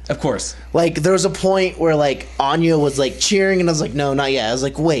fun. Of course. Like there was a point where like Anya was like cheering, and I was like, no, not yet. I was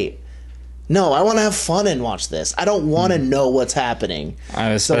like, wait, no, I want to have fun and watch this. I don't want to know what's happening.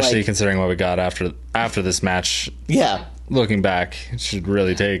 Especially like- considering what we got after this match. Yeah. Looking back, it should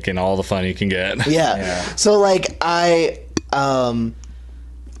really take in all the fun you can get. Yeah. Yeah. So like I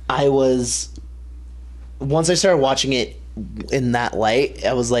was, once I started watching it in that light,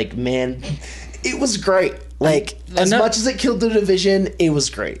 I was like, man, it was great. Like as much as it killed the division, it was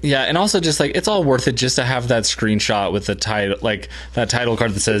great. Yeah, and also just like it's all worth it just to have that screenshot with the title, like that title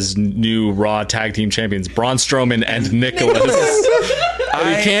card that says "New Raw Tag Team Champions: Braun Strowman and Nicholas."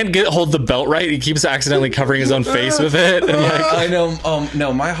 He can't hold the belt right. He keeps accidentally covering his own face with it. And like, I know.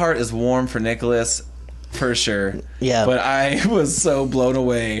 No, my heart is warm for Nicholas, for sure. Yeah. But I was so blown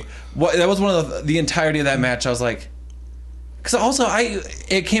away. That was one of the entirety of that match. I was like, because also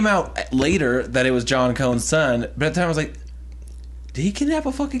it came out later that it was John Cohn's son, but at the time I was like, did he kidnap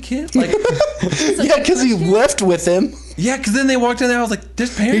a fucking kid? Like, Yeah, because he left with him. yeah. Because then they walked in there. I was like,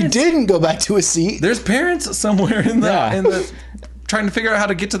 there's He parents. didn't go back to his seat. There's parents somewhere in the Yeah. trying to figure out how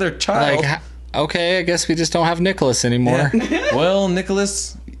to get to their child. okay, I guess we just don't have Nicholas anymore. Yeah. Well,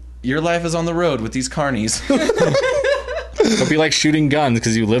 Nicholas, your life is on the road with these carnies. It'll be like shooting guns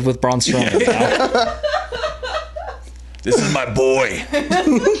because you live with Braun Strowman. now. This is my boy.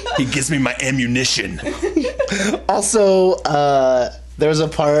 He gives me my ammunition. Also, there was a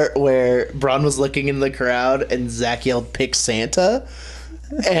part where Braun was looking in the crowd and Zach yelled, "Pick Santa."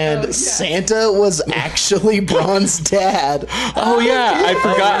 and Santa was actually Braun's dad. Oh yeah, I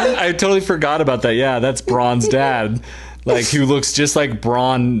forgot. I totally forgot about that. Yeah, that's Braun's dad. Like, who looks just like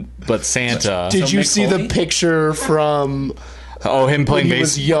Braun but Santa. Did you Mick see Foley? the picture from? Oh, him playing When he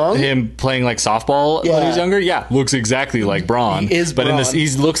was young? Him playing like softball when he was Yeah. younger. Yeah, looks exactly like Braun. He is but in this, Braun. he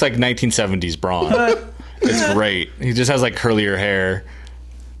looks like 1970s Braun. It's great. He just has like curlier hair.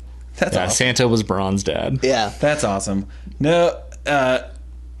 That's Yeah, awesome. Santa was Braun's dad. Yeah, That's awesome. No,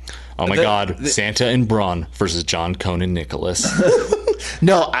 Oh my God, Santa and Braun versus John Conan Nicholas.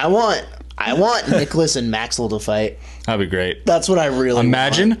 no, I want Nicholas and Maxwell to fight. That'd be great. That's what I really want.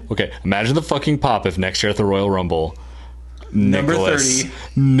 Imagine the fucking pop if next year at the Royal Rumble, Number Nicholas, 30.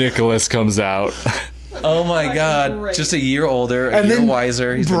 Nicholas comes out. oh my God, great. just a year older, a And year then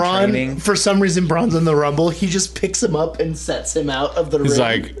wiser. He's been Braun, training. for some reason, Braun's in the Rumble. He just picks him up and sets him out of the ring. He's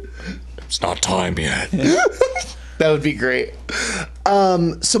like, it's not time yet. That would be great.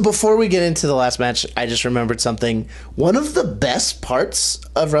 So before we get into the last match, I just remembered something. One of the best parts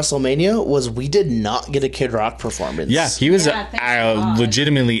of WrestleMania was we did not get a Kid Rock performance. Yeah, he was Yeah, thank God.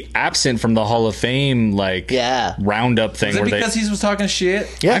 legitimately absent from the Hall of Fame Yeah. roundup thing. Is it where because he was talking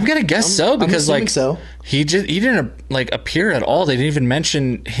shit? Yeah. I'm gonna guess so, because assuming like so. he didn't like appear at all. They didn't even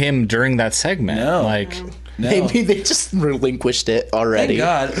mention him during that segment. No. Like No. Maybe they just relinquished it already. Thank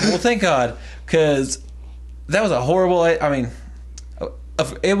God. Well, thank God, because that was a horrible. I mean,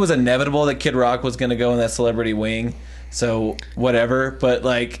 it was inevitable that Kid Rock was going to go in that celebrity wing. So whatever. But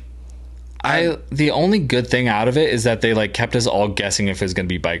like, the only good thing out of it is that they like kept us all guessing if it was gonna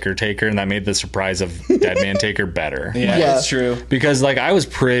be Biker Taker, and that made the surprise of Dead Man Taker better. yeah, Yeah. that's true. Because like I was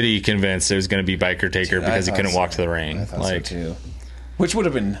pretty convinced it was gonna be Biker Taker because he thought couldn't so. walk to the ring. I thought Like so too. Which would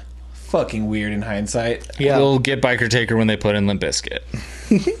have been fucking weird in hindsight. Yeah. we'll get Biker Taker when they put in Limp Bizkit,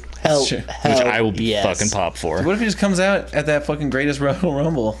 Hell, Sure. which hell I will yes. fucking pop for. What if he just comes out at that fucking Greatest Royal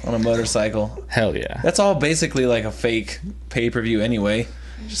Rumble on a motorcycle? Hell yeah. That's all basically like a fake pay-per-view anyway.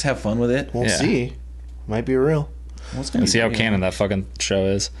 Just have fun with it. We'll Yeah. see. Might be real. What's gonna See how be- canon that fucking show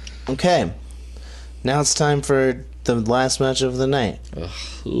is. Okay. Now it's time for the last match of the night.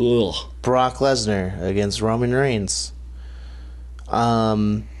 Ugh. Brock Lesnar against Roman Reigns.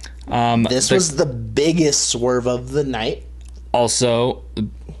 This The- was the biggest swerve of the night. also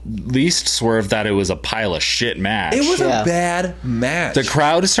least swerve that it was a pile of shit match. It was Yeah. a bad match. The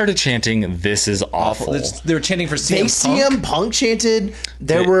crowd started chanting, "This is awful." They were chanting for They CM Punk. CM Punk chanted.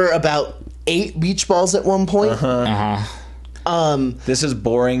 There were about 8 beach balls at one point. This is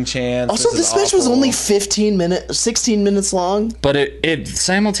boring chants. Also, is this match was awful. only 16 minutes long. But it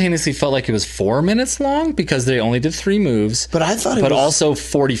simultaneously felt like it was 4 minutes long because they only did 3 moves. But I thought it But was also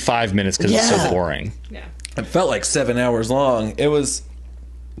 45 minutes because it's Yeah. so boring. It felt like 7 hours long. It was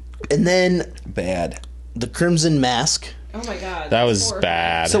And then bad. the Crimson Mask. Oh my God. That that's was horrifying.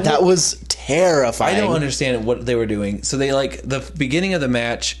 bad. So That was terrifying. I don't understand what they were doing. So they like the beginning of the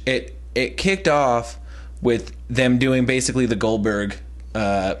match. It kicked off with them doing basically the Goldberg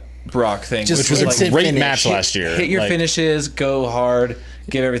Brock thing, Just Which was a instant great finish. match last year. hit your Like, finishes, go hard,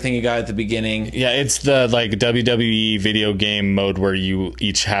 give everything you got at the beginning. Yeah, it's the like WWE video game mode where you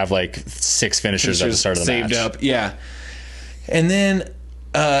each have like 6 finishers at the start of the saved match. up, yeah. And then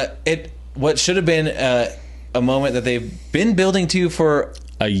what should have been a moment that they've been building to for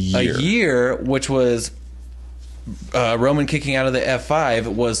A year. a year, which was Roman kicking out of the F5,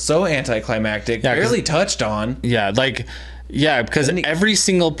 was so anticlimactic, Yeah, 'cause- barely touched on. Yeah, because Then he- every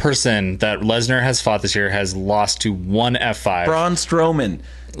single person that Lesnar has fought this year has lost to one F5. Braun Strowman,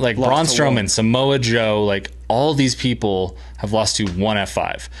 Like lost Braun to Strowman, one. Samoa Joe, like all these people have lost to one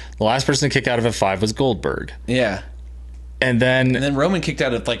F5. The last person to kick out of F5 was Goldberg. Yeah. And then And then Roman kicked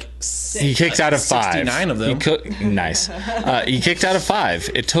out of like he kicked out of 5. 69 of them. Nice. He kicked out of 5.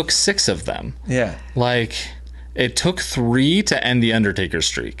 It took 6 of them. Yeah. Like, it took 3 to end the Undertaker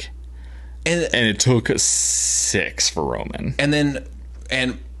streak. And And it took 6 for Roman. then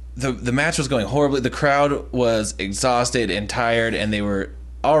the match was going horribly. The crowd was exhausted and tired, and they were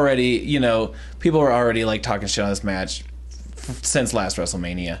already, people were already like talking shit on this match since last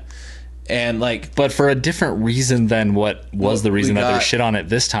WrestleMania. And like, But for a different reason than what was the reason we that they got- shit on it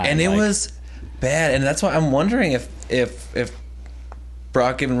this time. and it Like, was bad, and that's why I'm wondering if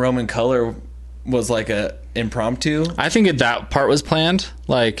Brock giving Roman color was like a impromptu. I think that part was planned.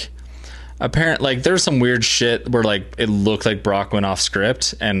 Like, apparently, like there's some weird shit where like it looked like Brock went off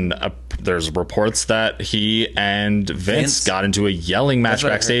script, and there's reports that he and Vince got into a yelling match what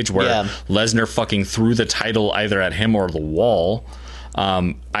I heard. backstage where Yeah. Lesnar fucking threw the title either at him or the wall.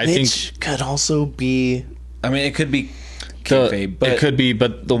 I think Which could also be. I mean, it could be the, kayfabe, but it could be,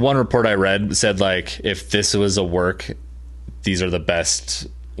 but the one report I read said like if this was a work these are the best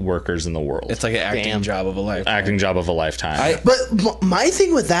workers in the world. It's like an acting Damn. job of a lifetime. acting job of a lifetime. But my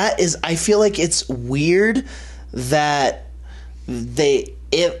thing with that is, I feel like it's weird that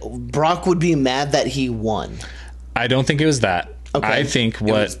Brock would be mad that he won. I don't think it was that. Okay. I think It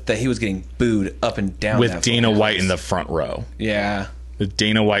what was that he was getting booed up and down with that Dana fucking White place. in the front row. Yeah. With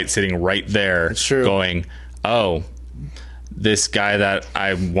Dana White sitting right there, true. going, "Oh, this guy that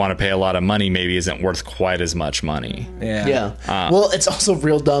I want to pay a lot of money maybe isn't worth quite as much money." Yeah. Yeah. Well, it's also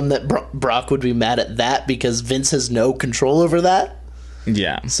real dumb that Brock would be mad at that because Vince has no control over that.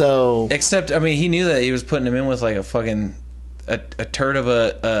 Yeah. So Except, I mean, he knew that he was putting him in with like a fucking a turd of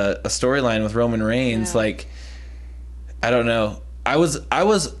a storyline with Roman Reigns. Yeah. Like, I don't know. I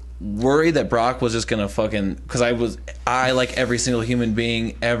was worried that Brock was just gonna fucking, because I like every single human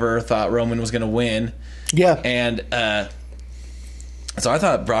being ever thought Roman was gonna win, yeah, and so I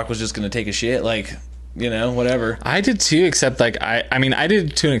thought Brock was just gonna take a shit, like, you know, whatever. I did too, except like I mean I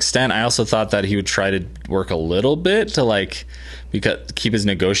did to an extent. I also thought that he would try to work a little bit to like keep his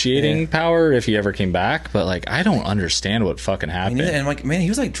negotiating power if he ever came back, but like I don't understand what fucking happened. And like, man, he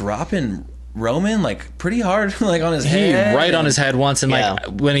was like dropping Roman like pretty hard, like on his He head. right on his head once, and Yeah. like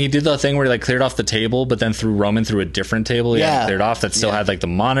when he did the thing where he like cleared off the table, but then threw Roman through a different table, he had Yeah. it cleared off that still had like the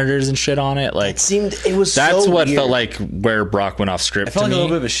monitors and shit on it. Like it was that's so what weird. felt like where Brock went off script. I felt to like a me. little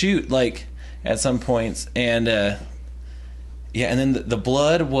bit of a shoot, like at some points, and yeah, and then the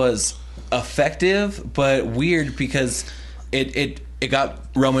blood was effective but weird because it got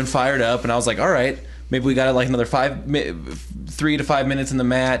Roman fired up, and I was like, all right, maybe we got like another 3 to 5 minutes in the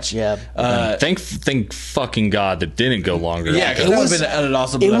match. Yeah. Thank fucking God that didn't go longer. Yeah, because It that would was- have been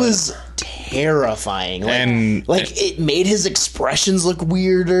also It was terrifying. Like, And- it made his expressions look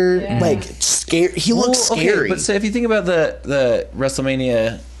weirder. Like scared. He looked scary. but so if you think about the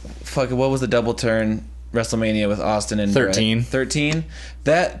WrestleMania, fucking what was the double turn WrestleMania with Austin and 13. 13.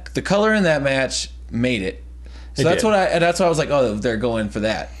 That the color in that match made it. So It that's did. what I was like, oh, they're going for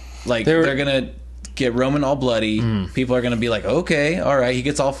that. Like They were- they're gonna get Roman all bloody. People are gonna be like, okay, all right. He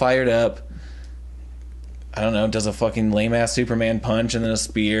gets all fired up. I don't know, does a fucking lame ass Superman punch and then a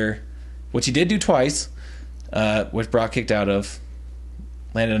spear, which he did do twice, which Brock kicked out of.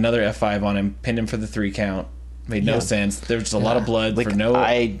 Landed another F5 on him, pinned him for the 3 count. Made no sense. There was just a lot of blood Like, for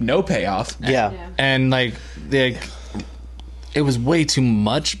no payoff. yeah. and like it was way too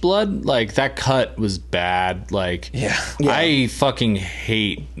much blood. Like that cut was bad. Like Yeah. I fucking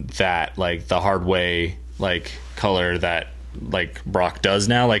hate that, like the hard way like color that like Brock does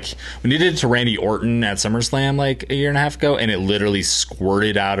now. Like when he did it to Randy Orton at SummerSlam like a year and a half ago, and it literally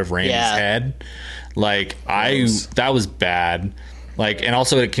squirted out of Randy's Yeah. head. Like that was bad. Like, and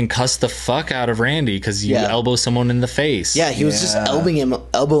also it concussed the fuck out of Randy because you Yeah. elbow someone in the face. Yeah, he was just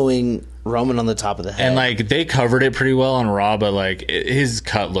elbowing Roman on the top of the head. And like they covered it pretty well on Raw, but like his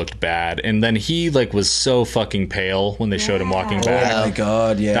cut looked bad. And then he like was so fucking pale when they showed him walking back. Oh my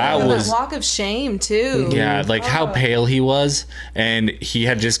god, yeah. That That was walk of shame too. yeah, like how pale he was, and he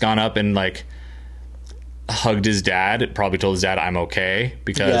had just gone up and like hugged his dad. Probably told his dad, "I'm okay,"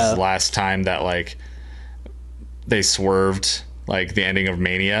 because Yeah. last time that like they swerved like the ending of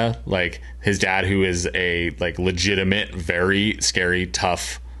Mania, like his dad, who is a like legitimate, very scary,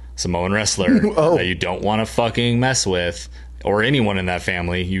 tough Samoan wrestler that you don't want to fucking mess with, or anyone in that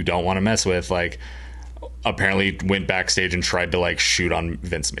family you don't want to mess with, like apparently went backstage and tried to like shoot on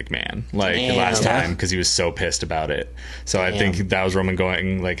Vince McMahon like Damn. last time because he was so pissed about it. So I think that was Roman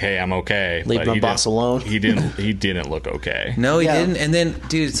going like, "Hey, I'm okay." Leave But my he boss didn't- alone. He didn't look okay. No, he Yeah. didn't. And then,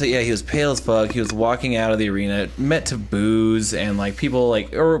 dude, so yeah, he was pale as fuck. He was walking out of the arena, met to boos, and like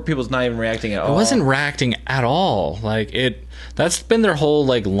people's not even reacting at all. It wasn't reacting at all. Like that's been their whole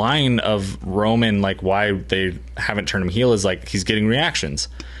like line of Roman, like why they haven't turned him heel is like he's getting reactions.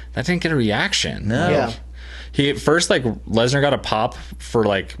 That didn't get a reaction. No. Yeah. He at first like Lesnar got a pop for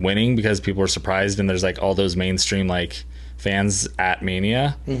like winning because people were surprised, and there's like all those mainstream like fans at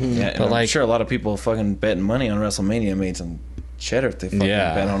Mania. Yeah, and But, I'm like- sure a lot of people fucking betting money on WrestleMania made some cheddar if they fucking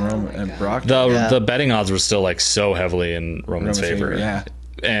Yeah. bet on Roman and Brock. The betting odds were still like so heavily in Roman's Roman's favor. favor, yeah.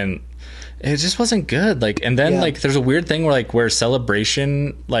 And it just wasn't good. Like, and then Yeah. like there's a weird thing where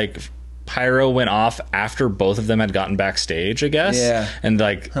Celebration like pyro went off after both of them had gotten backstage, I guess. Yeah. And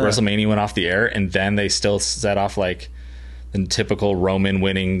like WrestleMania went off the air, and then they still set off like the typical Roman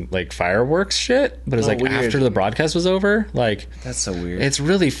winning like fireworks shit. But it's like weird. after the broadcast was over, like That's so weird. it's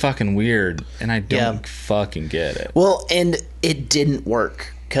really fucking weird, and I don't Yeah. fucking get it. Well, and it didn't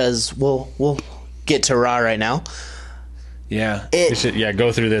work because we'll get to Raw right now. yeah. We should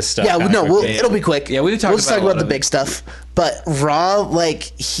go through this stuff. Yeah, kinda no, quickly. it'll be quick. Yeah, we talked Let's about talk a lot about the of big it. stuff. But Raw,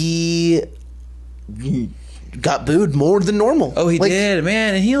 like got booed more than normal. Oh, he Like, did,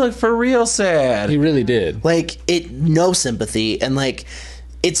 man, and he looked for real sad. He really did. Like, no sympathy. And, like,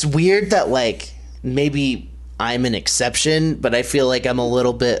 it's weird that, like, maybe I'm an exception, but I feel like I'm a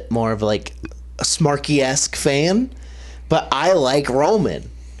little bit more of, like, a Smarky-esque fan. But I like Roman.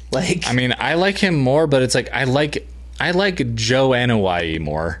 Like, I mean, I like him more, but it's like I like Joe Anoa'i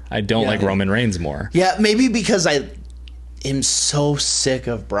more. I don't like Roman Reigns more. yeah, maybe because I am so sick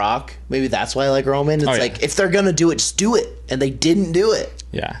of Brock. Maybe that's why I like Roman. It's Oh, yeah. like, if they're going to do it, just do it. And they didn't do it.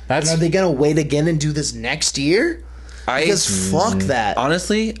 Yeah, And that's are they going to wait again and do this next year? Because fuck that.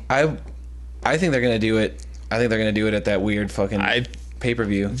 Honestly, I think they're gonna do it. I think they're gonna do it at that weird fucking pay per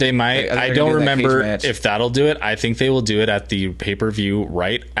view. they might. I don't remember if that'll do it. I think they will do it at the pay-per-view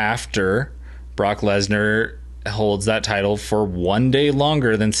right after Brock Lesnar holds that title for 1 day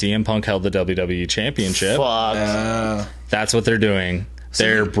longer than CM Punk held the WWE Championship. Fuck. That's what they're doing.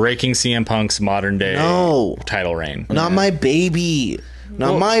 They're breaking CM Punk's modern day No. title reign. Not my baby.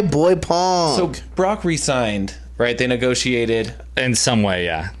 Not my boy Pong. So Brock re-signed, right? They negotiated. In some way,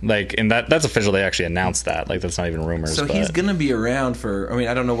 yeah. Like, and that's official. They actually announced that. Like, that's not even rumors. So but he's gonna be around for. I mean,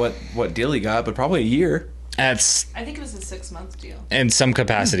 I don't know what deal he got, but probably a year. That's I think it was a 6-month deal. in some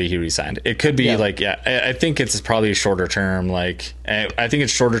capacity he resigned. It could be I think it's probably shorter term. Like, I think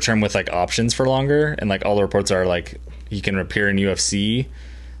it's shorter term with like options for longer, and like all the reports are like he can appear in UFC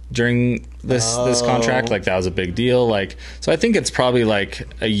during this contract. Like, that was a big deal. Like, so I think it's probably like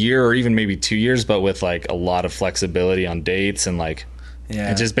a year or even maybe 2 years, but with like a lot of flexibility on dates and like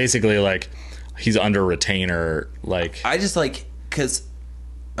it's just basically like he's under retainer. Like, I just like because.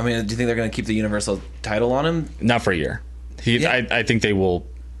 I mean, do you think they're going to keep the Universal title on him? not for a year. I think they will.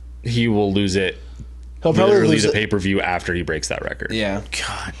 He will lose it. He'll probably Literally lose the it. pay per view after he breaks that record. Yeah.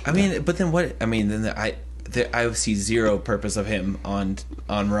 God. I mean, but then what? I mean, then I see zero purpose of him on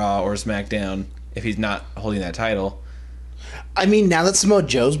Raw or SmackDown if he's not holding that title. I mean, now that Samoa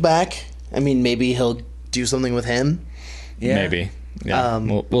Joe's back, I mean, maybe he'll do something with him. Yeah. Maybe. Yeah,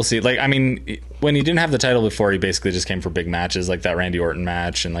 we'll see. Like, I mean, when he didn't have the title before, he basically just came for big matches, like that Randy Orton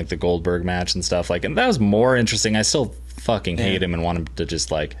match and like the Goldberg match and stuff. Like, and that was more interesting. I still fucking hate him and want him to just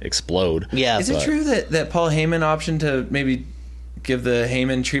like explode. Yeah. Is it true that Paul Heyman optioned to maybe give the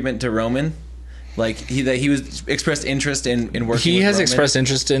Heyman treatment to Roman? Like he was expressed interest in working. He with has Roman? expressed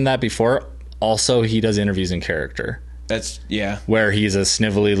interest in that before. Also, he does interviews in character That's where he's a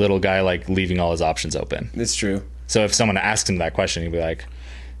snivelly little guy, like leaving all his options open. it's true. So if someone asks him that question, he'd be like,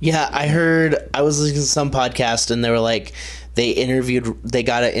 Yeah, I was listening to some podcast and they were like, they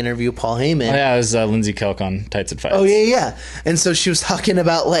got to interview Paul Heyman. "Oh yeah, it was Lindsay Kelk on Tights and Fights." Oh, yeah. And so she was talking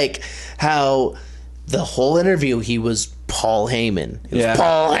about like how the whole interview he was Paul Heyman. It was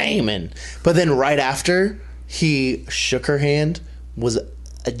Paul Heyman. But then right after he shook her hand, was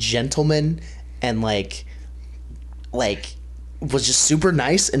a gentleman and like was just super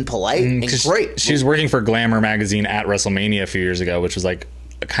nice and polite and 'Cause great. She was working for Glamour magazine at WrestleMania a few years ago, which was like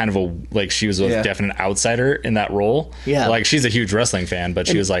kind of a like she was a definite outsider in that role. Yeah. Like, she's a huge wrestling fan, but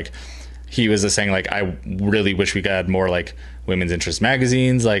she was like, he was just saying like, I really wish we had more like women's interest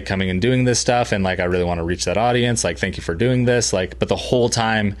magazines like coming and doing this stuff, and like I really want to reach that audience. Like, thank you for doing this. Like, but the whole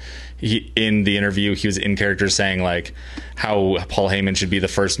time in the interview, he was in character saying like how Paul Heyman should be the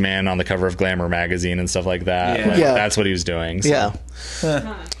first man on the cover of Glamour magazine and stuff like that. Yeah. Like, Yeah. that's what he was doing. So.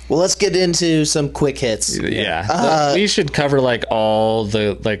 Yeah. Well, let's get into some quick hits. Yeah, we should cover like all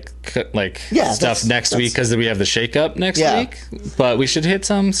the Yeah, stuff next week because we have the shakeup next week. But we should hit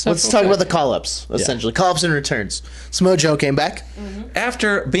some stuff. Let's talk about the call-ups, essentially. Call-ups and returns. Samoa Joe came back.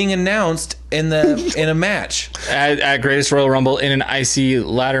 After being announced in a match. at Greatest Royal Rumble in an IC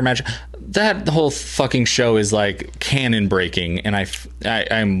ladder match. That whole fucking show is like cannon breaking, and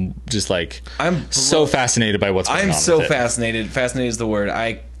I'm just like so fascinated by what's going on. I'm so with it. fascinated. Fascinated is the word.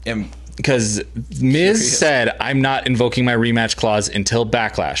 I am. Because Miz said, "I'm not invoking my rematch clause until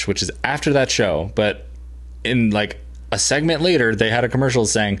Backlash," which is after that show. But in like a segment later, they had a commercial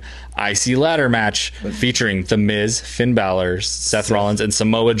saying IC ladder match featuring The Miz, Finn Balor, Seth Rollins, and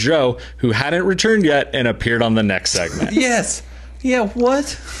Samoa Joe, who hadn't returned yet and appeared on the next segment. Yes. Yeah.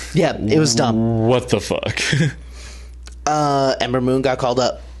 What? Yeah, it was dumb. What the fuck? Ember Moon got called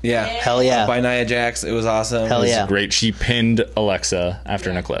up. Yeah. Hell yeah. By Nia Jax. It was awesome. Hell yeah. Great. She pinned Alexa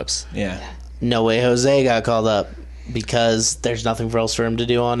after an eclipse. Yeah. No Way Jose got called up because there's nothing else for him to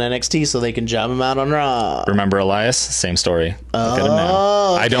do on NXT, so they can job him out on Raw. Remember Elias? Same story. Look at him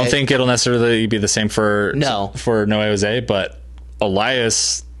now. Okay. I don't think it'll necessarily be the same for No. Noe Jose, but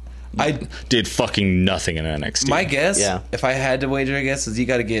Elias I did fucking nothing in NXT. My guess, Yeah. if I had to wager a guess, is you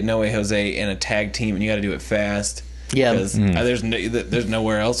got to get Noe Jose in a tag team, and you got to do it fast. Yeah. Because there's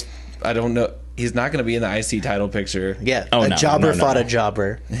nowhere else. I don't know. he's not going to be in the IC title picture. Yeah, Oh, a no, jobber no, fought no. a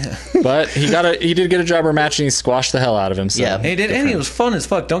jobber. But he did get a jobber match and he squashed the hell out of him. So. Yeah. And he did, and he was fun as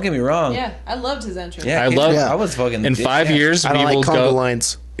fuck. Don't get me wrong. Yeah, I loved his entrance. Yeah, I love- I was fucking. In 5 yeah. years, I we don't will like conga go.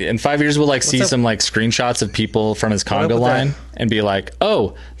 lines. In 5 years, we'll like see up? some like screenshots of people from his up conga with line that? and be like,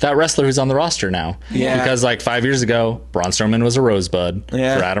 "Oh, that wrestler who's on the roster now." Yeah. Because like 5 years ago, Braun Strowman was a rosebud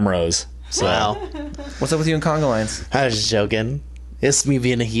Yeah. for Adam Rose. So Wow, What's up with you and conga lines? I was just joking. It's me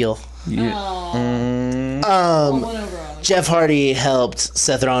being a heel. One over on him. Jeff Hardy helped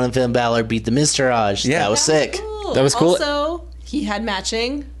Seth Rollins and Finn Balor beat the Miztourage. Yeah. That was sick. That was cool. Also, he had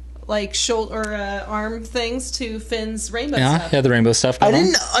matching like shoulder or arm things to Finn's rainbow yeah, stuff. yeah, the rainbow stuff. I going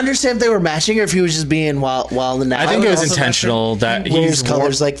on. didn't understand if they were matching or if he was just being while in the night. I think it was also intentional that He wears he's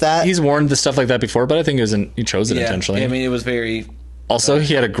colors like that. He's worn the stuff like that before, but I think it was he chose it Yeah. intentionally. I mean, it was very. Also,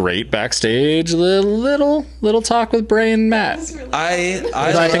 he had a great backstage little talk with Bray and Matt. I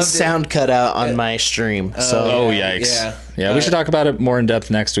I loved it. sound cut out on my stream. So Oh yikes! Yeah. we should talk about it more in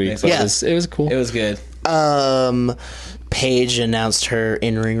depth next week. But Yeah. it was cool. It was good. Paige announced her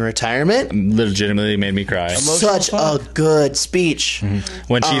in-ring retirement. Legitimately made me cry. Such a good speech.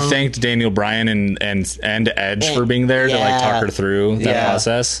 When she thanked Daniel Bryan and Edge for being there to like Yeah. talk her through that Yeah.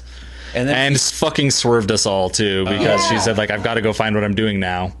 process. And then And fucking swerved us all too because she said like I've got to go find what I'm doing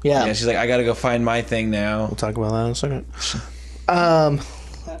now. Yeah. yeah, she's like, I got to go find my thing now. We'll talk about that in a second.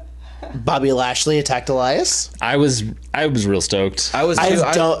 Bobby Lashley attacked Elias. I was real stoked. I was.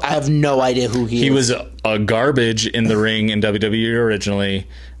 I too, have no idea who he is. He was a garbage in the ring in WWE originally.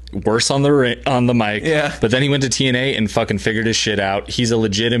 Worse on the mic. Yeah. But then he went to TNA and fucking figured his shit out. He's a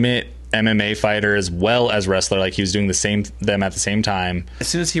legitimate MMA fighter as well as wrestler. Like he was doing them at the same time. As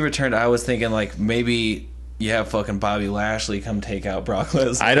soon as he returned, I was thinking like maybe you have fucking Bobby Lashley come take out Brock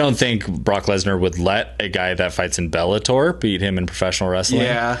Lesnar. I don't think Brock Lesnar would let a guy that fights in Bellator beat him in professional wrestling.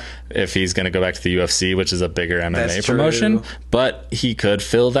 Yeah. If he's going to go back to the UFC, which is a bigger MMA That's promotion. true. But he could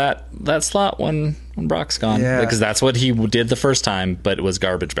fill that slot when Brock's gone. Yeah. Because that's what he did the first time, but it was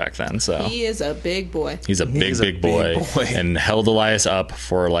garbage back then. So He is a big boy. he's a big, big boy, boy. and held Elias up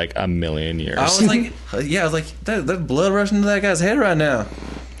for like a million years. I was like, yeah, I was like, that blood rushing into that guy's head right now.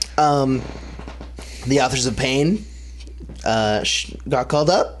 The Authors of Pain got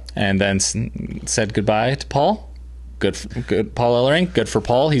called up. And then said goodbye to Paul. Good Paul Ellering. Good for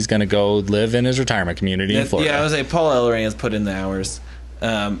Paul. He's going to go live in his retirement community in Florida. Yeah, I was like, Paul Ellering has put in the hours.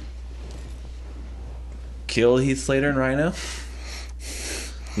 Kill Heath Slater and Rhino.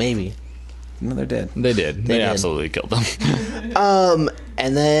 Maybe. No, they're dead. They did. They They did. absolutely killed them.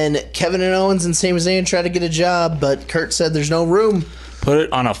 And then Kevin and Owens and Sami Zayn tried to get a job, but Kurt said there's no room. Put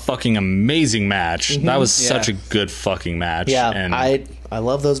it on a fucking amazing match. That was such a Yeah. good fucking match. Yeah, and I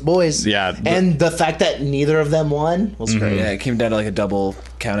love those boys. Yeah, and the fact that neither of them won was great. Yeah, it came down to like a double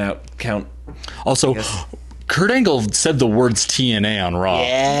count. also, Kurt Angle said the words TNA on Raw.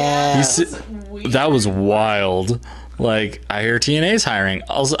 Yeah. He said- that was wild. Like, I hear TNA's hiring.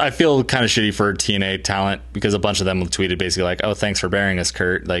 Also, I feel kind of shitty for TNA talent because a bunch of them tweeted basically like, "Oh, thanks for bearing us,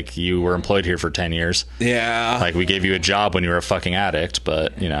 Kurt. Like, you were employed here for 10 years. Yeah. Like, we gave you a job when you were a fucking addict,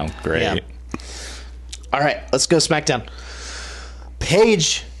 but, you know, great." Yeah. All right, let's go SmackDown.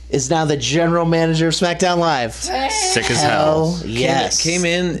 Paige is now the general manager of SmackDown Live. Sick as Hell hell. yes. Came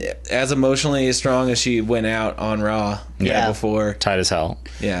in as emotionally as strong as she went out on Raw the Yeah. night before. Tight as hell.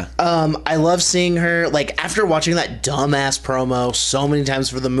 Yeah. I love seeing her, like, after watching that dumbass promo so many times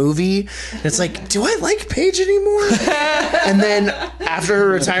for the movie, it's like, do I like Paige anymore? And then after her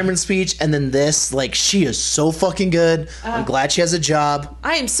retirement speech, and then this, like, she is so fucking good. I'm glad she has a job.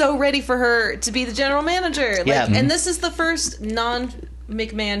 I am so ready for her to be the general manager. Like, Yeah. And this is the first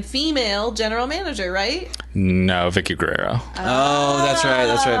non-McMahon female general manager, right? No, Vicky Guerrero. Oh, that's right.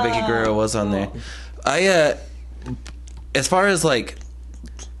 That's right. Vicky Guerrero was on there. As far as like,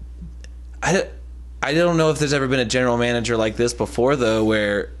 I don't know if there's ever been a general manager like this before though,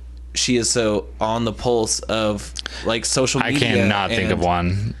 where she is so on the pulse of like social I media. cannot think and- of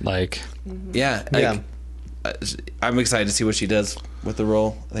one. Like, Yeah. Yeah. I'm excited to see what she does with the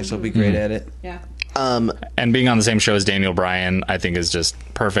role. I think she'll be great at it. Yeah. and being on the same show as Daniel Bryan, I think is just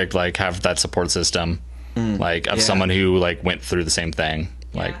perfect. Like, have that support system, like, of Yeah. someone who, like, went through the same thing.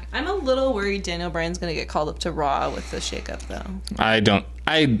 Like, I'm a little worried Daniel Bryan's going to get called up to Raw with the shakeup, though.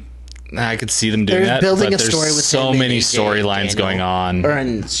 I could see them doing They're that, building but a there's story with so him and many AJ storylines Daniel. going on. Or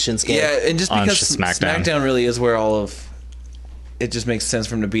in Shinsuke. Yeah, and just On because SmackDown. SmackDown really is where all of it just makes sense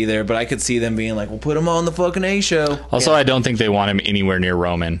for him to be there. But I could see them being like, "We'll put him on the fucking A show." Also, I don't think they want him anywhere near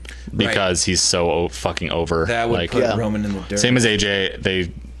Roman because he's so fucking over. That would like, put Yeah. Roman in the dirt. same as AJ.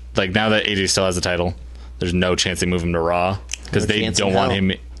 They like now that AJ still has the title. There's no chance they move him to Raw because No they chance in don't want hell.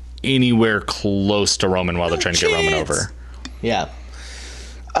 him anywhere close to Roman while they're trying to get Roman chance. over. Yeah.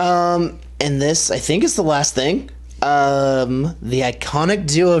 And this, I think, is the last thing. The Iconic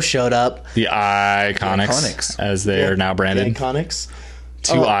Duo showed up. The Iconics, as they are now branded. The Iconics.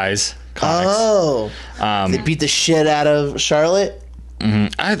 Two eyes. Conics. Oh. They beat the shit out of Charlotte.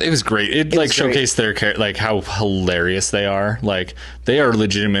 It was great. It like was great. showcased their like how hilarious they are. Like they are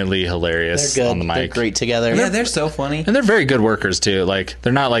legitimately hilarious They're good. on the They're mic. great together. Yeah, they're so funny. And they're very good workers too. Like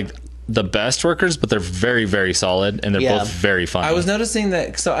they're not like the best workers, but they're very, very solid, and they're Yeah. both very funny. I was noticing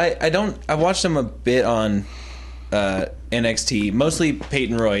that. So I watched them a bit on NXT, mostly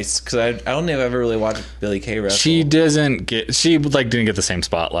Peyton Royce, because I don't think I've ever really watched Billy Kay wrestle. She didn't get the same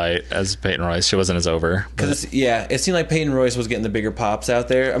spotlight as Peyton Royce. She wasn't as over. Because it seemed like Peyton Royce was getting the bigger pops out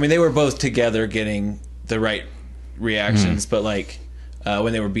there. I mean, they were both together getting the right reactions, but like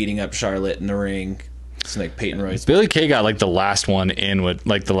when they were beating up Charlotte in the ring, it's like Peyton Royce. Billy Kay got like the last one in with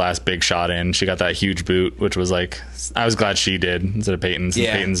like the last big shot in. She got that huge boot, which was like I was glad she did instead of Peyton's.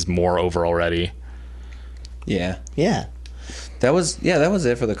 Yeah. Peyton's more over already. Yeah, Yeah. that was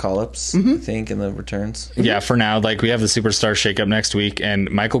it for the call-ups, I think, and the returns. Yeah, for now, like we have the Superstar shakeup next week,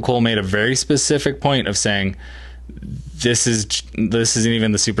 and Michael Cole made a very specific point of saying this isn't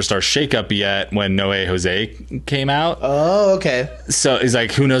even the Superstar shakeup yet when Noe Jose came out. Oh, okay. So he's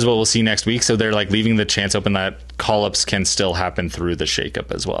like, who knows what we'll see next week? So they're like leaving the chance open that call-ups can still happen through the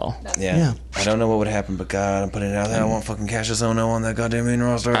shakeup as well. Yeah. I don't know what would happen, but God, I'm putting it out there. I want fucking Cassius Ohno on that goddamn main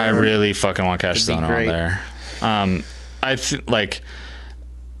roster. I really fucking want Cassius It'd be Ohno on great. there.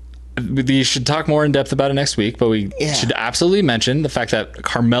 We should talk more in depth about it next week, but we should absolutely mention the fact that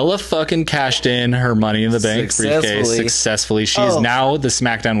Carmella fucking cashed in her Money in the Bank briefcase successfully. She is now the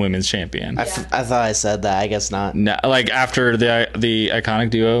SmackDown Women's Champion. I thought I said that. I guess not. No, like after the Iconic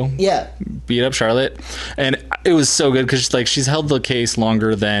Duo Yeah. beat up Charlotte, and it was so good because like she's held the case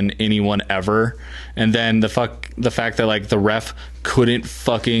longer than anyone ever, and then the fact that like the ref couldn't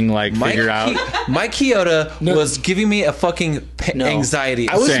fucking like figure out. Mike Chioda was giving me a fucking anxiety.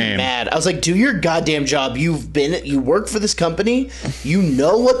 I was Same. mad. I was like, do your goddamn job. You work for this company. You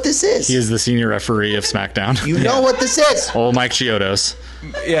know what this is. He is the senior referee of SmackDown. You know what this is. Old Mike Chiodos.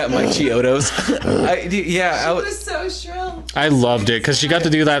 Yeah, Mike Chiodos. It was so shrill. I loved it because she got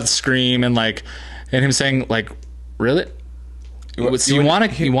to do that scream and him saying like, "Really? So you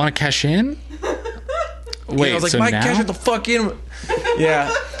want to cash in?" Wait, I was like, so Mike, now? cash it the fuck in.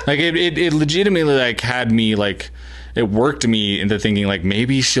 Yeah. Like it legitimately like had me like it worked me into thinking like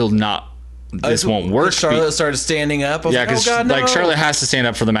maybe she'll not. This won't work. Charlotte started standing up. I was Yeah, like, oh because God, no. like Charlotte has to stand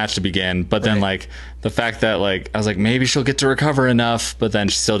up for the match to begin, but then like the fact that like I was like maybe she'll get to recover enough, but then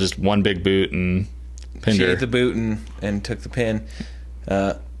she still just one big boot and pinned She her. ate the boot and took the pin.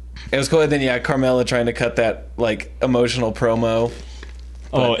 It was cool. And then Carmella trying to cut that like emotional promo.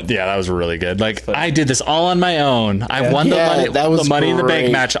 Oh yeah, that was really good. Like I did this all on my own. I won Yeah, that was the Money in the Bank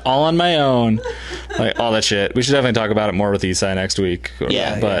great. match all on my own. Like all that shit. We should definitely talk about it more with Isai next week.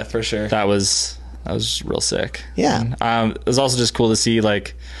 Yeah, but yeah, for sure. That was real sick. Yeah. It was also just cool to see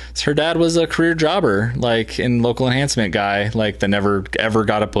like her dad was a career jobber, like in local enhancement guy, like that never ever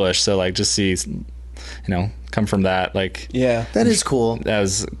got a push. So like just see, come from that. Like Yeah. That is cool. that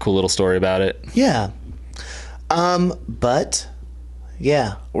was a cool little story about it. Yeah. But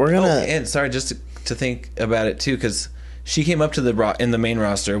yeah, we're gonna. And sorry, just to think about it too, because she came up to in the main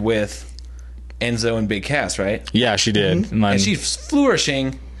roster with Enzo and Big Cass, right? Yeah, she did. And, then, And she's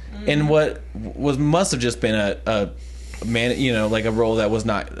flourishing in what must have just been a man, like a role that was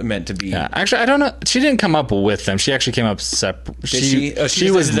not meant to be. yeah, actually, I don't know. She didn't come up with them. She actually came up separate. she? Oh, she She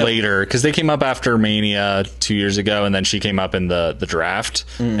just was ended up- later because they came up after Mania 2 years ago, and then she came up in the draft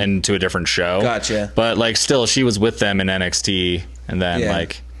and to a different show. Gotcha. But like, still, she was with them in NXT, and then Yeah.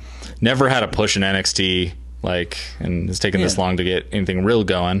 like, never had a push in NXT, like, and it's taken this Yeah. long to get anything real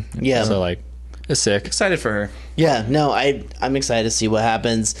going. Yeah. So like, it's sick. Excited for her. Yeah, no, I'm excited to see what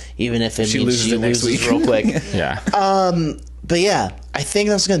happens, even if it She means loses she it next loses week. real quick. Yeah. But yeah, I think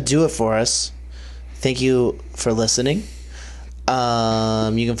that's gonna do it for us. Thank you for listening.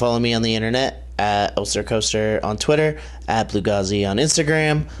 You can follow me on the internet at Oster Coaster on Twitter, at Bluegazi on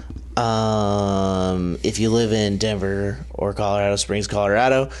Instagram. If you live in Denver or Colorado Springs,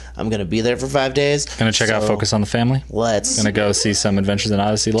 Colorado, I'm gonna be there for 5 days. Gonna check out So Focus on the Family. Let's. Gonna go see some Adventures in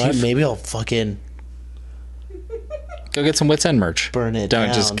Odyssey live. Dude, maybe I'll fucking Go get some Wits End merch. burn it Don't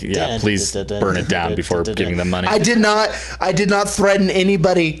down. just please burn it down before giving them money. I did not threaten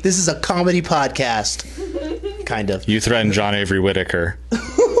anybody. This is a comedy podcast. Kind of. You threatened John Avery Whitaker.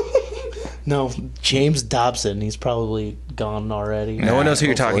 No, James Dobson. He's probably gone already. No one knows who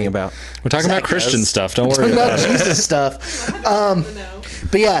you're talking about. We're talking about Zach Christian does. stuff. Don't worry About about it. Jesus stuff. No.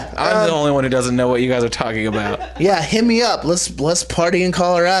 But yeah, I'm the only one who doesn't know what you guys are talking about. yeah, hit me up. Let's party in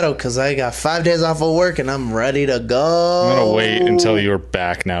Colorado because I got 5 days off of work and I'm ready to go. I'm gonna wait until you're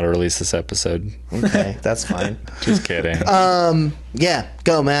back now to release this episode. Okay, that's fine. Just kidding. Yeah,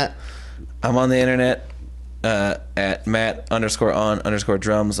 go Matt. I'm on the internet at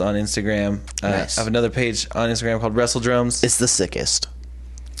Matt_on_drums on Instagram. Nice. I have another page on Instagram called Wrestle Drums. It's the sickest.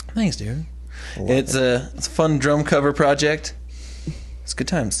 Thanks, dude. It's a fun drum cover project. It's good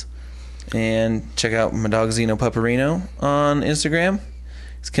times. And check out my dog Zeno Pupperino on Instagram.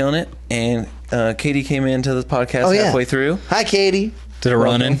 He's killing it. And Katie came into the podcast halfway through. Hi, Katie. Did it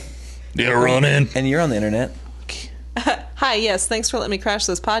run in? Did it run in? And you're on the internet. Hi, yes, thanks for letting me crash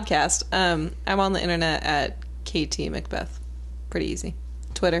this podcast. I'm on the internet at KT Macbeth. Pretty easy.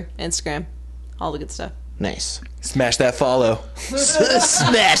 Twitter, Instagram, all the good stuff. Nice. Smash that follow.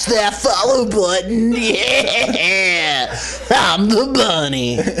 Smash that follow button. Yeah. I'm the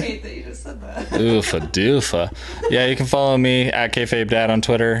bunny. I hate that you just said that. Oofa doofa. Yeah, you can follow me at KFabeDad on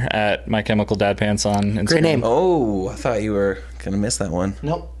Twitter, at My Chemical Dad Pants on Instagram. Great name. Oh, I thought you were going to miss that one.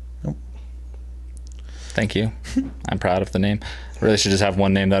 Nope. Thank you. I'm proud of the name. Really should just have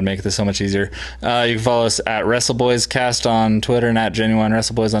one name. That'd make this so much easier. You can follow us at WrestleBoysCast on Twitter and at Genuine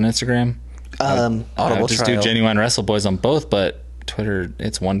WrestleBoys on Instagram. Audible just trial. do Genuine WrestleBoys on both, but Twitter,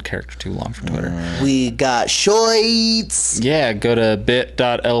 it's one character too long for Twitter. We got shorts. Yeah, go to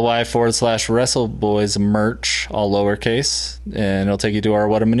bit.ly/WrestleBoys merch, all lowercase, and it'll take you to our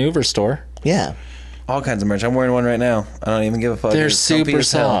What a Maneuver store. Yeah. All kinds of merch. I'm wearing one right now. I don't even give a fuck. They're It's comfy super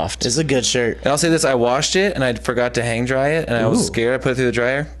as hell. soft. It's a good shirt. And I'll say this, I washed it and I forgot to hang dry it and I was scared. I put it through the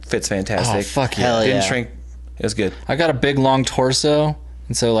dryer. Fits fantastic. Oh, fuck yeah. Hell Didn't yeah. shrink. It was good. I got a big long torso,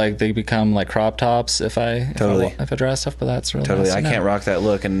 and so like they become like crop tops if I dry stuff, but that's really Totally. nice. I can't rock that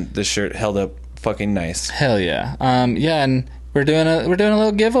look and this shirt held up fucking nice. Hell yeah. Yeah, and we're doing a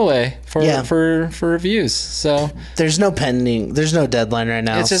little giveaway for reviews. So There's no deadline right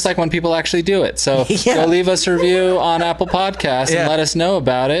now. it's just like when people actually do it. So Yeah. go leave us a review on Apple Podcasts Yeah. and let us know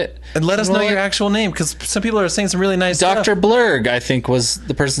about it. And let us know Well, your actual name because some people are saying some really nice stuff. Dr. Blurg, I think, was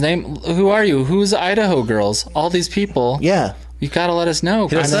the person's name. Who are you? Who's Idaho Girls? All these people. yeah. You gotta let us know.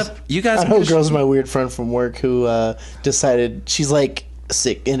 Hit us up. You guys I know girl's my weird friend from work who decided she's like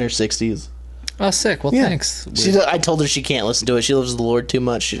sick in her 60s. Oh, sick. Well, Yeah. thanks. I told her she can't listen to it. She loves the Lord too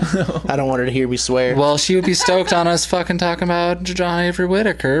much. I don't want her to hear me swear. Well, she would be stoked on us fucking talking about John Avery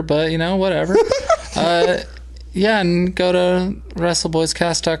Whitaker, but whatever. Yeah, and go to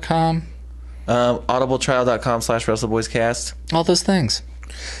WrestleBoysCast.com. audibletrial.com/WrestleBoysCast. All those things.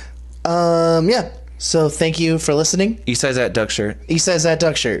 Yeah. So thank you for listening. Eastside's at Duck Shirt. Eastside's at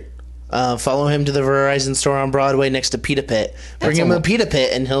Duck Shirt. Follow him to the Verizon store on Broadway next to Pita Pit. Bring him a Pita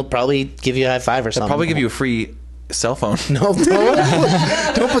Pit and he'll probably give you a high five or something. Probably give you a free cell phone. No,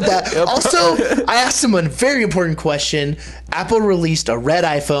 don't put that. Also, I asked him a very important question. Apple released a red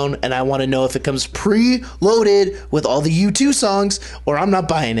iPhone, and I want to know if it comes pre-loaded with all the U2 songs, or I'm not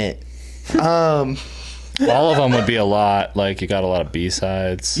buying it. All of them would be a lot. Like, you got a lot of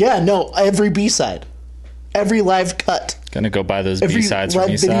B-sides. Yeah, no, every B-side. Every live cut. Gonna go buy those Every B-sides from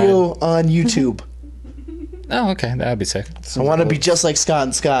live B-side. video on YouTube. Oh, okay. That'd be sick. I want to be just like Scott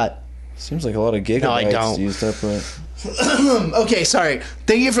and Scott. Seems like a lot of gigabytes No, I don't. used up. But Okay, sorry.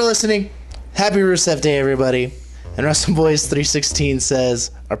 Thank you for listening. Happy Rusev Day, everybody. And Wrestling Boys 316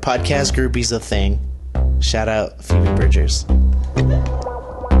 says, our podcast groupie's a thing. Shout out Phoebe Bridgers. FABULOUS.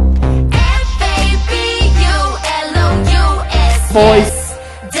 Boys.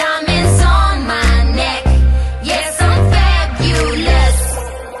 Diamonds on my neck. Yes, I'm fabulous.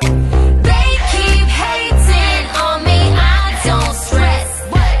 They keep hating on me. I don't stress.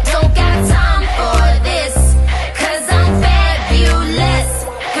 Don't got time for this. Cause I'm fabulous.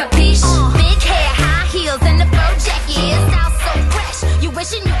 Capiche? Big hair, high heels, and the fur jacket. Style so fresh. You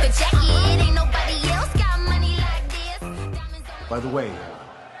wishing you could check it. Ain't nobody else got money like this. Diamonds on By the way,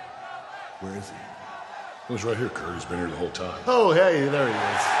 where is he? He was right here, Kurt. He's been here the whole time. Oh, hey, there he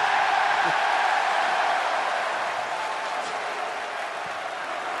is.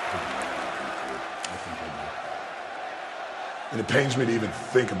 And it pains me to even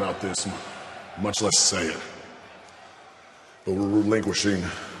think about this, much less say it. But we're relinquishing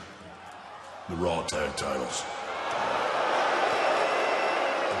the Raw tag titles.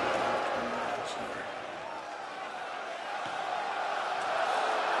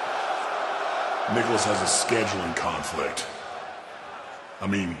 Nicholas has a scheduling conflict. I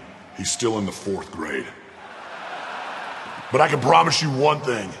mean, he's still in the 4th grade. But I can promise you one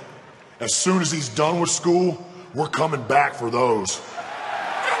thing. As soon as he's done with school, we're coming back for those.